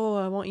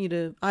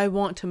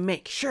want to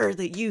make sure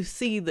that you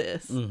see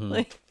this.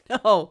 Like,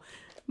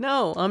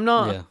 no, I'm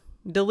not. Yeah.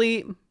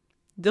 Delete.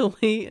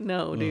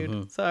 No,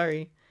 dude.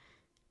 Sorry.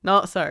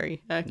 Not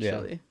sorry,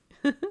 actually.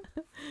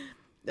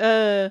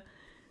 Yeah.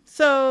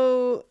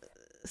 So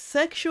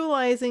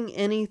sexualizing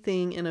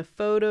anything in a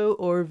photo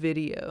or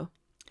video.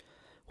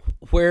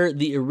 Where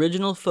the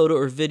original photo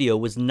or video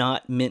was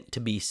not meant to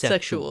be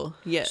sexual.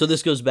 Yes. So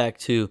this goes back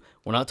to,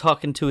 we're not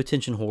talking to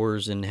attention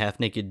whores and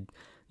half-naked,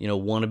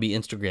 wannabe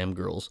Instagram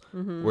girls.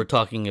 We're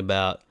talking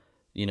about,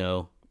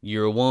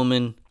 you're a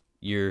woman,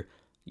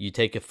 you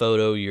take a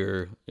photo,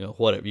 you're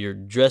whatever, you're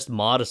dressed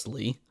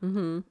modestly,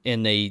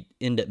 and they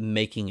end up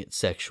making it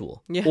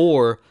sexual,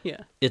 or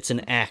it's an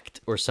act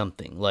or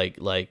something like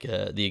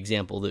the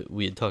example that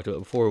we had talked about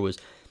before was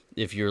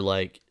if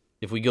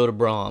we go to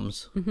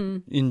Brahms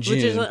in June,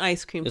 which is an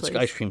ice cream place. It's an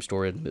ice cream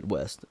store in the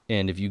Midwest,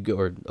 and if you go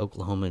or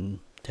Oklahoma and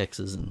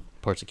Texas and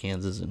parts of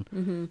Kansas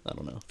and I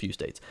don't know, a few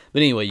states.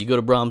 But anyway, you go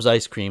to Brahms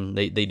Ice Cream,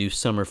 they do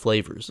summer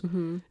flavors.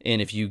 And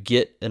if you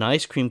get an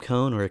ice cream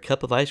cone or a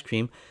cup of ice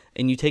cream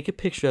and you take a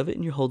picture of it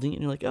and you're holding it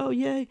and you're like, oh,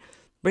 yay,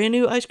 brand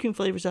new ice cream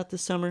flavors out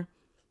this summer.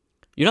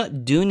 You're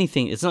not doing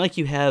anything. It's not like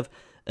you have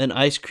an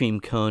ice cream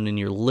cone and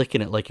you're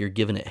licking it like you're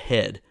giving it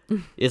head.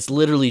 It's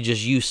literally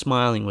just you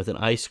smiling with an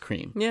ice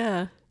cream.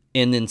 Yeah.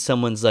 And then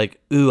someone's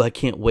like, ooh, I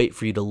can't wait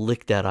for you to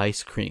lick that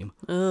ice cream.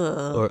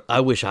 Ugh. Or I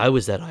wish I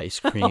was that ice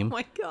cream. Oh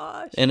my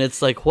gosh. And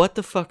it's like, what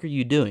the fuck are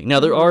you doing? Now,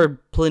 there are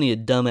plenty of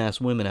dumbass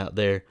women out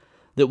there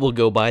that will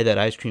go buy that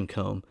ice cream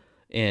cone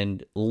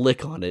and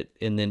lick on it,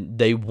 and then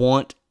they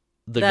want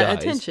the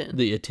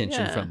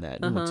attention from that.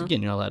 And once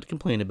again, you're not allowed to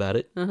complain about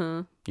it.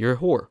 You're a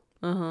whore.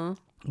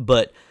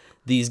 But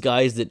these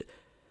guys that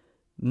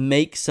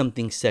make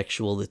something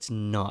sexual that's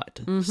not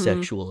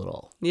sexual at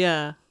all.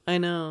 Yeah, I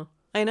know.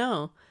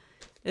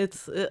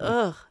 It's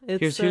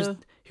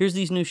Here's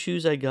these new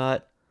shoes I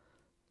got.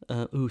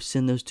 Ooh,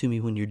 send those to me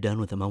when you're done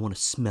with them. I want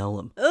to smell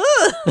them.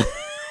 Gross.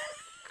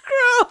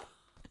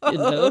 You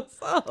know?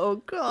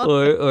 Oh god.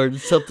 Or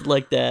something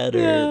like that.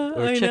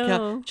 Or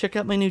I check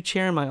out my new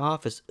chair in my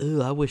office.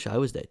 Ooh, I wish I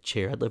was that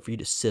chair. I'd love for you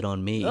to sit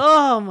on me.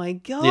 Oh my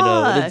god. You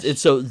know,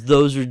 it's so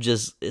those are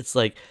just. It's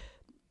like,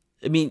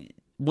 I mean,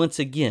 once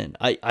again,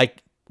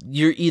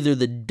 you're either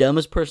the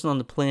dumbest person on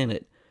the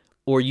planet,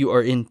 or you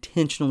are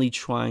intentionally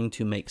trying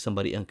to make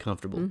somebody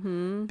uncomfortable.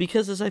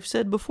 Because as I've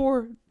said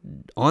before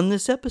on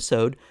this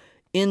episode,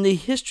 in the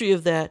history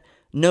of that,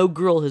 no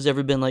girl has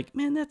ever been like,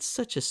 man, that's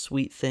such a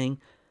sweet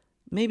thing.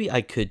 Maybe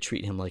I could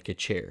treat him like a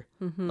chair.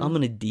 I'm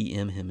going to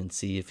DM him and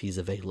see if he's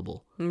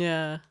available.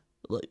 Yeah.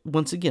 Like,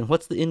 once again,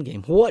 what's the end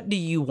game? What do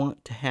you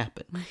want to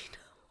happen? I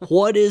know.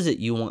 What is it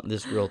you want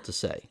this girl to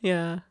say?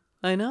 Yeah.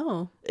 I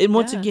know. And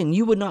once again,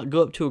 you would not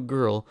go up to a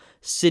girl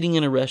sitting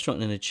in a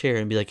restaurant in a chair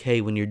and be like, hey,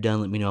 when you're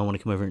done, let me know. I want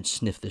to come over and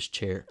sniff this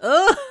chair.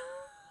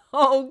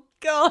 Oh,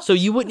 God. So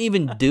you wouldn't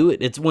even do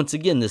it. It's, once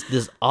again,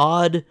 this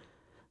odd,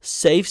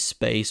 safe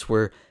space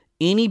where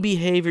any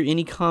behavior,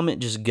 any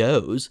comment just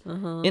goes.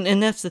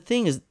 And that's the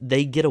thing, is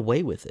they get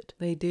away with it.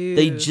 They do.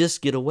 They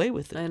just get away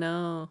with it. I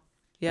know.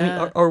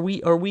 Yeah. I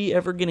mean, are we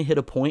ever going to hit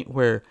a point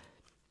where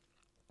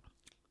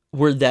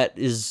that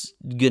is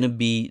going to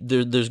be,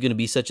 there's going to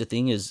be such a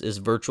thing as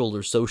virtual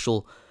or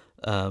social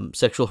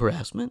sexual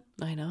harassment?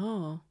 I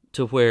know.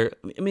 To where,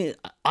 I mean,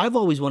 I've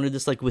always wondered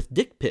this, like with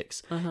dick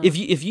pics.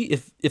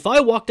 If I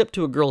walked up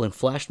to a girl and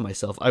flashed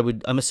myself,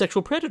 I'm a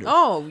sexual predator.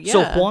 Oh, yeah.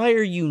 So why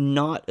are you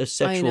not a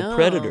sexual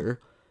predator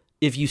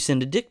if you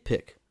send a dick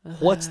pic?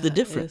 What's the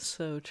difference? It's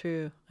so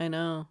true. I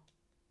know.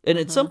 And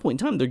at some point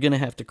in time, they're going to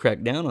have to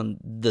crack down on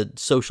the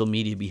social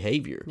media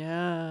behavior.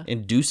 Yeah.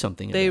 And do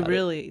something about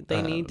it.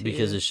 They need to.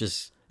 Because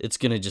it's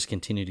going to just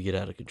continue to get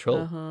out of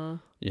control.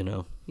 You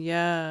know?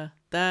 Yeah.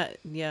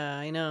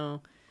 I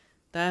know.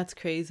 That's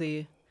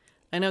crazy.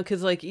 I know,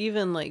 because, like,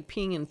 even, like,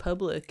 peeing in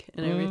public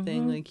and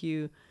everything, like,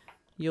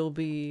 you'll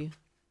be,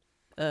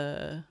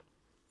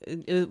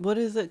 what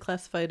is it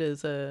classified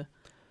as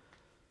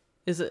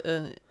is it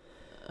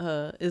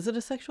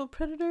a sexual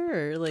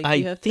predator, or, like,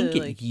 you have think to,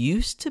 it like,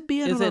 used to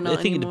be. I is don't it know. not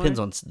I think anymore? It depends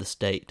on the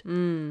state.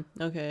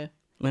 Okay.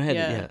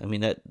 I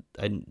mean, I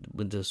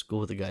went to school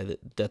with a guy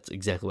that's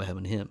exactly what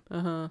happened to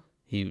him.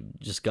 He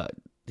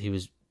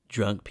was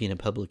drunk, peeing in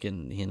public,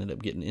 and he ended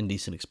up getting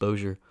indecent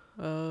exposure.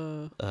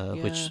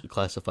 Which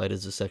classified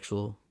as a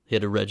sexual. He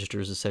had to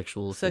register as a sex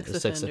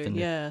offender.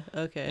 Yeah,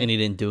 okay. And he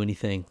didn't do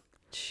anything.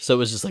 So it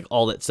was just like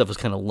all that stuff was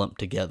kind of lumped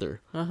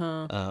together.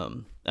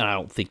 And I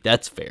don't think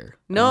that's fair.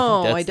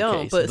 No, I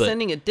don't. But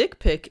sending a dick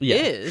pic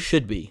is.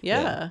 Should be.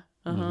 Yeah.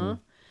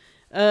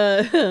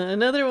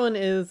 Another one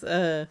is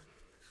the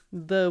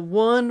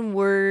one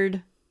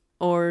word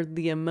or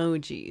the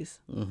emojis.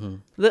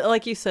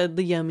 Like you said,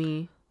 the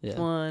yummy. Yeah,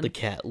 one. The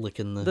cat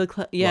licking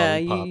the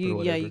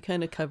you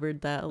kind of covered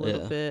that a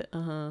little bit.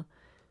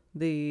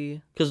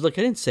 Because like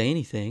I didn't say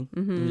anything. I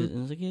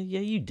was like,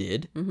 yeah, you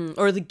did.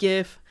 Or the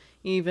GIF,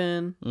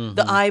 even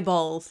the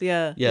eyeballs.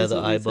 Yeah,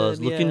 the eyeballs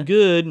looking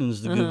good, and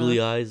there's the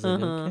googly eyes.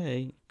 Like,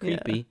 okay,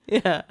 creepy.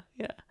 Yeah.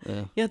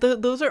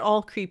 Those are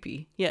all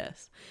creepy.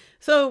 Yes.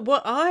 So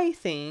what I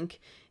think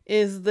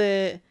is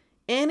that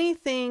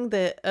anything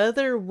that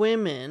other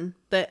women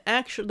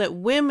that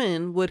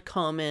women would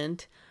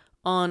comment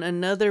on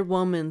another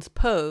woman's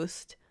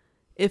post,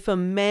 if a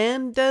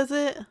man does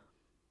it,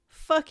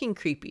 fucking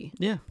creepy.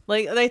 Yeah.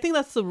 Like, I think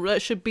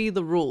that should be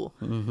the rule.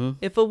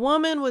 If a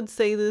woman would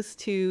say this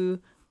to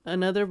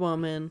another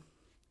woman,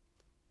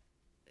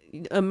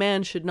 a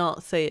man should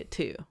not say it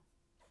too.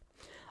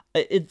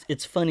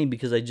 It's funny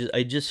because I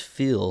just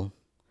feel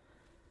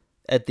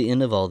at the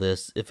end of all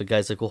this, if a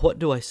guy's like, well, what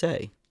do I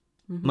say?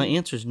 My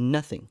answer is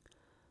nothing.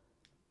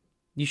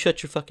 You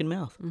shut your fucking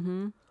mouth.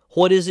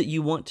 What is it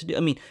you want to do?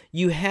 I mean,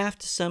 you have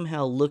to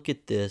somehow look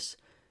at this.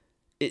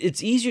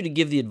 It's easier to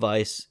give the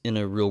advice in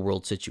a real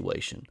world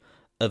situation.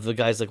 If a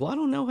guy's like, well, I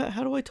don't know.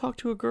 How do I talk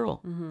to a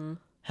girl?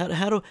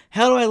 How do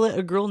I let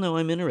a girl know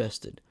I'm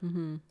interested?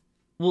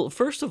 Well,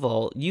 first of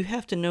all, you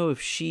have to know if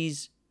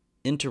she's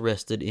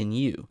interested in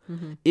you.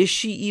 Is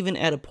she even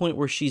at a point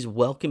where she's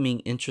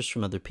welcoming interest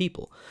from other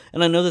people?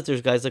 And I know that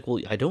there's guys like, well,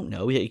 I don't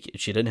know.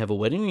 She doesn't have a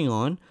wedding ring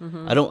on.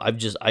 I've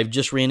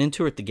just ran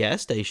into her at the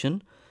gas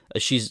station.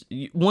 She's,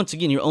 once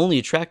again, you're only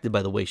attracted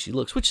by the way she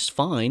looks, which is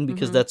fine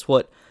because that's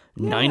what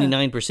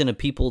 99% of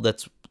people,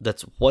 that's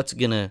what's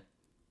gonna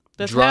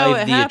That's drive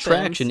how it the happens.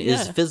 attraction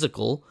is Yeah.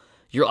 physical.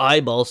 Your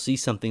eyeball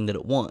sees something that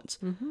it wants.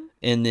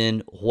 And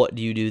then what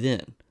do you do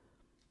then?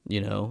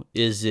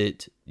 Is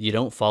it you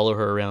don't follow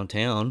her around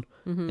town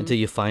until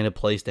you find a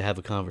place to have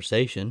a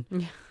conversation.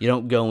 Yeah. You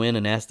don't go in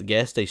and ask the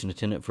gas station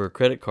attendant for a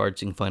credit card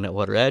so you can find out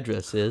what her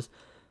address is.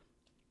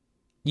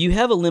 You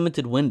have a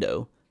limited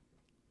window.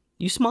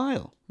 You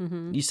smile.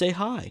 You say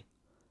hi.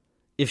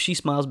 If she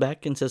smiles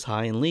back and says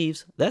hi and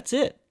leaves, that's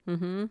it.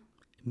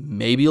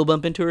 Maybe you'll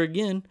bump into her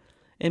again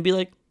and be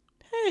like,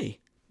 hey,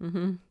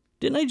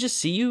 didn't I just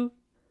see you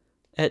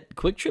at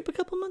Quick Trip a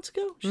couple months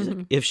ago? She's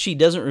like, if she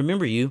doesn't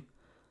remember you,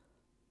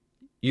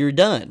 you're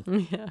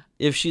done. Yeah.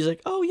 If she's like,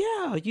 oh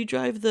yeah, you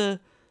drive the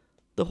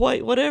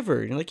white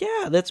whatever, you're like,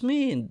 yeah, that's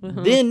me. And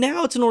then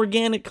now it's an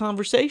organic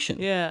conversation.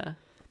 Yeah.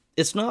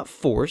 It's not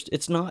forced.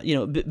 It's not,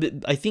 but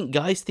I think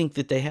guys think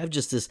that they have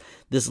just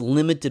this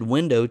limited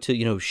window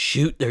to,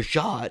 shoot their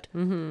shot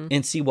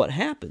and see what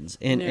happens.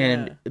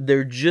 And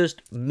they're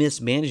just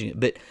mismanaging it.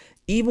 But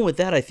even with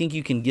that, I think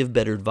you can give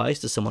better advice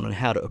to someone on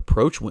how to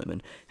approach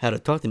women, how to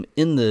talk to them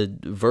in the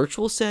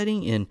virtual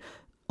setting and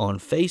on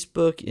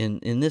Facebook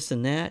and this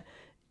and that.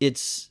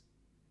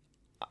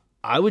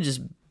 I would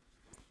just,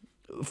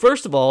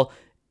 first of all,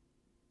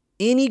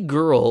 any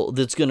girl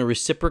that's going to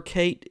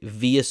reciprocate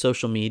via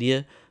social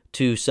media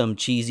to some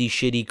cheesy,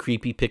 shitty,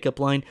 creepy pickup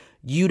line,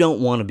 you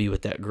don't want to be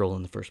with that girl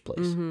in the first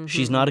place.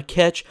 She's not a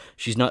catch.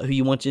 She's not who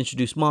you want to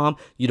introduce mom.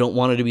 You don't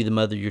want her to be the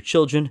mother of your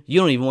children. You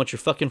don't even want your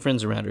fucking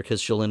friends around her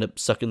because she'll end up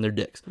sucking their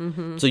dicks.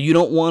 So you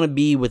don't want to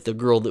be with the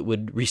girl that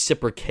would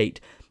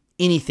reciprocate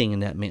anything in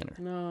that manner.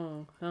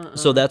 No.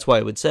 So that's why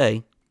I would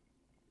say,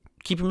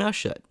 keep your mouth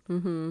shut.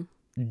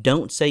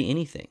 Don't say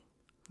anything.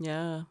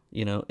 Yeah.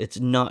 It's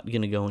not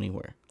going to go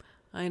anywhere.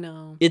 I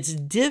know. It's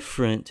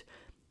different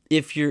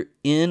if you're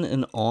in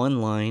an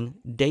online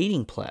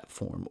dating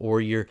platform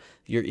or you're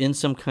in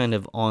some kind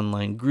of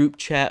online group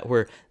chat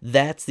where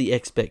that's the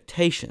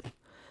expectation.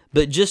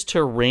 But just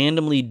to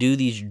randomly do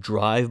these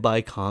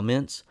drive-by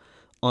comments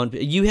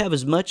you have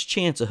as much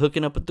chance of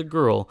hooking up with the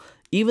girl,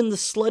 even the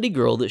slutty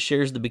girl that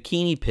shares the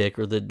bikini pic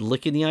or the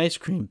licking the ice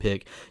cream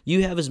pic,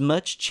 you have as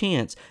much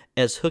chance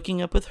as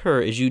hooking up with her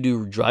as you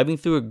do driving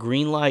through a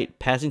green light,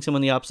 passing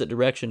someone the opposite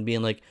direction,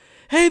 being like,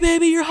 hey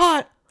baby, you're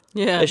hot,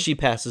 Yeah. as she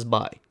passes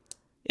by.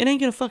 It ain't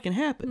gonna fucking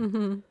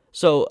happen.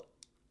 So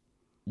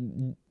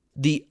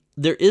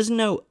there is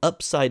no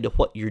upside to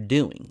what you're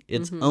doing.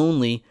 It's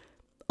only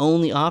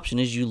option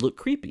is you look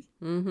creepy.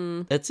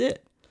 That's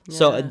it. Yeah.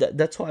 So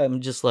that's why I'm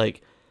just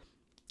like,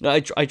 I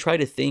try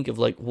to think of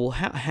like, well,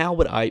 how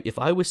would I, if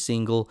I was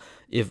single,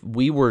 if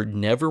we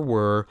never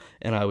were,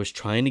 and I was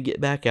trying to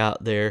get back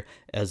out there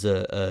as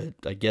I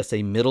guess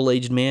a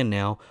middle-aged man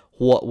now,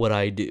 what would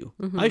I do?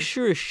 I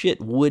sure as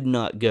shit would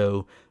not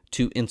go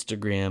to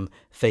Instagram,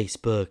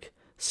 Facebook,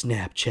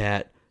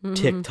 Snapchat,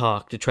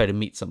 TikTok to try to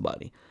meet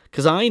somebody.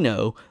 Because I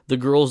know the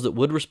girls that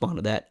would respond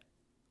to that,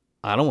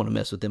 I don't want to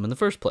mess with them in the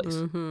first place.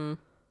 And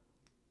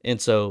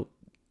so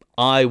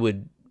I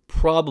would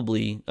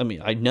probably,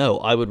 I know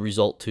I would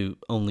result to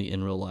only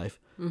in real life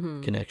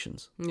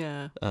connections.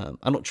 Yeah.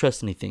 I don't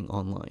trust anything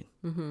online.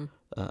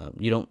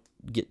 You don't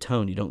get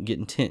tone, you don't get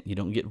intent, you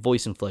don't get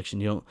voice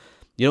inflection, you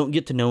don't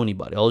get to know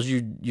anybody. All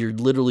you're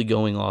literally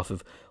going off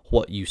of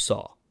what you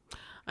saw.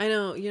 I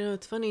know,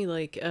 it's funny,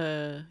 like,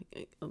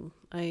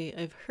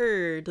 I've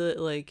heard that,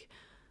 like,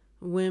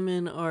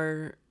 women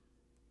are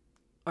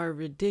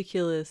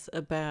ridiculous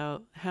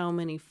about how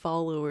many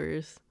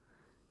followers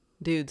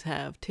dudes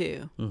have,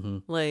 too.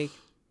 Like,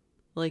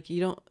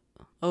 you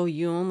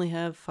only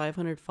have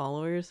 500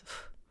 followers?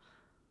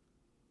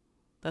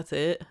 That's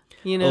it?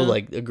 Oh,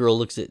 like a girl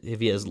looks at if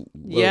he has low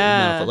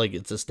amount, like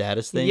it's a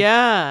status thing?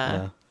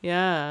 Yeah.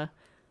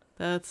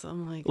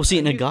 I'm like, well, see,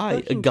 and a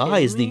guy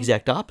is the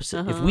exact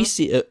opposite. If we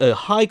see a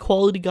high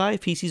quality guy,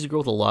 if he sees a girl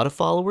with a lot of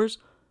followers,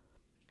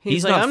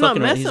 he's like, I'm not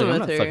messing with her. I'm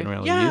not fucking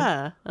around with you.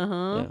 Yeah.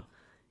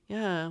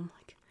 Yeah. I'm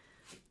like,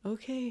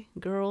 okay,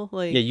 girl.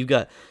 Like, yeah, you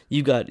got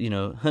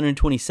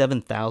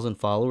 127,000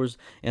 followers,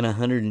 and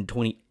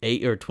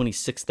 128 or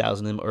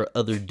 26,000 of them are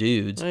other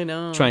dudes. I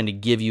know. Trying to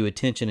give you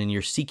attention, and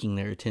you're seeking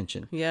their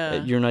attention.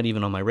 Yeah. You're not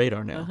even on my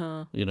radar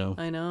now.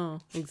 I know,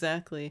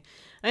 exactly.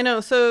 I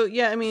know. So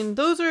yeah,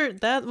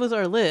 that was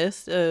our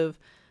list of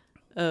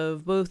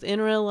both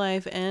in real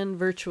life and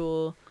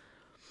virtual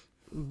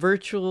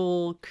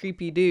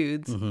creepy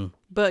dudes.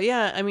 But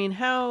yeah,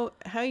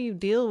 how you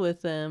deal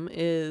with them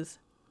is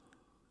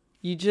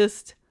you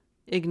just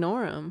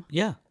ignore them.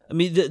 Yeah.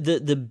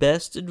 The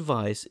best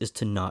advice is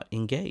to not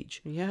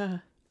engage. Yeah.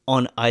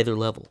 On either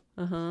level.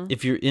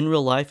 If you're in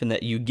real life and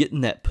that you get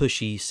in that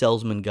pushy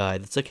salesman guy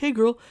that's like, hey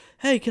girl,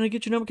 hey, can I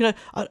get your number?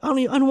 I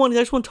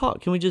just want to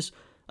talk. Can I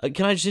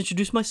just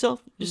introduce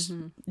myself?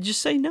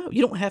 Just say no.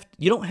 You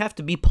don't have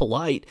to be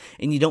polite,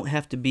 and you don't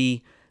have to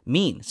be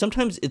mean.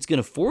 Sometimes it's going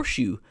to force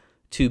you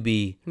to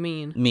be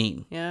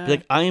mean. Yeah. Be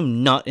like, I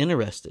am not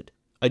interested.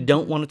 I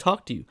don't want to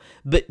talk to you.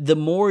 But the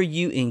more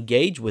you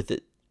engage with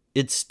it,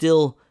 it's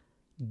still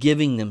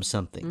giving them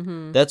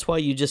something. That's why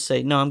you just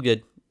say, no, I'm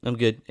good.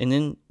 And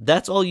then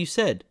that's all you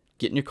said.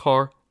 Get in your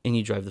car, and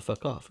you drive the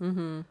fuck off.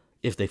 Mm-hmm.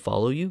 If they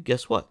follow you,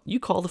 guess what? You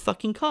call the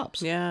fucking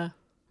cops. Yeah.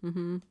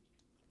 Mm-hmm.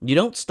 You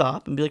don't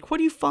stop and be like, what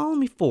are you following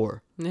me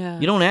for? Yeah.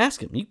 You don't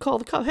ask him. You call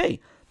the cop. Hey,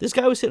 this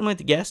guy was hitting me at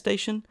the gas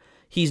station.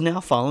 He's now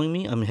following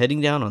me. I'm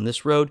heading down on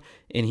this road,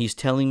 and he's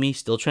telling me,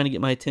 still trying to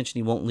get my attention.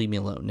 He won't leave me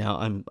alone. Now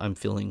I'm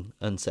feeling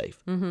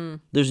unsafe. Mm-hmm.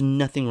 There's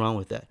nothing wrong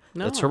with that.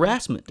 No. That's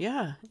harassment.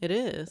 Yeah, it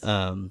is.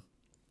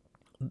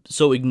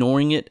 So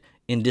ignoring it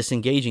and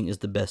disengaging is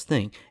the best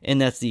thing. And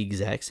that's the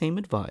exact same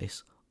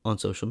advice on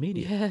social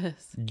media.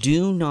 Yes.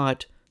 Do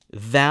not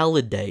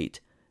validate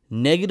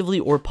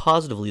negatively or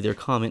positively their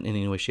comment in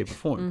any way, shape, or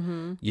form.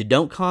 Mm-hmm. You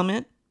don't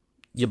comment,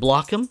 you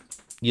block them,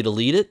 you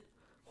delete it,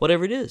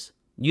 whatever it is.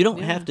 You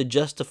don't have to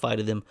justify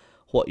to them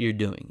what you're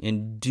doing.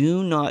 And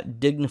do not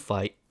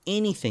dignify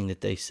anything that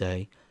they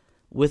say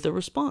with a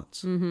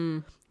response. Mm-hmm.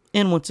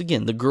 And once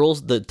again,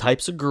 the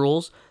types of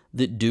girls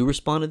that do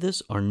respond to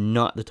this are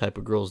not the type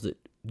of girls that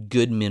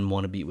good men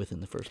want to be with in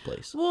the first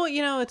place. Well,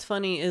 it's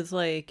funny is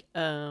like,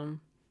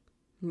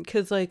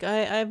 because like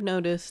I've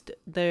noticed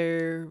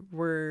there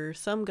were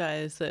some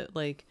guys that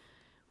like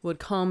would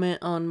comment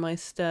on my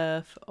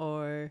stuff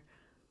or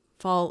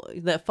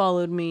that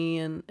followed me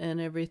and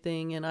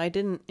everything, and I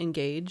didn't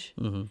engage,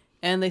 mm-hmm.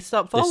 and they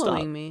stopped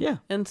following me. Yeah,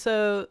 and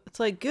so it's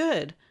like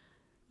good,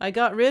 I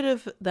got rid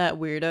of that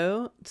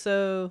weirdo.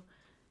 So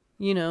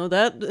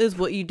that is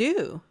what you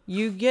do.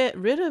 You get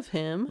rid of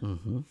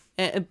him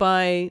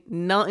by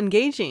not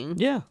engaging.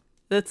 Yeah,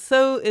 it's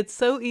so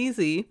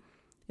easy.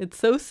 It's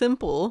so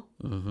simple,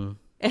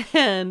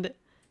 and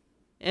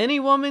any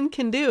woman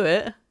can do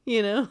it,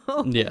 Yeah.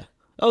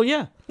 Oh,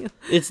 yeah.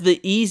 It's the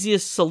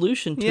easiest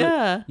solution to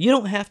it. You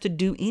don't have to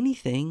do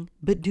anything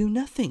but do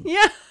nothing.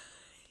 Yeah.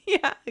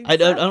 Yeah, exactly. I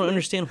don't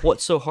understand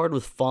what's so hard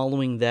with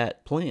following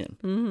that plan.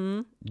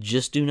 Mm-hmm.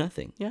 Just do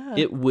nothing. Yeah.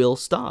 It will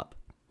stop.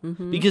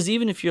 Mm-hmm. Because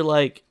even if you're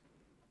like,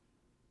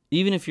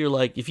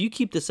 if you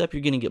keep this up,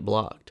 you're going to get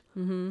blocked.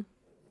 Mm-hmm.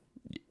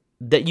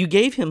 That you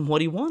gave him what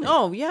he wanted.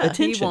 Oh, yeah.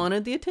 Attention. He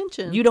wanted the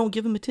attention. You don't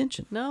give him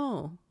attention.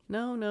 No.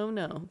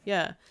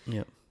 Yeah.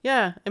 Yep.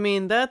 Yeah. I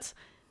mean, that's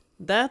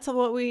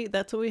what we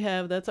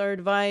have. That's our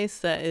advice.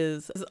 That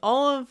is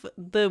all of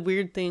the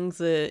weird things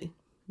that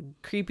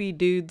creepy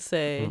dudes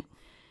say. Mm-hmm.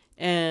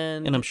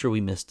 And I'm sure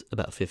we missed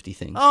about 50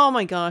 things. Oh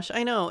my gosh,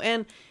 I know.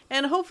 And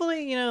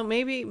hopefully,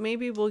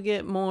 maybe we'll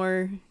get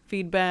more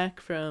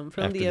feedback from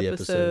the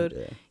episode.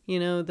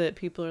 Yeah. That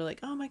people are like,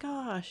 "Oh my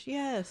gosh,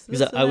 yes."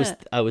 Because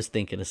I was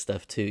thinking of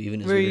stuff too,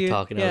 even as we were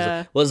talking.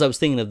 Yeah. I was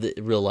thinking of the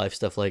real life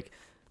stuff, like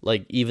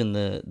even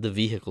the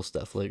vehicle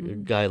stuff, like a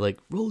guy like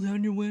roll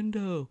down your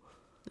window.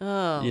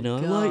 Oh,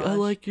 I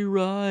like your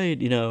ride.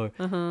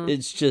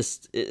 It's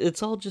just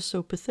it's all just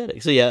so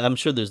pathetic. So yeah, I'm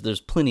sure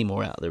there's plenty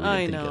more out there.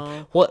 I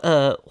know.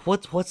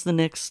 What's the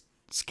next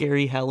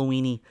scary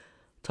Halloweeny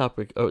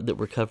topic that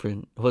we're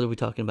covering? What are we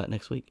talking about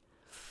next week?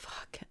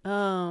 Fuck.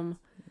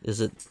 Is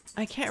it?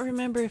 I can't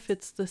remember if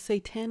it's the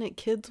Satanic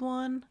Kids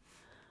one,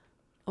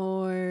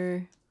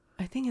 or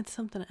I think it's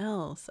something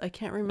else. I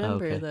can't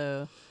remember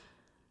though.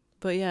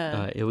 But yeah.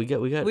 All right,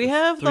 we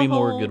have three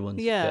more good ones.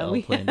 Yeah,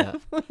 we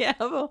have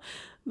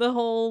the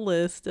whole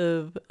list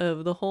of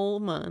the whole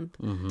month.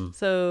 Mm-hmm.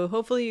 So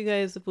hopefully you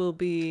guys will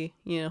be,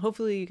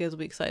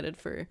 excited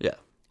for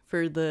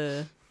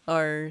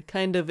our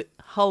kind of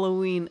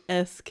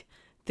Halloween-esque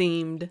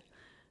themed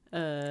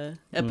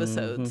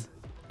episodes. Mm-hmm.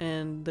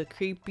 And the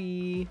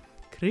creepy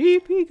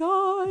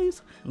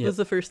guys was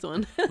the first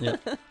one.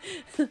 Yep.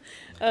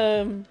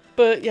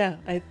 But yeah,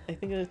 I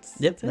think that's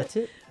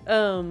it.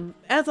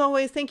 As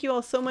always, thank you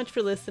all so much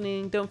for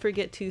listening. Don't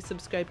forget to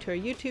subscribe to our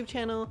YouTube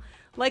channel,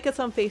 like us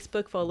on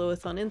Facebook, follow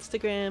us on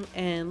Instagram,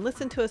 and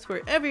listen to us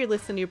wherever you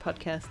listen to your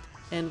podcast.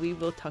 And we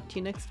will talk to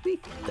you next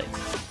week.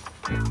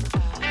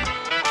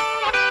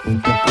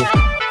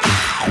 Thanks.